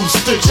igloo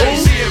sticks.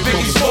 Jay-Z and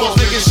Biggie Smalls,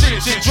 niggas shit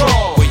you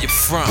draw. Where you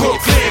from?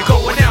 Brooklyn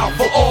going out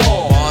for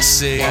all.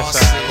 Marcy.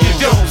 You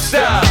don't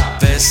stop.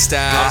 Best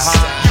style.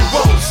 You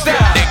won't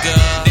stop. Nigga.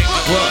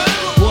 What?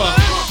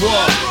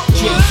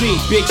 Jay-Z,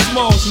 Big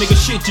Smalls, nigga,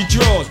 shit your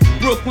drawers.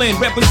 Brooklyn,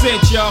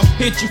 represent y'all,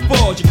 hit your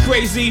forge. You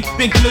crazy?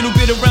 Think a little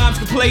bit of rhymes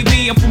can play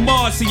me? I'm from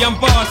Marcy, I'm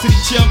varsity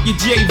chump, you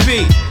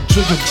JV.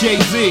 Trigger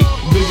Jay-Z.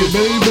 Biggie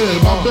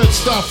baby, my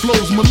Bed-Stuy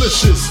flows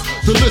malicious,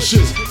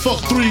 delicious. Fuck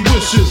 3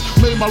 wishes,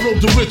 made my road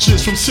to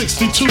riches. From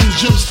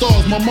 62's gym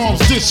stars, my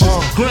mom's dishes.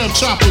 Graham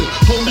chopping,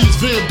 police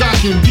van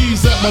docking,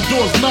 D's at my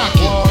doors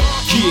knocking.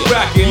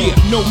 Yeah,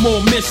 no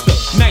more mister.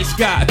 Nice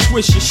guy,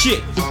 twist your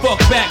shit. The fuck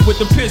back with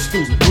the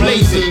pistols.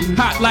 Blazing,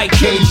 hot like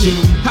Cajun.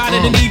 Hotter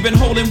than even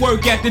holding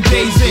work at the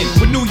day's end.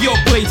 With New York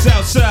plates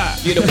outside.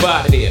 Get up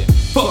out of there.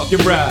 Fuck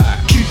your ride.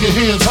 Keep your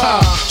hands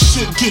high,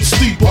 shit gets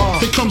steeper.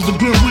 Here comes the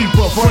Grim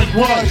Reaper. Frank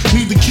White,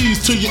 need the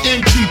keys to your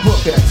innkeeper.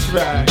 That's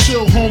right.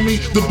 Chill,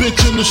 homie. The bitch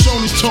in the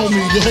Shoney's told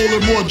me you're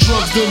holding more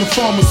drugs than the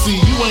pharmacy.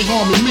 You ain't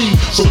harming me,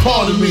 so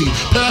pardon me.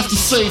 Pass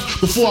the safe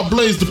before I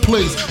blaze the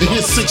place and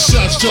hit 6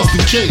 shots just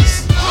in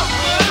case.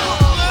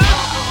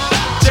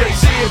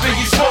 Jay-Z and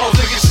Biggie Smalls,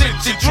 niggas shit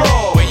you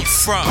draw. Where you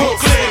from?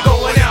 Brooklyn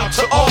going out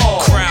to all.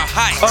 Crown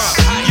Heights.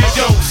 You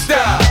don't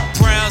stop.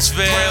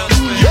 Brownsville.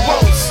 You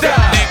won't stop.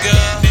 Nigga.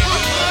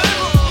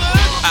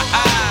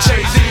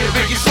 Jay-Z and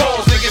Biggie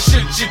Smalls, niggas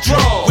shit you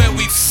draw. Where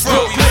we from?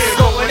 Brooklyn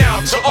going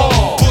out to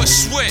all.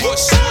 Bushwick.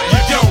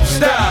 You don't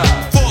stop.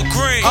 Fort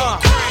Greene.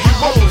 You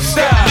won't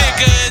stop.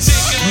 Niggas.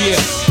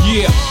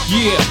 Yeah.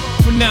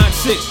 From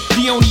 9-6,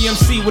 the only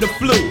MC with a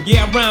flu.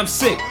 Yeah, I rhyme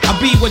sick. I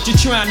be what you're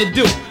trying to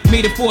do.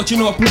 Made a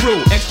fortune off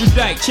Peru. Extra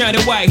dyke,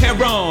 China white, hair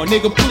on.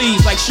 Nigga,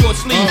 please, like short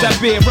sleeves, I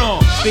bear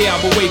wrong. Stay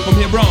out away from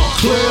here wrong.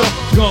 Clear.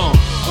 Gone.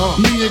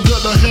 Me and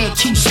Gutter had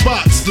 2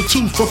 spots. The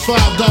 2 for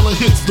 $5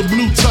 hits, the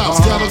blue tops.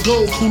 Gotta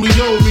go,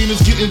 Coolio, mean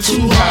it's getting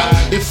too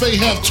hot. If they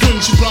have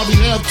twins, she probably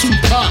have 2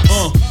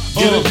 pots.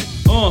 Get it?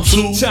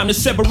 Time to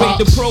separate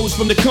the pros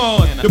from the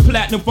cons, the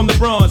platinum from the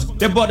bronze,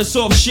 that butter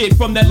soft shit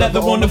from that leather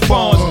on the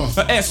fawns,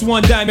 a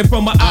S1 diamond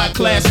from my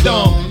I-class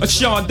dome, a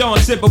Sean Dawn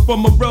sipper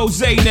from a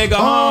rosé nigga,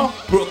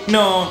 Brook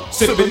non,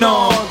 sippin'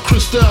 on.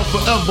 Cristal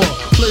forever,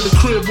 play the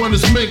crib when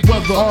it's make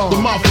weather.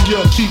 The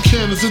mafia keep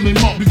cannons in they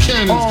Mark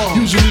Buchanans.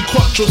 Usually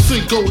Quattro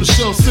Cinco, the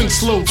shell sink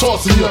slow,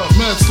 tossing ya.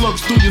 Mad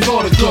slugs through your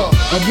Nautica,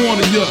 I'm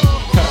warning ya.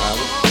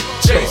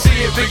 Jay-Z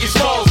and Biggie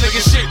Smalls,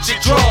 niggas shit you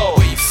draw.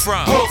 Where you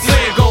from?